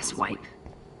 asswipe.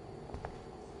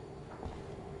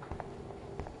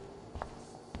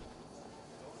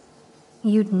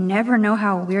 You'd never know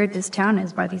how weird this town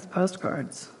is by these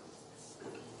postcards.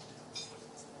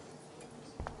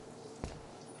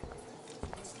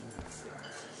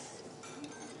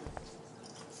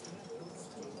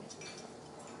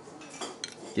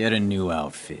 Get a new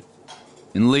outfit.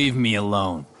 And leave me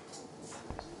alone.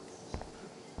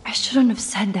 I shouldn't have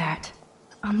said that.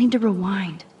 I'll need to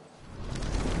rewind.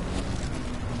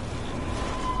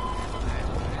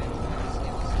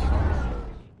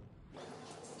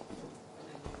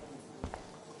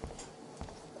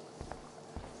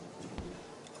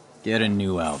 Get a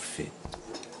new outfit.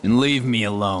 And leave me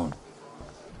alone.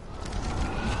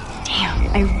 Damn,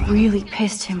 I really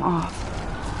pissed him off.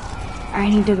 I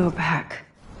need to go back.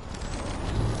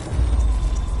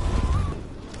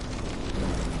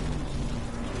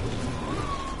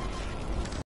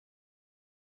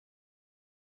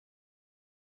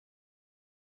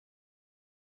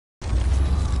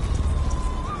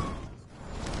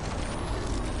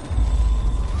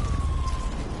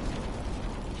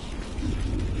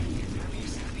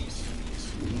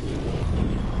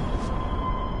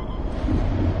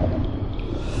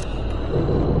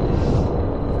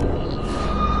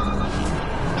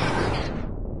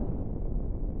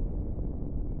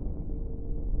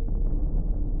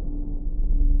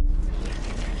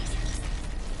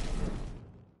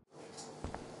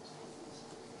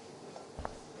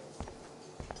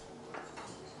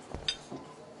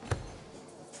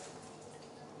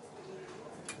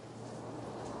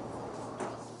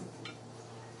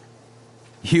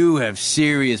 You have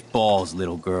serious balls,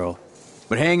 little girl.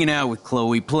 But hanging out with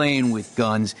Chloe, playing with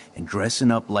guns, and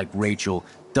dressing up like Rachel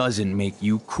doesn't make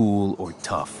you cool or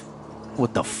tough.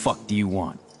 What the fuck do you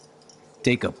want?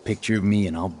 Take a picture of me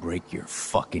and I'll break your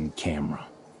fucking camera.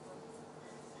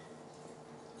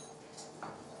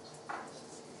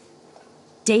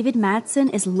 David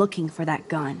Madsen is looking for that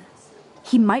gun.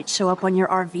 He might show up on your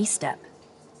RV step.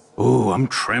 Ooh, I'm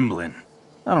trembling.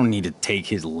 I don't need to take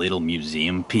his little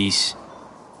museum piece.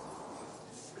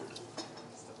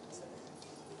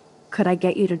 Could I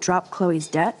get you to drop Chloe's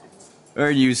debt?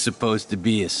 Are you supposed to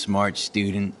be a smart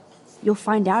student? You'll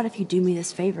find out if you do me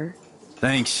this favor.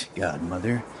 Thanks,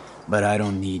 Godmother, but I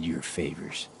don't need your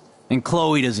favors. And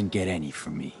Chloe doesn't get any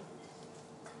from me.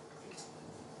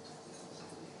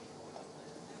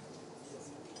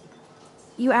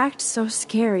 You act so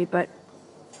scary, but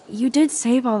you did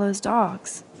save all those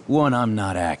dogs. One, I'm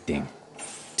not acting.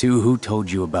 Two, who told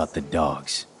you about the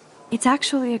dogs? It's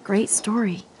actually a great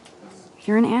story.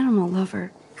 You're an animal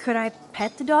lover. Could I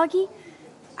pet the doggy?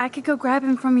 I could go grab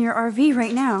him from your RV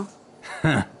right now.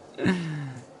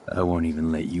 I won't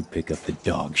even let you pick up the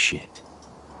dog shit.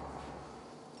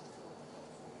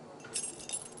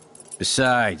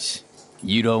 Besides,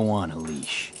 you don't want a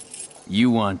leash.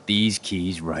 You want these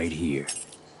keys right here.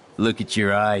 Look at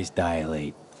your eyes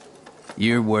dilate.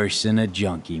 You're worse than a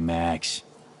junkie, Max.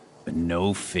 But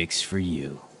no fix for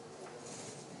you.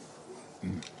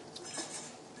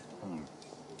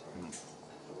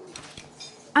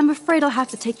 I'm afraid I'll have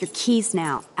to take your keys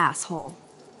now, asshole.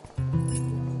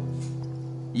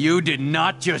 You did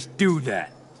not just do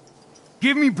that.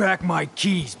 Give me back my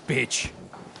keys, bitch.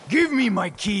 Give me my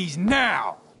keys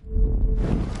now!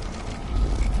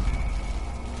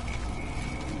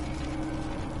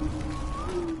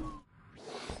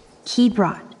 Key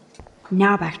brought.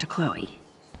 Now back to Chloe.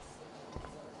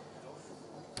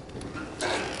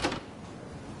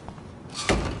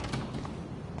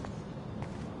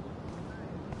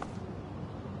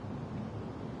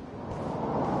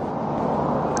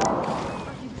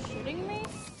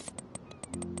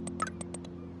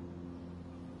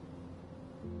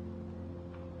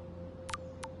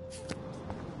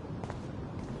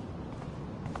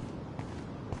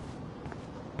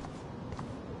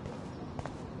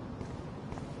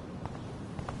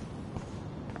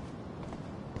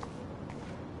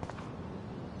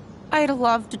 I'd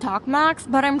love to talk, Max,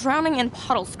 but I'm drowning in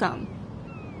puddle scum.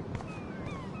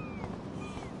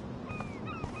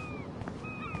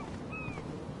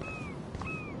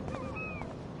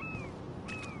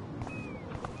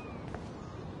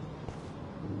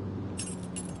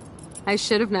 I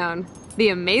should have known. The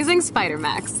amazing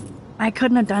Spider-Max. I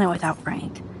couldn't have done it without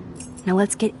Frank. Now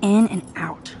let's get in and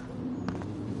out.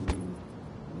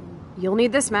 You'll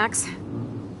need this, Max.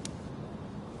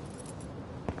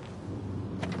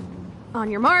 On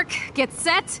your mark, get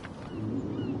set.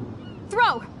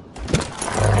 Throw!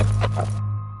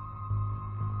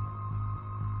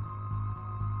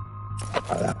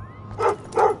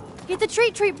 Get the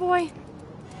treat, boy.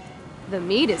 The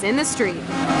meat is in the street.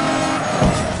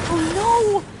 Oh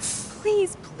no!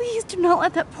 Please, please do not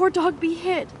let that poor dog be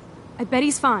hit. I bet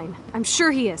he's fine. I'm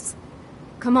sure he is.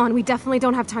 Come on, we definitely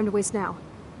don't have time to waste now.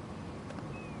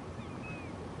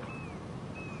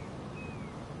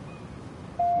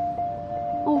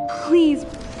 Oh, please,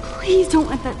 please don't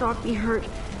let that dog be hurt.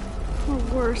 Or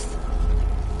worse.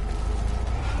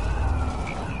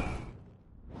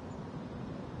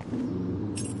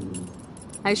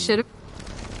 I should have...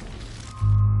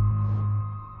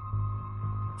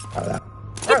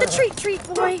 Get the treat,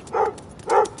 boy!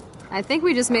 I think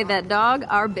we just made that dog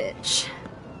our bitch.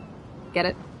 Get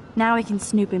it? Now we can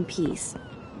snoop in peace.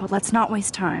 But let's not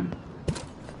waste time.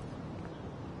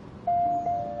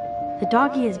 The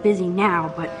doggy is busy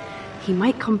now, but he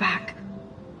might come back.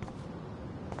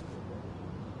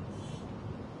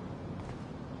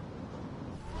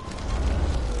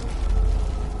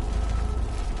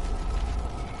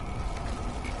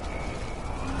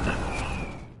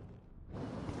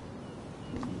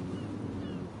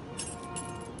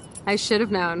 I should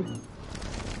have known.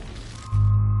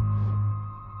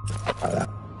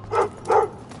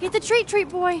 Get the treat,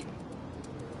 boy!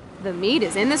 The meat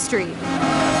is in the street.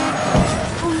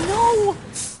 Oh no!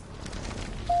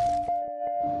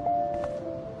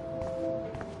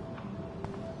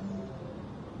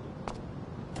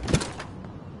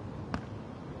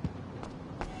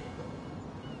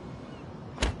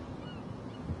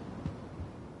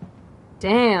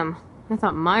 Damn, I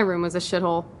thought my room was a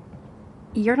shithole.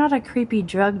 You're not a creepy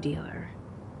drug dealer.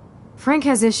 Frank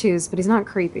has issues, but he's not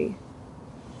creepy.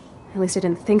 At least I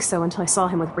didn't think so until I saw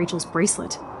him with Rachel's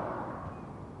bracelet.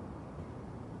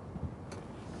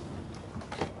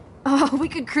 Oh, we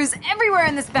could cruise everywhere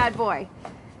in this bad boy.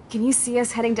 Can you see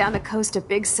us heading down the coast to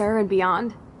Big Sur and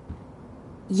beyond?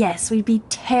 Yes, we'd be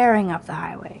tearing up the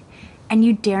highway. And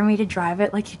you dare me to drive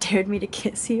it like you dared me to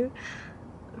kiss you?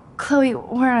 Chloe,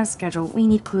 we're on a schedule. We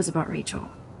need clues about Rachel.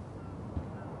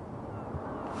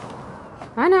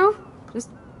 I know. Just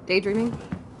daydreaming.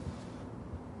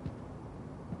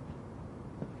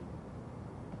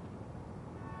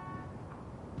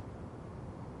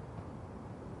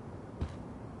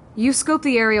 You scope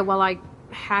the area while I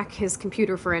hack his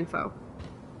computer for info.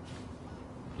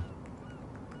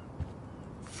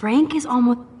 Frank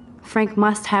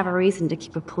must have a reason to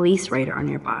keep a police radar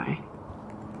nearby.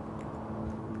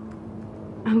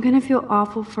 I'm gonna feel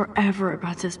awful forever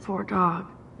about this poor dog.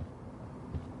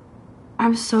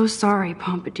 I'm so sorry,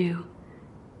 Pompidou.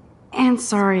 And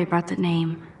sorry about the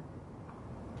name.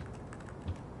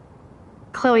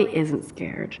 Chloe isn't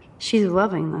scared. She's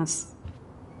loving this.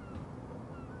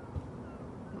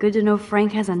 Good to know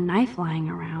Frank has a knife lying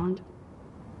around.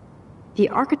 The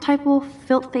archetypal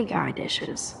filthy guy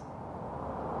dishes.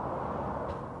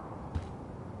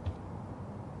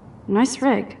 Nice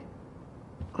rig.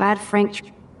 Glad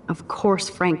Frank... Of course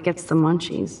Frank gets the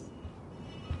munchies.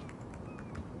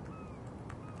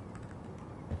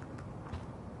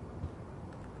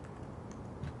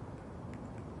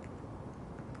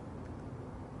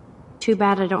 Too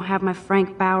bad I don't have my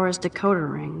Frank Bowers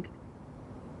decoder ring.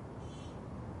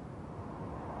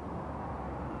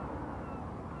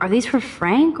 Are these for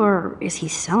Frank, or is he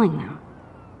selling them?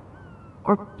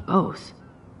 Or both?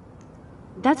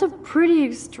 That's a pretty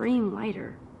extreme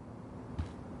lighter.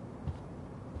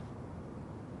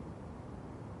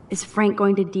 Is Frank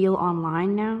going to deal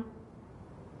online now?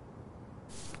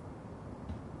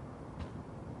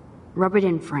 Rub it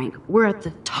in, Frank. We're at the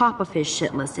top of his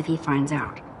shit list if he finds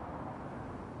out.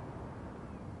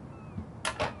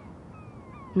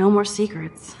 No more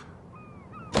secrets.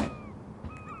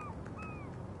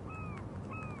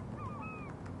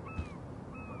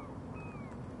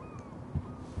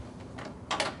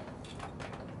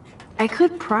 I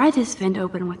could pry this vent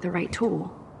open with the right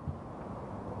tool.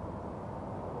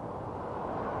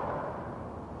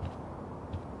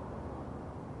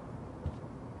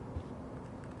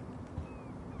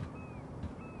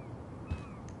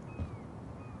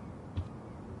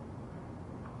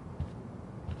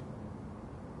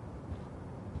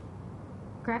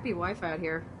 Crappy Wi-Fi out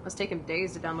here. Must take him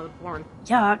days to download porn.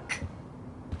 Yuck.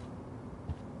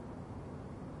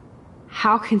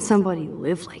 How can somebody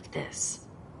live like this?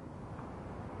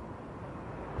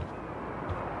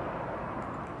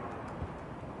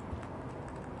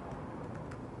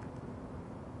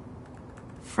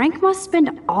 Frank must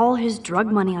spend all his drug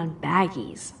money on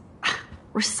baggies.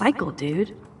 Recycle,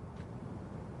 dude.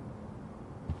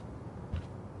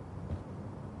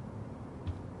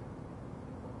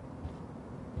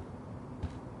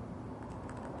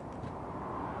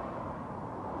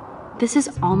 This is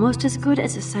almost as good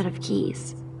as a set of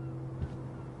keys.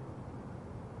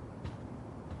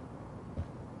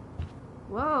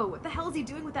 Whoa, what the hell is he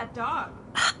doing with that dog?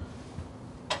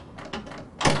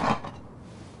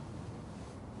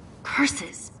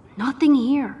 Curses! Nothing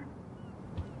here.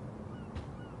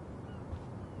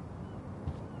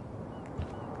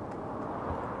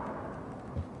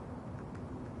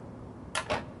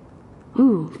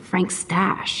 Ooh, Frank's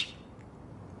stash.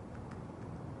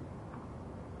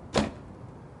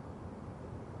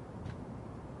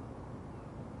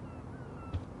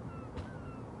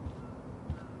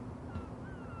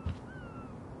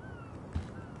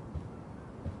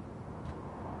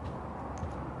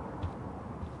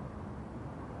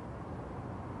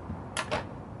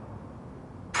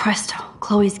 Presto,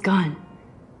 Chloe's gun.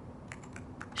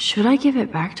 Should I give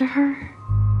it back to her?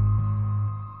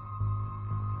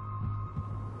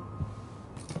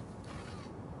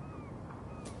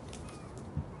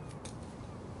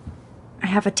 I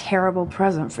have a terrible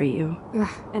present for you. Ugh,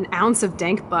 an ounce of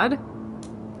dank bud?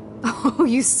 Oh,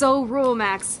 you so rule,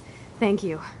 Max. Thank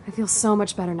you. I feel so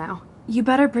much better now. You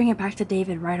better bring it back to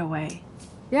David right away.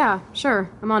 Yeah, sure.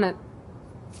 I'm on it.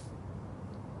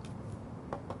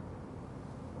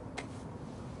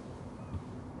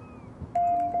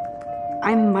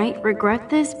 I might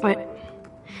regret this, but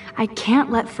I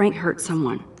can't let Frank hurt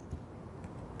someone.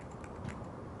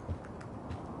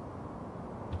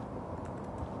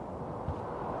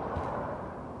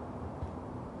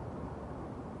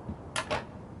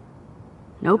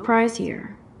 No prize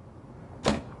here.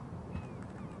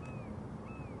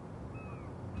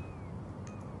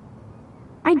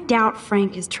 I doubt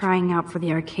Frank is trying out for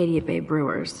the Arcadia Bay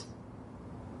Brewers.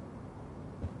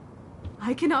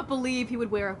 I cannot believe he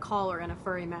would wear a collar and a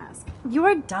furry mask.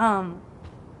 You're dumb.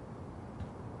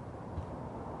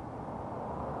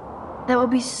 That would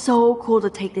be so cool to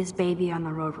take this baby on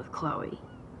the road with Chloe.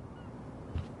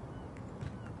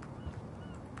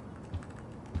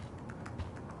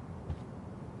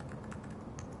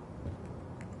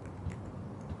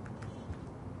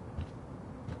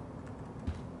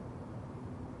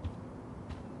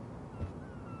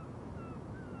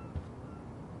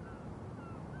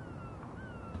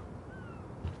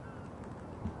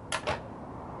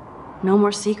 No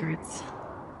more secrets.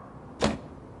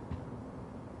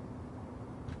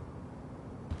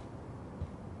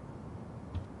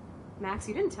 Max,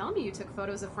 you didn't tell me you took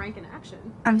photos of Frank in action.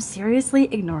 I'm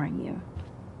seriously ignoring you.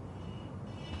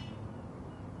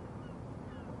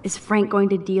 Is Frank going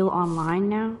to deal online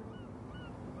now?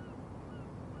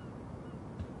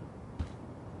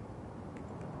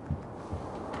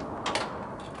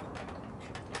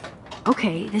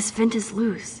 Okay, this vent is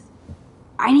loose.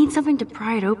 I need something to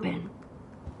pry it open.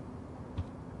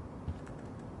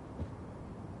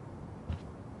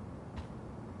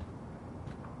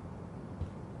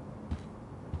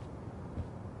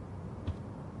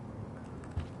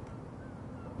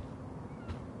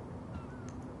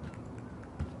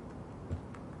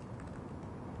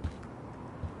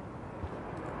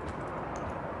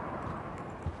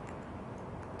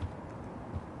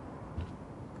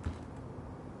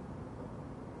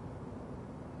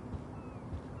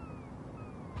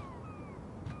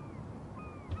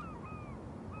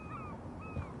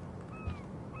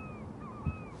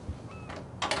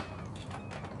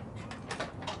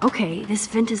 Okay, this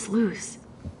vent is loose.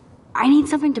 I need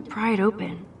something to pry it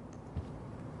open.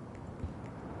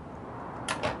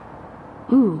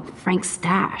 Ooh, Frank's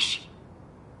stash.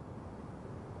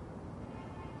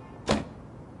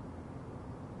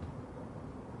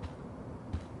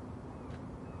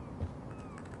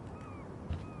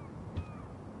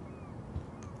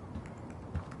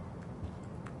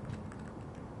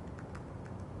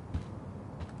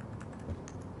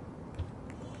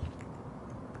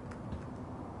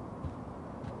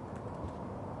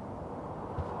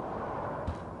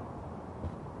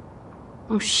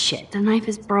 Oh shit, the knife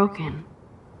is broken.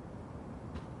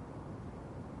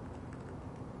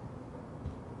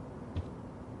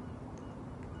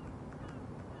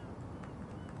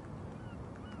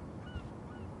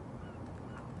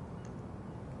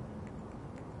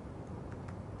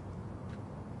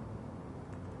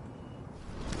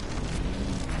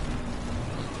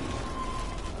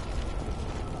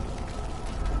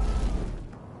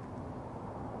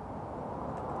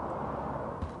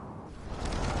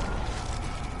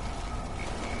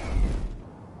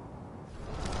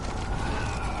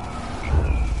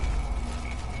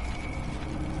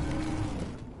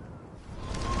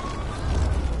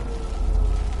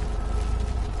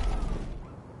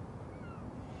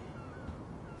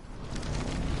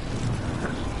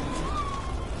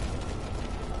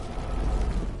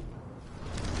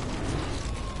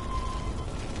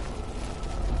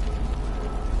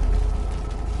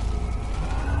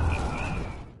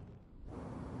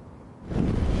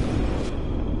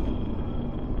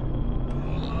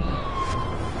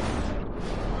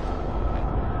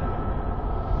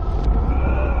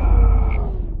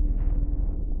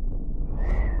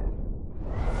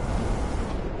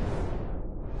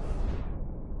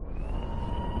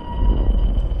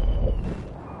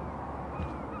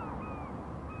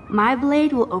 My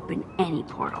blade will open any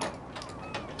portal.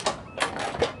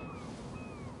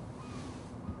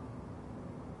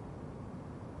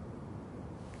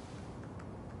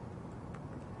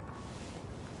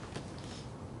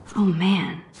 Oh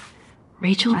man.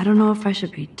 Rachel, I don't know if I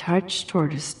should be touched or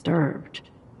disturbed.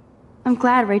 I'm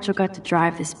glad Rachel got to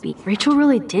drive this beat. Rachel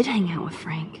really did hang out with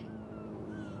Frank.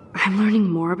 I'm learning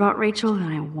more about Rachel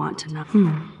than I want to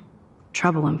know.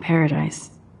 Trouble in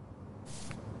paradise.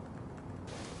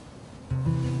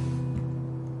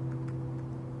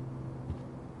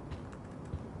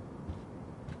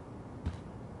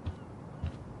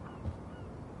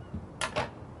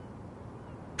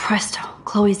 Presto,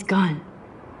 Chloe's gun.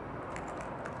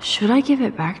 Should I give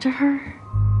it back to her?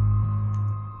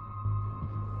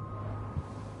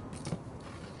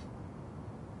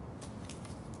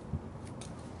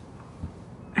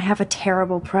 I have a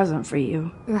terrible present for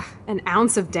you. Ugh, an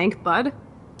ounce of dank bud?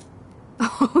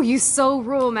 Oh, you so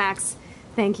rule, Max.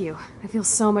 Thank you. I feel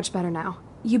so much better now.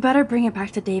 You better bring it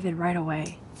back to David right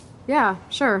away. Yeah,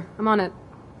 sure. I'm on it.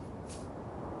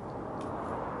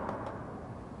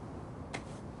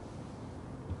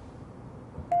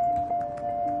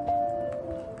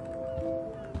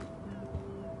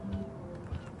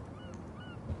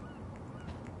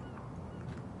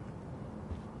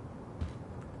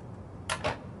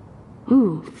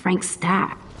 Ooh, Frank's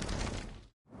staff.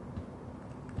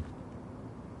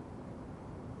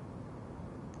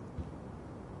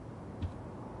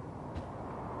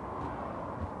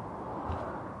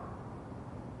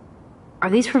 Are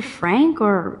these for Frank,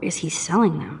 or is he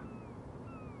selling them?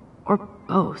 Or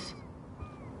both?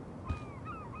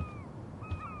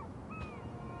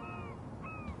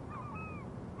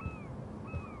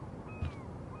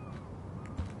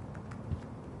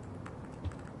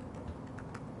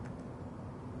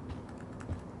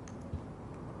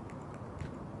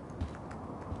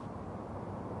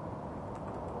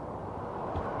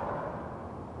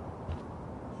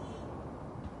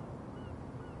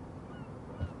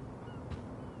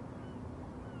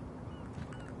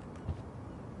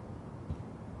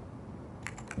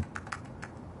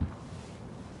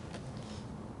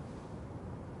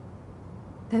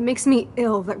 That makes me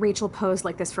ill that Rachel posed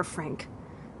like this for Frank.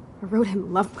 I wrote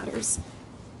him love letters.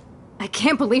 I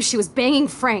can't believe she was banging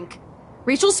Frank.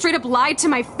 Rachel straight up lied to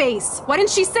my face. Why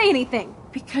didn't she say anything?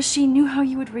 Because she knew how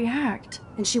you would react.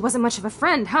 And she wasn't much of a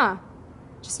friend, huh?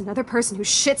 Just another person who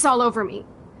shits all over me.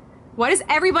 Why does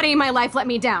everybody in my life let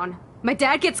me down? My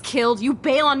dad gets killed, you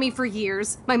bail on me for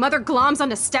years, my mother gloms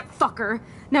onto stepfucker,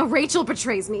 now Rachel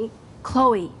betrays me.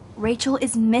 Chloe, Rachel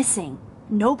is missing.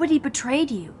 Nobody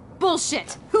betrayed you.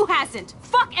 Bullshit! Who hasn't?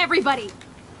 Fuck everybody!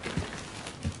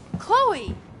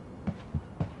 Chloe!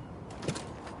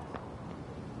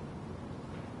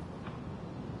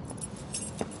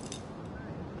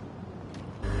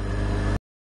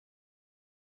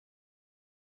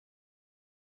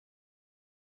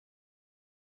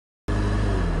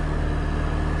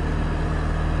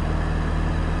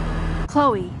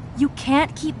 Chloe, you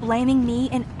can't keep blaming me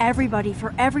and everybody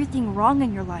for everything wrong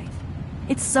in your life.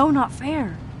 It's so not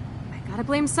fair. Gotta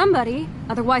blame somebody,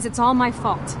 otherwise it's all my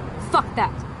fault. Fuck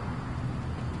that.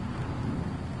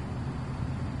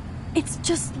 It's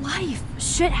just life.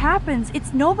 Shit happens.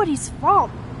 It's nobody's fault.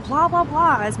 Blah, blah,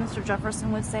 blah, as Mr.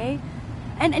 Jefferson would say.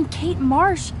 And Kate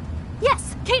Marsh...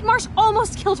 Yes, Kate Marsh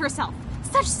almost killed herself.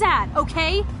 Such sad,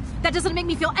 okay? That doesn't make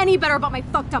me feel any better about my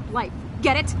fucked up life.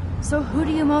 Get it? So who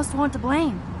do you most want to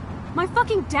blame? My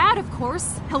fucking dad, of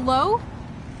course. Hello?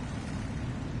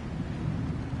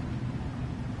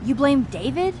 You blame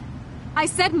David? I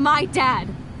said my dad.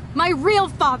 My real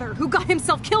father, who got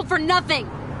himself killed for nothing.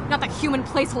 Not the human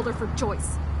placeholder for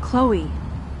Joyce. Chloe,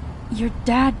 your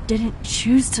dad didn't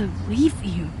choose to leave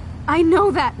you. I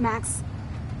know that, Max.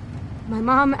 My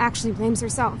mom actually blames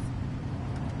herself.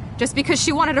 Just because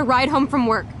she wanted a ride home from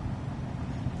work.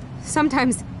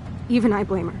 Sometimes, even I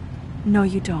blame her. No,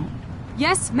 you don't.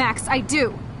 Yes, Max, I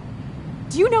do.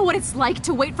 Do you know what it's like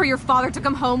to wait for your father to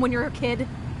come home when you're a kid?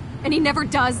 And he never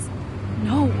does?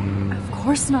 No, of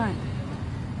course not.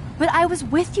 But I was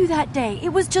with you that day. It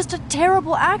was just a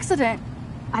terrible accident.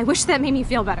 I wish that made me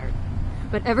feel better.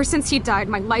 But ever since he died,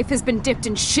 my life has been dipped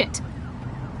in shit.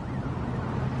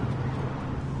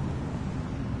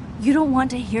 You don't want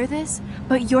to hear this,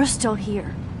 but you're still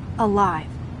here. Alive.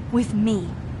 With me.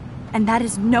 And that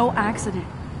is no accident.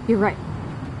 You're right.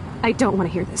 I don't want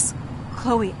to hear this.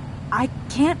 Chloe, I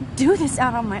can't do this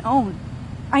out on my own.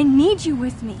 I need you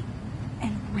with me.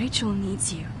 And Rachel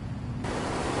needs you.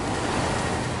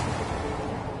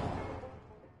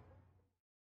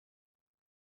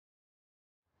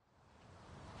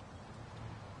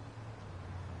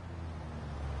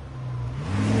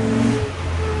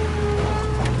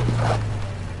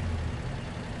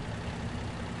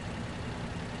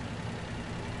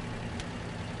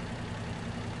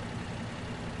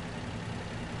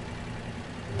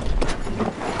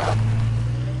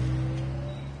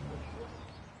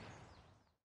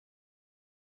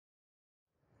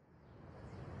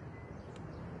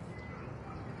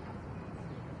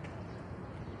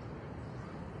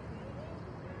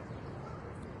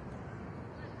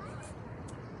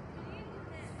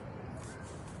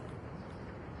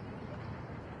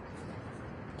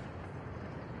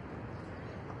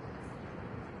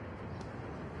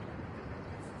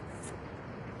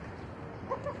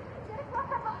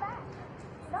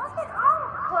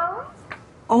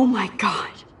 Oh my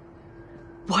god.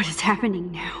 What is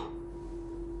happening now?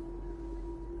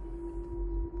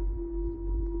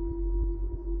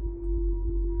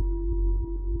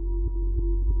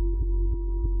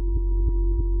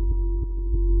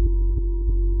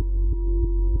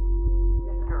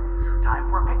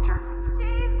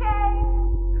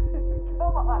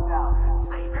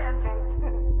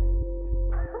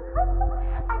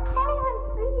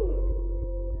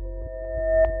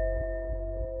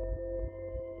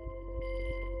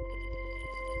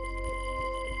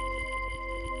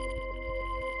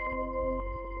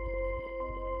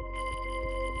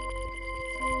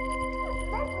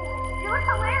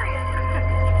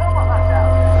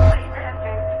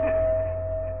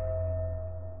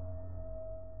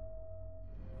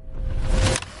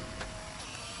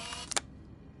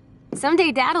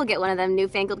 Someday Dad'll get one of them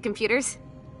newfangled computers.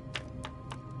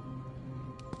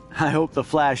 I hope the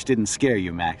flash didn't scare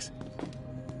you, Max.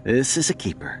 This is a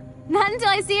keeper. Not until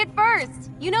I see it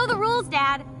first. You know the rules,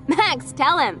 Dad. Max,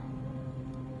 tell him.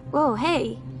 Whoa,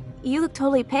 hey. You look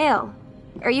totally pale.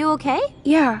 Are you okay?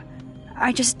 Yeah,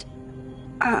 I just...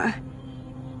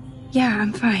 Yeah,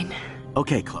 I'm fine.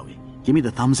 Okay, Chloe. Give me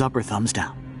the thumbs up or thumbs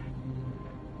down.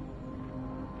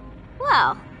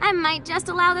 Well, I might just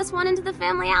allow this one into the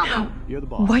family album. You're the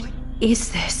boss. What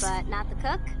is this? But not the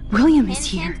cook. William is Hint,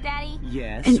 here. hint, Daddy.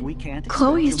 Yes, And we can't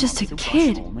Chloe expect is just your a mother to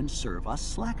kid. rush home and serve us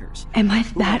slackers. Am I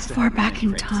Who that wants to far have back in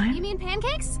pancakes? time? You mean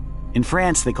pancakes? In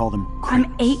France, they call them I'm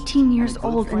crepes. 18 years And the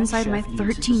old French inside my chef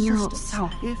uses 13-year-old assistants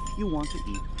self. If you want to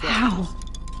eat. How?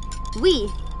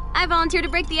 I volunteer to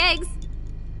break the eggs.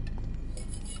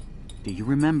 Do you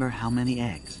remember how many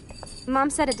eggs? Mom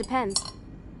said it depends.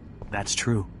 That's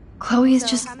true. Chloe is So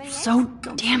just how many so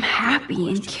damn happy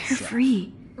and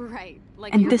carefree. Right.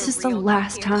 Like And you're this is the real cook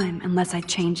last here. time unless I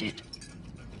change it.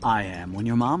 I am when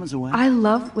your mom is away. I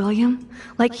love William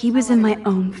like he was in my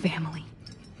own family.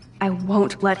 I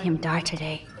won't let him die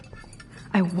today.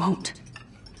 I won't.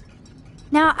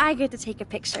 Now I get to take a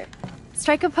picture.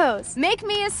 Strike a pose. Make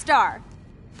me a star.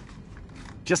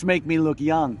 Just make me look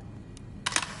young.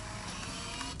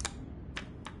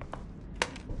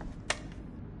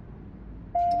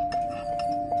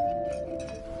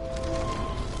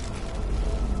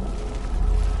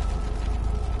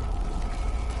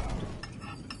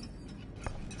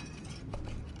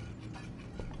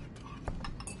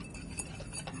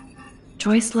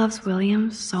 Joyce loves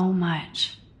William so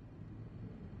much.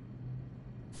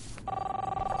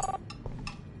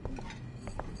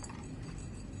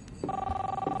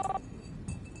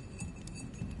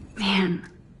 Man,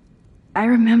 I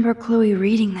remember Chloe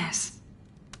reading this.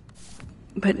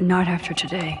 But not after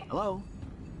today. Hello?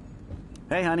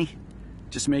 Hey, honey.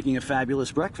 Just making a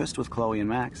fabulous breakfast with Chloe and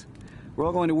Max. We're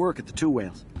all going to work at the Two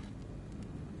Whales.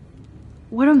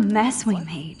 What a mess we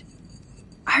made.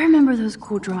 I remember those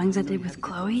cool drawings I did with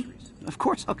Chloe. Of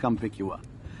course I'll come pick you up.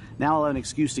 Now I'll have an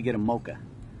excuse to get a mocha.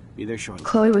 Be there shortly.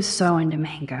 Chloe was so into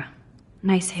manga.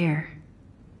 Nice hair.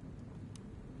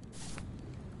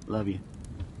 Love you.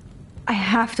 I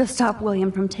have to stop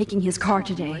William from taking his car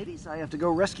today. Ladies, I have to go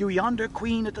rescue yonder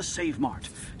queen at the Save Mart.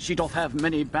 She doth have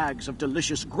many bags of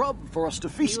delicious grub for us to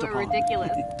feast You are upon.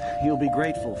 ridiculous. You'll be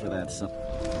grateful for that, son.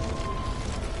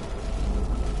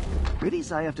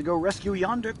 Ladies, I have to go rescue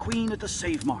yonder queen at the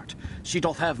Save Mart. She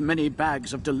doth have many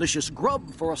bags of delicious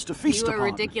grub for us to feast You are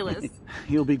upon. ridiculous.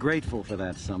 You'll be grateful for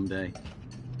that someday.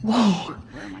 Whoa,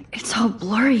 it's all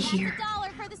blurry here.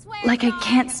 Like I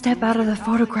can't step out of the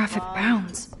photographic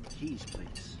bounds. Keys,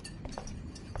 please.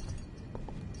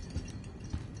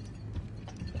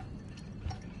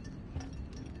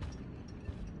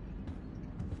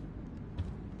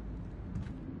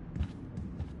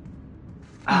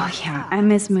 Oh yeah, I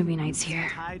miss movie nights here.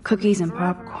 Cookies and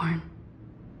popcorn.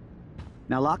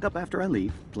 Now lock up after I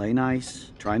leave. Play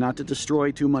nice. Try not to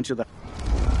destroy too much of the...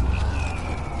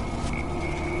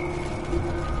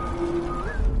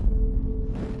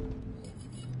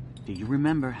 Do you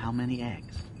remember how many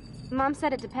eggs? Mom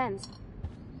said it depends.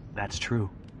 That's true.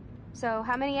 So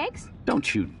how many eggs?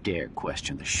 Don't you dare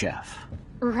question the chef.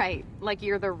 Right, like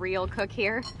you're the real cook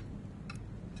here.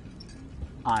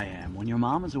 I am when your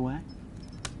mom is away.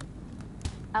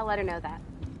 I'll let her know that.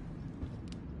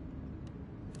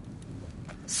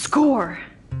 Score!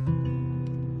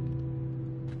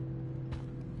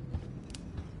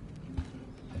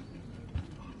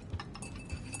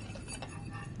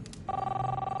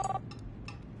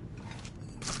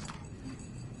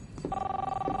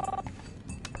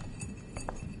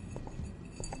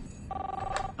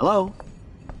 Hello?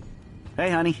 Hey,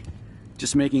 honey.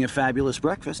 Just making a fabulous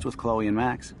breakfast with Chloe and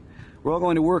Max. We're all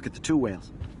going to work at the Two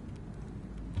Whales.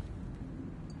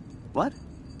 What?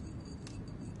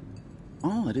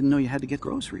 Oh, I didn't know you had to get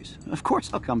groceries. Of course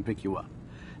I'll come pick you up.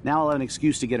 Now I'll have an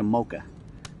excuse to get a mocha.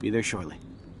 Be there shortly.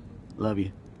 Love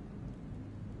you.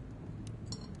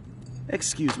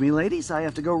 Excuse me, ladies. I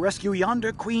have to go rescue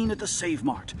yonder queen at the Save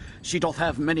Mart. She doth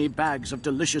have many bags of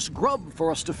delicious grub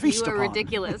for us to feast You are upon.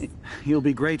 ridiculous. You'll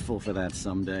be grateful for that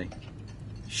someday.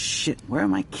 Shit, where are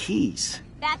my keys?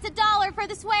 That's $1 for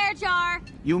the swear jar.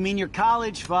 You mean your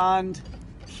college fund?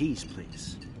 Keys,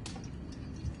 please.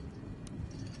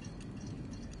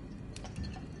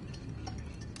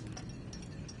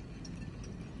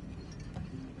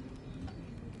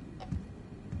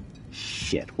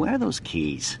 Shit, where are those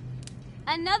keys?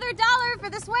 Another $1 for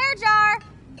the swear jar.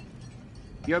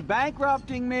 You're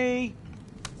bankrupting me.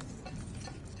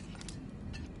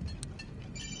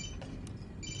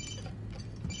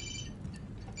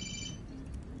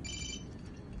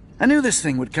 I knew this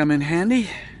thing would come in handy.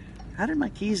 How did my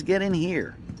keys get in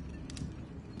here?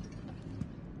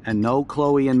 And no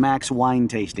Chloe and Max wine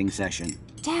tasting session.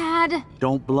 Dad!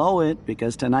 Don't blow it,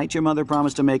 because tonight your mother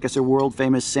promised to make us a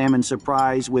world-famous salmon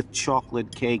surprise with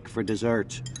chocolate cake for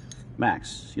dessert.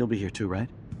 Max, you'll be here too, right?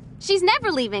 She's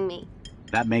never leaving me.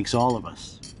 That makes all of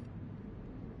us.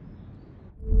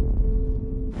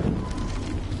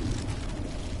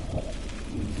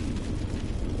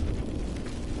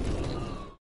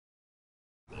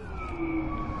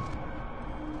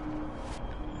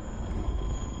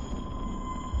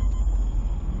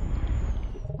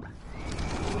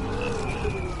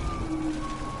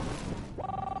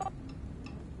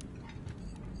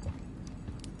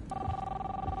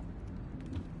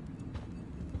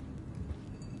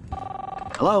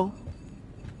 Hello?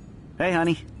 Hey,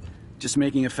 honey. Just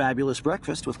making a fabulous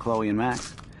breakfast with Chloe and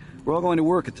Max. We're all going to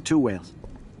work at the Two Whales.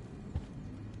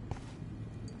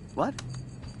 What?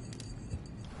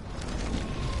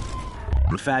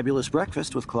 A fabulous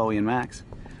breakfast with Chloe and Max.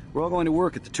 We're all going to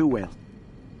work at the Two Whales.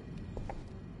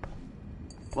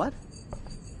 What?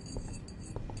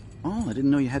 Oh, I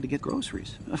didn't know you had to get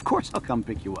groceries. Of course I'll come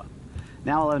pick you up.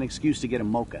 Now I'll have an excuse to get a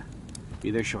mocha. Be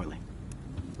there shortly.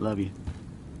 Love you.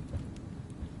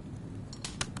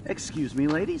 Excuse me,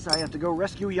 ladies, I have to go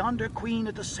rescue yonder queen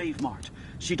at the Save Mart.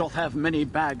 She doth have many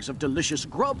bags of delicious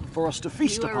grub for us to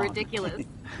feast upon. You are ridiculous.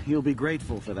 You'll be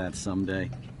grateful for that someday.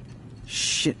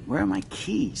 Shit, where are my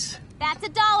keys? That's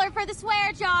 $1 for the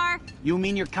swear jar. You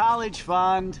mean your college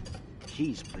fund?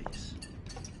 Keys, please.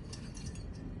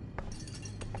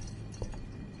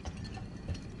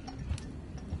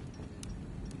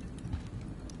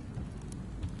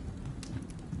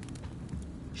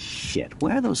 Shit,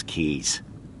 where are those keys?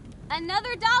 Another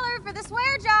 $1 for the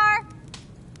swear jar.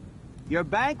 You're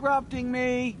bankrupting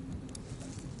me.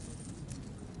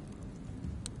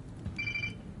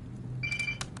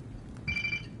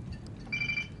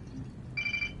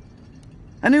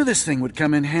 I knew this thing would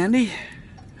come in handy.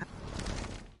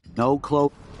 No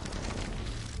cloak.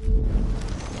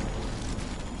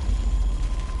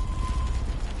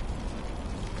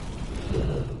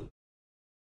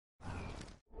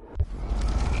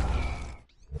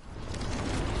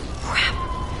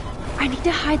 I need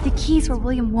to hide the keys where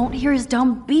William won't hear his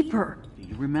dumb beeper. Do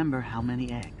you remember how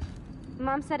many eggs?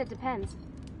 Mom said it depends.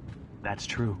 That's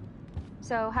true.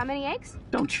 So, how many eggs?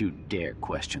 Don't you dare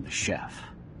question the chef.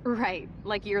 Right,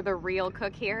 like you're the real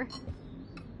cook here.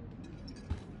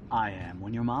 I am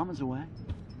when your mom is away.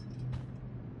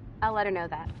 I'll let her know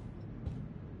that.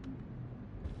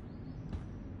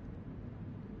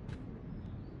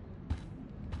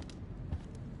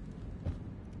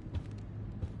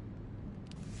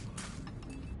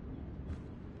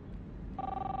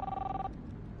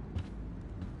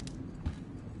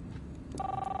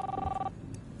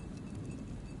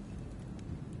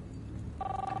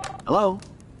 Hello?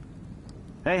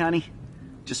 Hey, honey.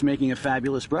 Just making a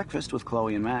fabulous breakfast with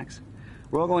Chloe and Max.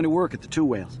 We're all going to work at the Two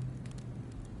Whales.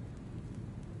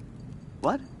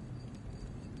 What?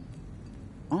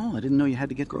 Oh, I didn't know you had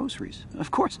to get groceries.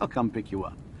 Of course I'll come pick you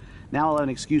up. Now I'll have an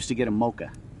excuse to get a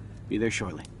mocha. Be there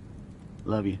shortly.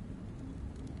 Love you.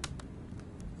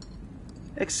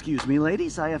 Excuse me,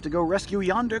 ladies, I have to go rescue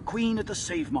yonder queen at the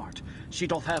Save Mart. She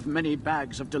doth have many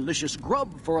bags of delicious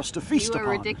grub for us to feast upon. You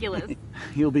are ridiculous.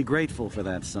 You'll be grateful for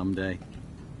that someday.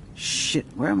 Shit,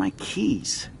 where are my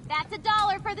keys? That's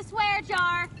 $1 for the swear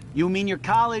jar. You mean your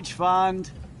college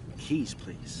fund? Keys,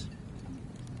 please.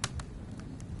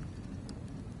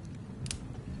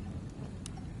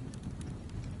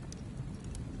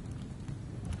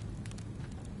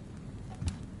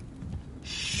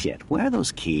 Shit, where are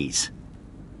those keys?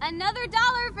 Another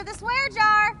 $1 for the swear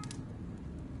jar.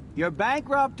 You're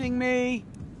bankrupting me.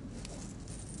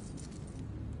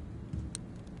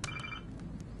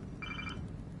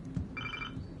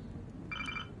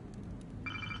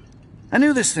 I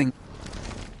knew this thing.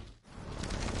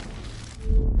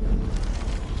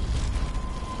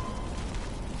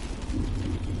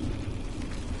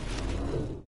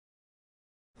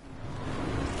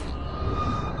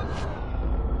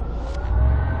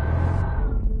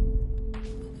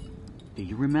 Do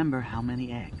you remember how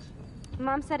many eggs?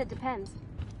 Mom said it depends.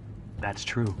 That's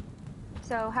true.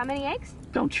 So, how many eggs?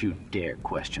 Don't you dare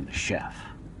question the chef.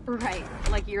 Right,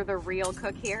 like you're the real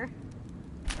cook here.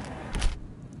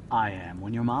 I am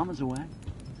when your mom is away.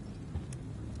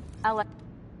 I'll let...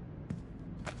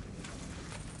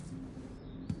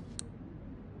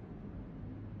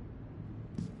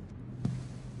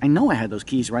 I know I had those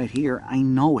keys right here. I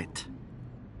know it.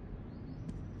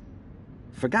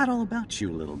 Forgot all about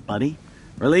you, little buddy.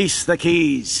 Release the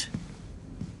keys.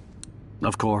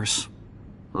 Of course.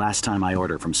 Last time I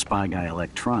ordered from Spy Guy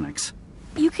Electronics.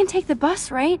 You can take the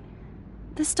bus, right?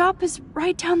 The stop is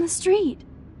right down the street.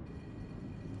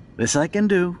 This I can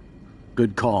do.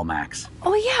 Good call, Max.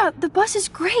 Oh yeah, the bus is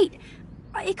great.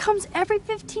 It comes every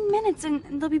 15 minutes and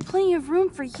there'll be plenty of room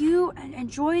for you and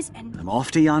Joyce and... I'm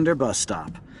off to yonder bus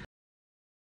stop.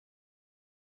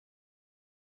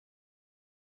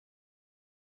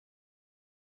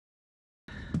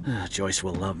 Joyce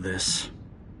will love this.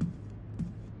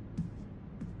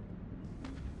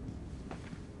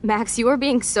 Max, you are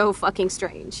being so fucking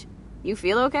strange. You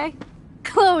feel okay?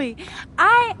 Chloe,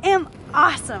 I am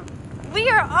awesome. We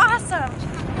are awesome.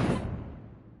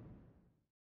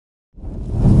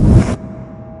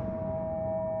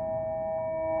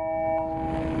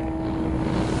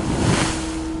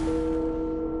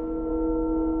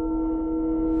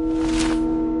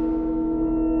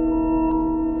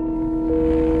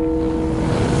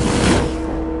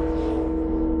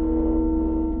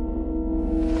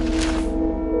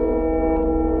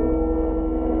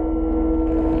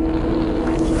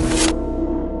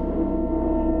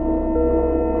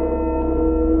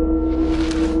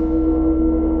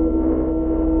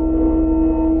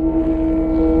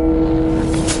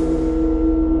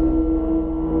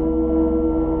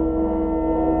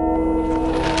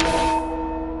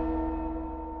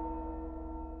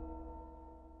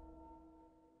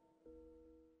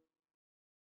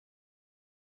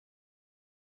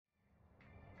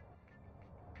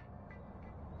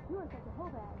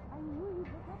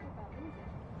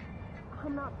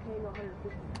 I'm not paying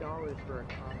 $150 for a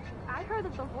concert. I heard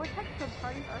that the Vortex Club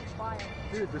parties are wild.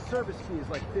 Dude, the service fee is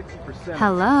like 50%.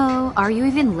 Hello? Are you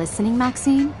even listening,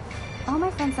 Maxine? All my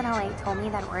friends in LA told me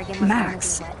that Oregon was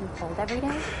Max. going to be wet and cold every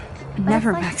day.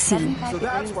 Never, But it's like Maxine. 75 So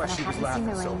that's degrees why and she I was haven't seen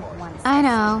the laughing so rain hard. once. I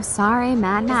know. Sorry,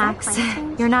 Mad Is that Max. climate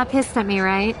change? You're not pissed at me,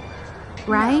 right?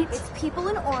 Right? No, it's people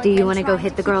in Oregon. Do you want to go trying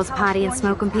hit the keep girls' potty and California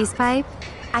smoke a down. peace pipe?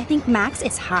 I think Max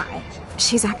is high.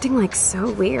 She's acting like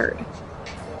so weird.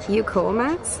 You cool,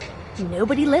 Max?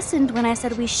 Nobody listened when I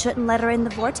said we shouldn't let her in the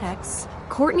vortex.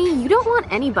 Courtney, you don't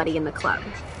want anybody in the club.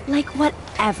 Like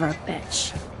whatever,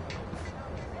 bitch.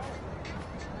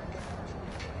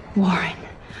 Warren,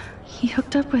 he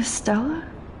hooked up with Stella?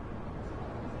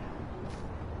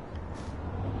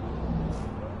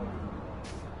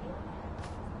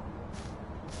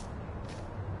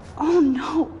 Oh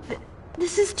no,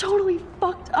 this is totally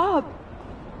fucked up.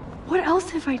 What else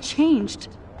have I changed?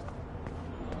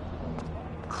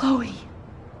 Chloe.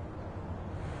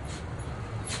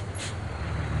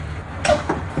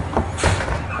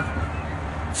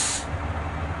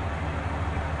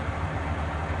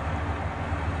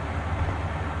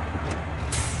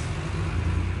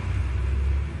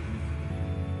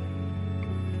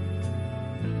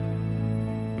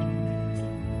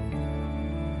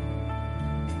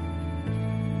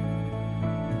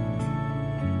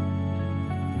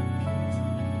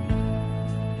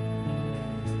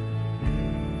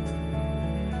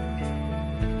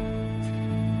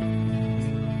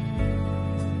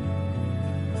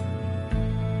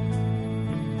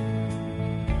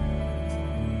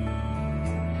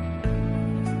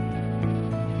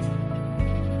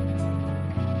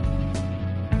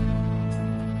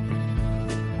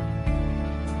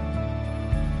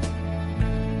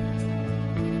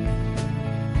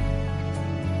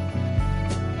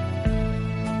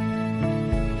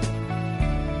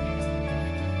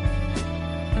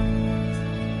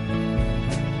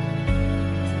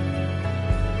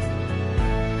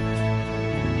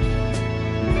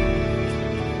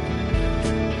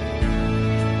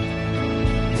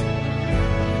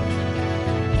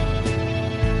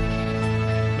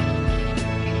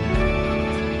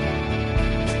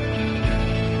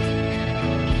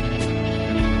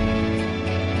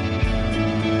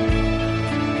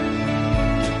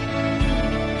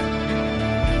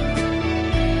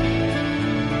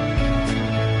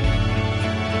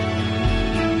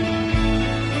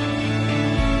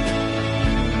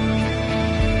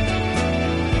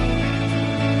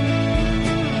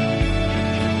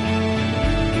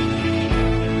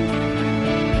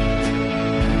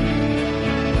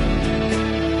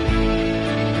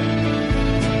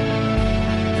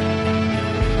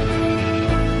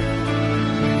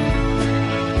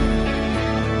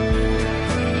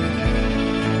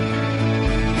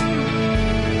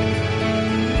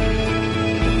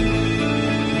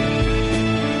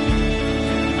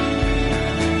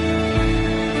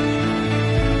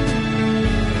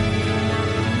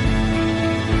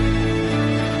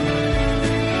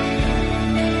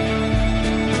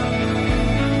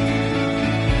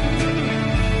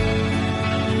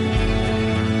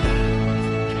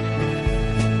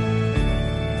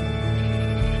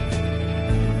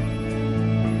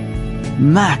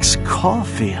 Max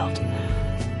Caulfield.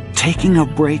 Taking a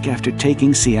break after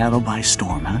taking Seattle by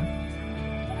storm, huh?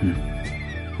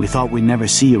 We thought we'd never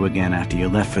see you again after you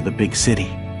left for the big city.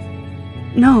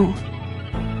 No.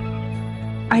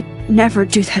 I'd never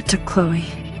do that to Chloe.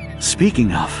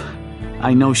 Speaking of,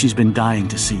 I know she's been dying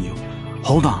to see you.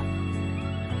 Hold on.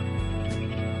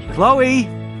 Chloe!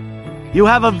 You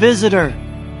have a visitor!